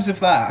think in terms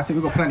of that, I think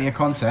we've got plenty of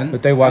content. We'll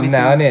do one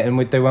now, Anything- innit? And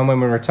we'll do one when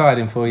we're retired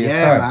in 4 years'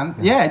 Yeah, time. man.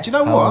 Yeah, do you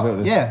know How long what?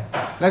 about this? Yeah.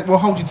 We'll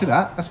hold you to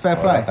that. That's fair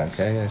Well, I play. don't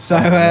care. Yeah, So,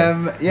 yeah. yeah.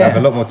 We'll have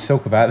a lot more to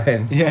talk about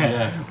then. Yeah.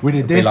 Yeah. We did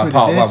It'd be this, like we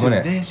part did one, this, we did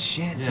wouldn't it? this.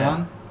 Shit, Yeah.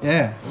 son.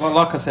 Yeah. Well,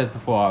 like I said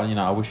before,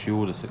 I wish you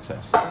all the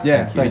success.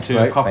 Yeah. You Thanks, two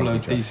mate. a couple Thank you,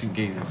 of John. decent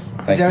geezers. Is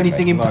Thank there you,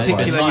 anything mate. in Nice. It's been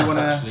particular you nice, want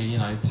to... actually,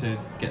 to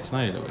get to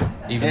know you a little bit.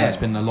 Even Yeah. though it's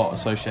been a lot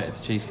associated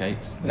to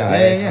cheesecakes. No, Yeah,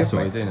 it's yeah, good, That's what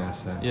we mate. do now,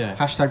 so. Yeah.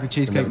 Hashtag the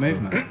cheesecake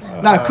Liverpool.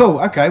 movement. No, cool.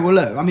 Okay, well,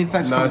 look, I mean,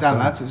 thanks for coming Nice down,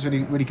 one. lads. It's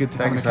really, really good to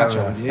Thanks having a for catch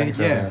having up us. with you. Thanks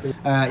for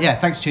having Yeah. Yeah,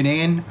 thanks for tuning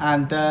in.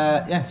 And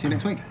yeah, see you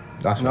next week.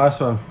 Nice one. Nice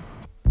one.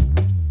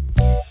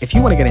 If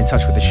you want to get in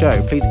touch with the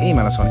show, please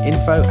email us on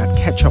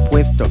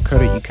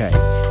info@catchupwith.co.uk.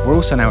 We're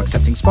also now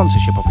accepting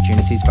sponsorship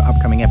opportunities for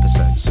upcoming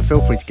episodes, so feel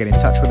free to get in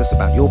touch with us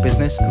about your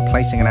business and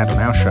placing an ad on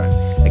our show.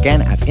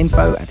 Again, at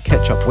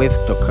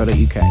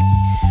info@catchupwith.co.uk.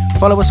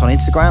 Follow us on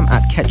Instagram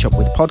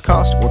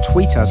 @catchupwithpodcast or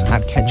tweet us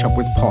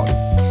 @catchupwithpod.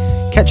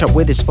 Catch Up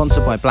With is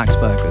sponsored by Black's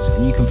Burgers,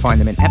 and you can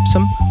find them in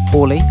Epsom,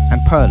 Hawley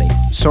and Purley.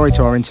 Sorry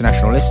to our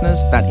international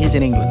listeners, that is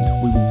in England.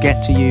 We will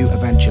get to you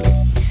eventually.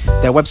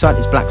 Their website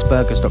is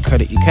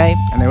blacksburgers.co.uk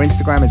and their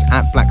Instagram is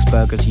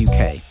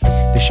 @blacksburgersuk.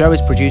 The show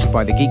is produced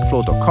by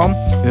thegeekfloor.com,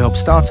 who help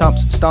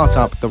startups start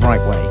up the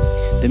right way.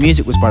 The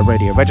music was by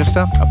Radio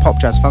Register, a pop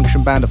jazz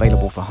function band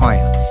available for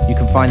hire. You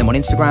can find them on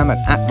Instagram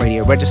at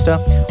Radio Register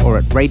or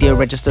at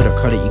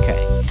radioregister.co.uk.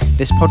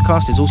 This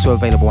podcast is also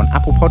available on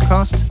Apple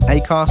Podcasts,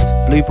 Acast,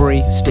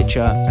 Blueberry,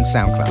 Stitcher and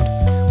SoundCloud.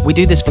 We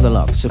do this for the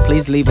love, so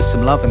please leave us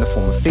some love in the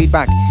form of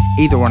feedback,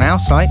 either on our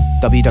site,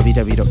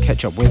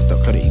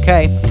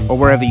 www.catchupwith.co.uk, or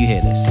wherever you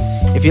hear this.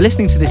 If you're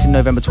listening to this in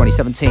November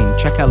 2017,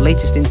 check our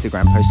latest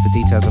Instagram post for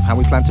details of how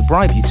we plan to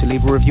bribe you to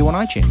leave a review on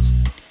iTunes.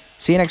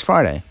 See you next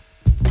Friday.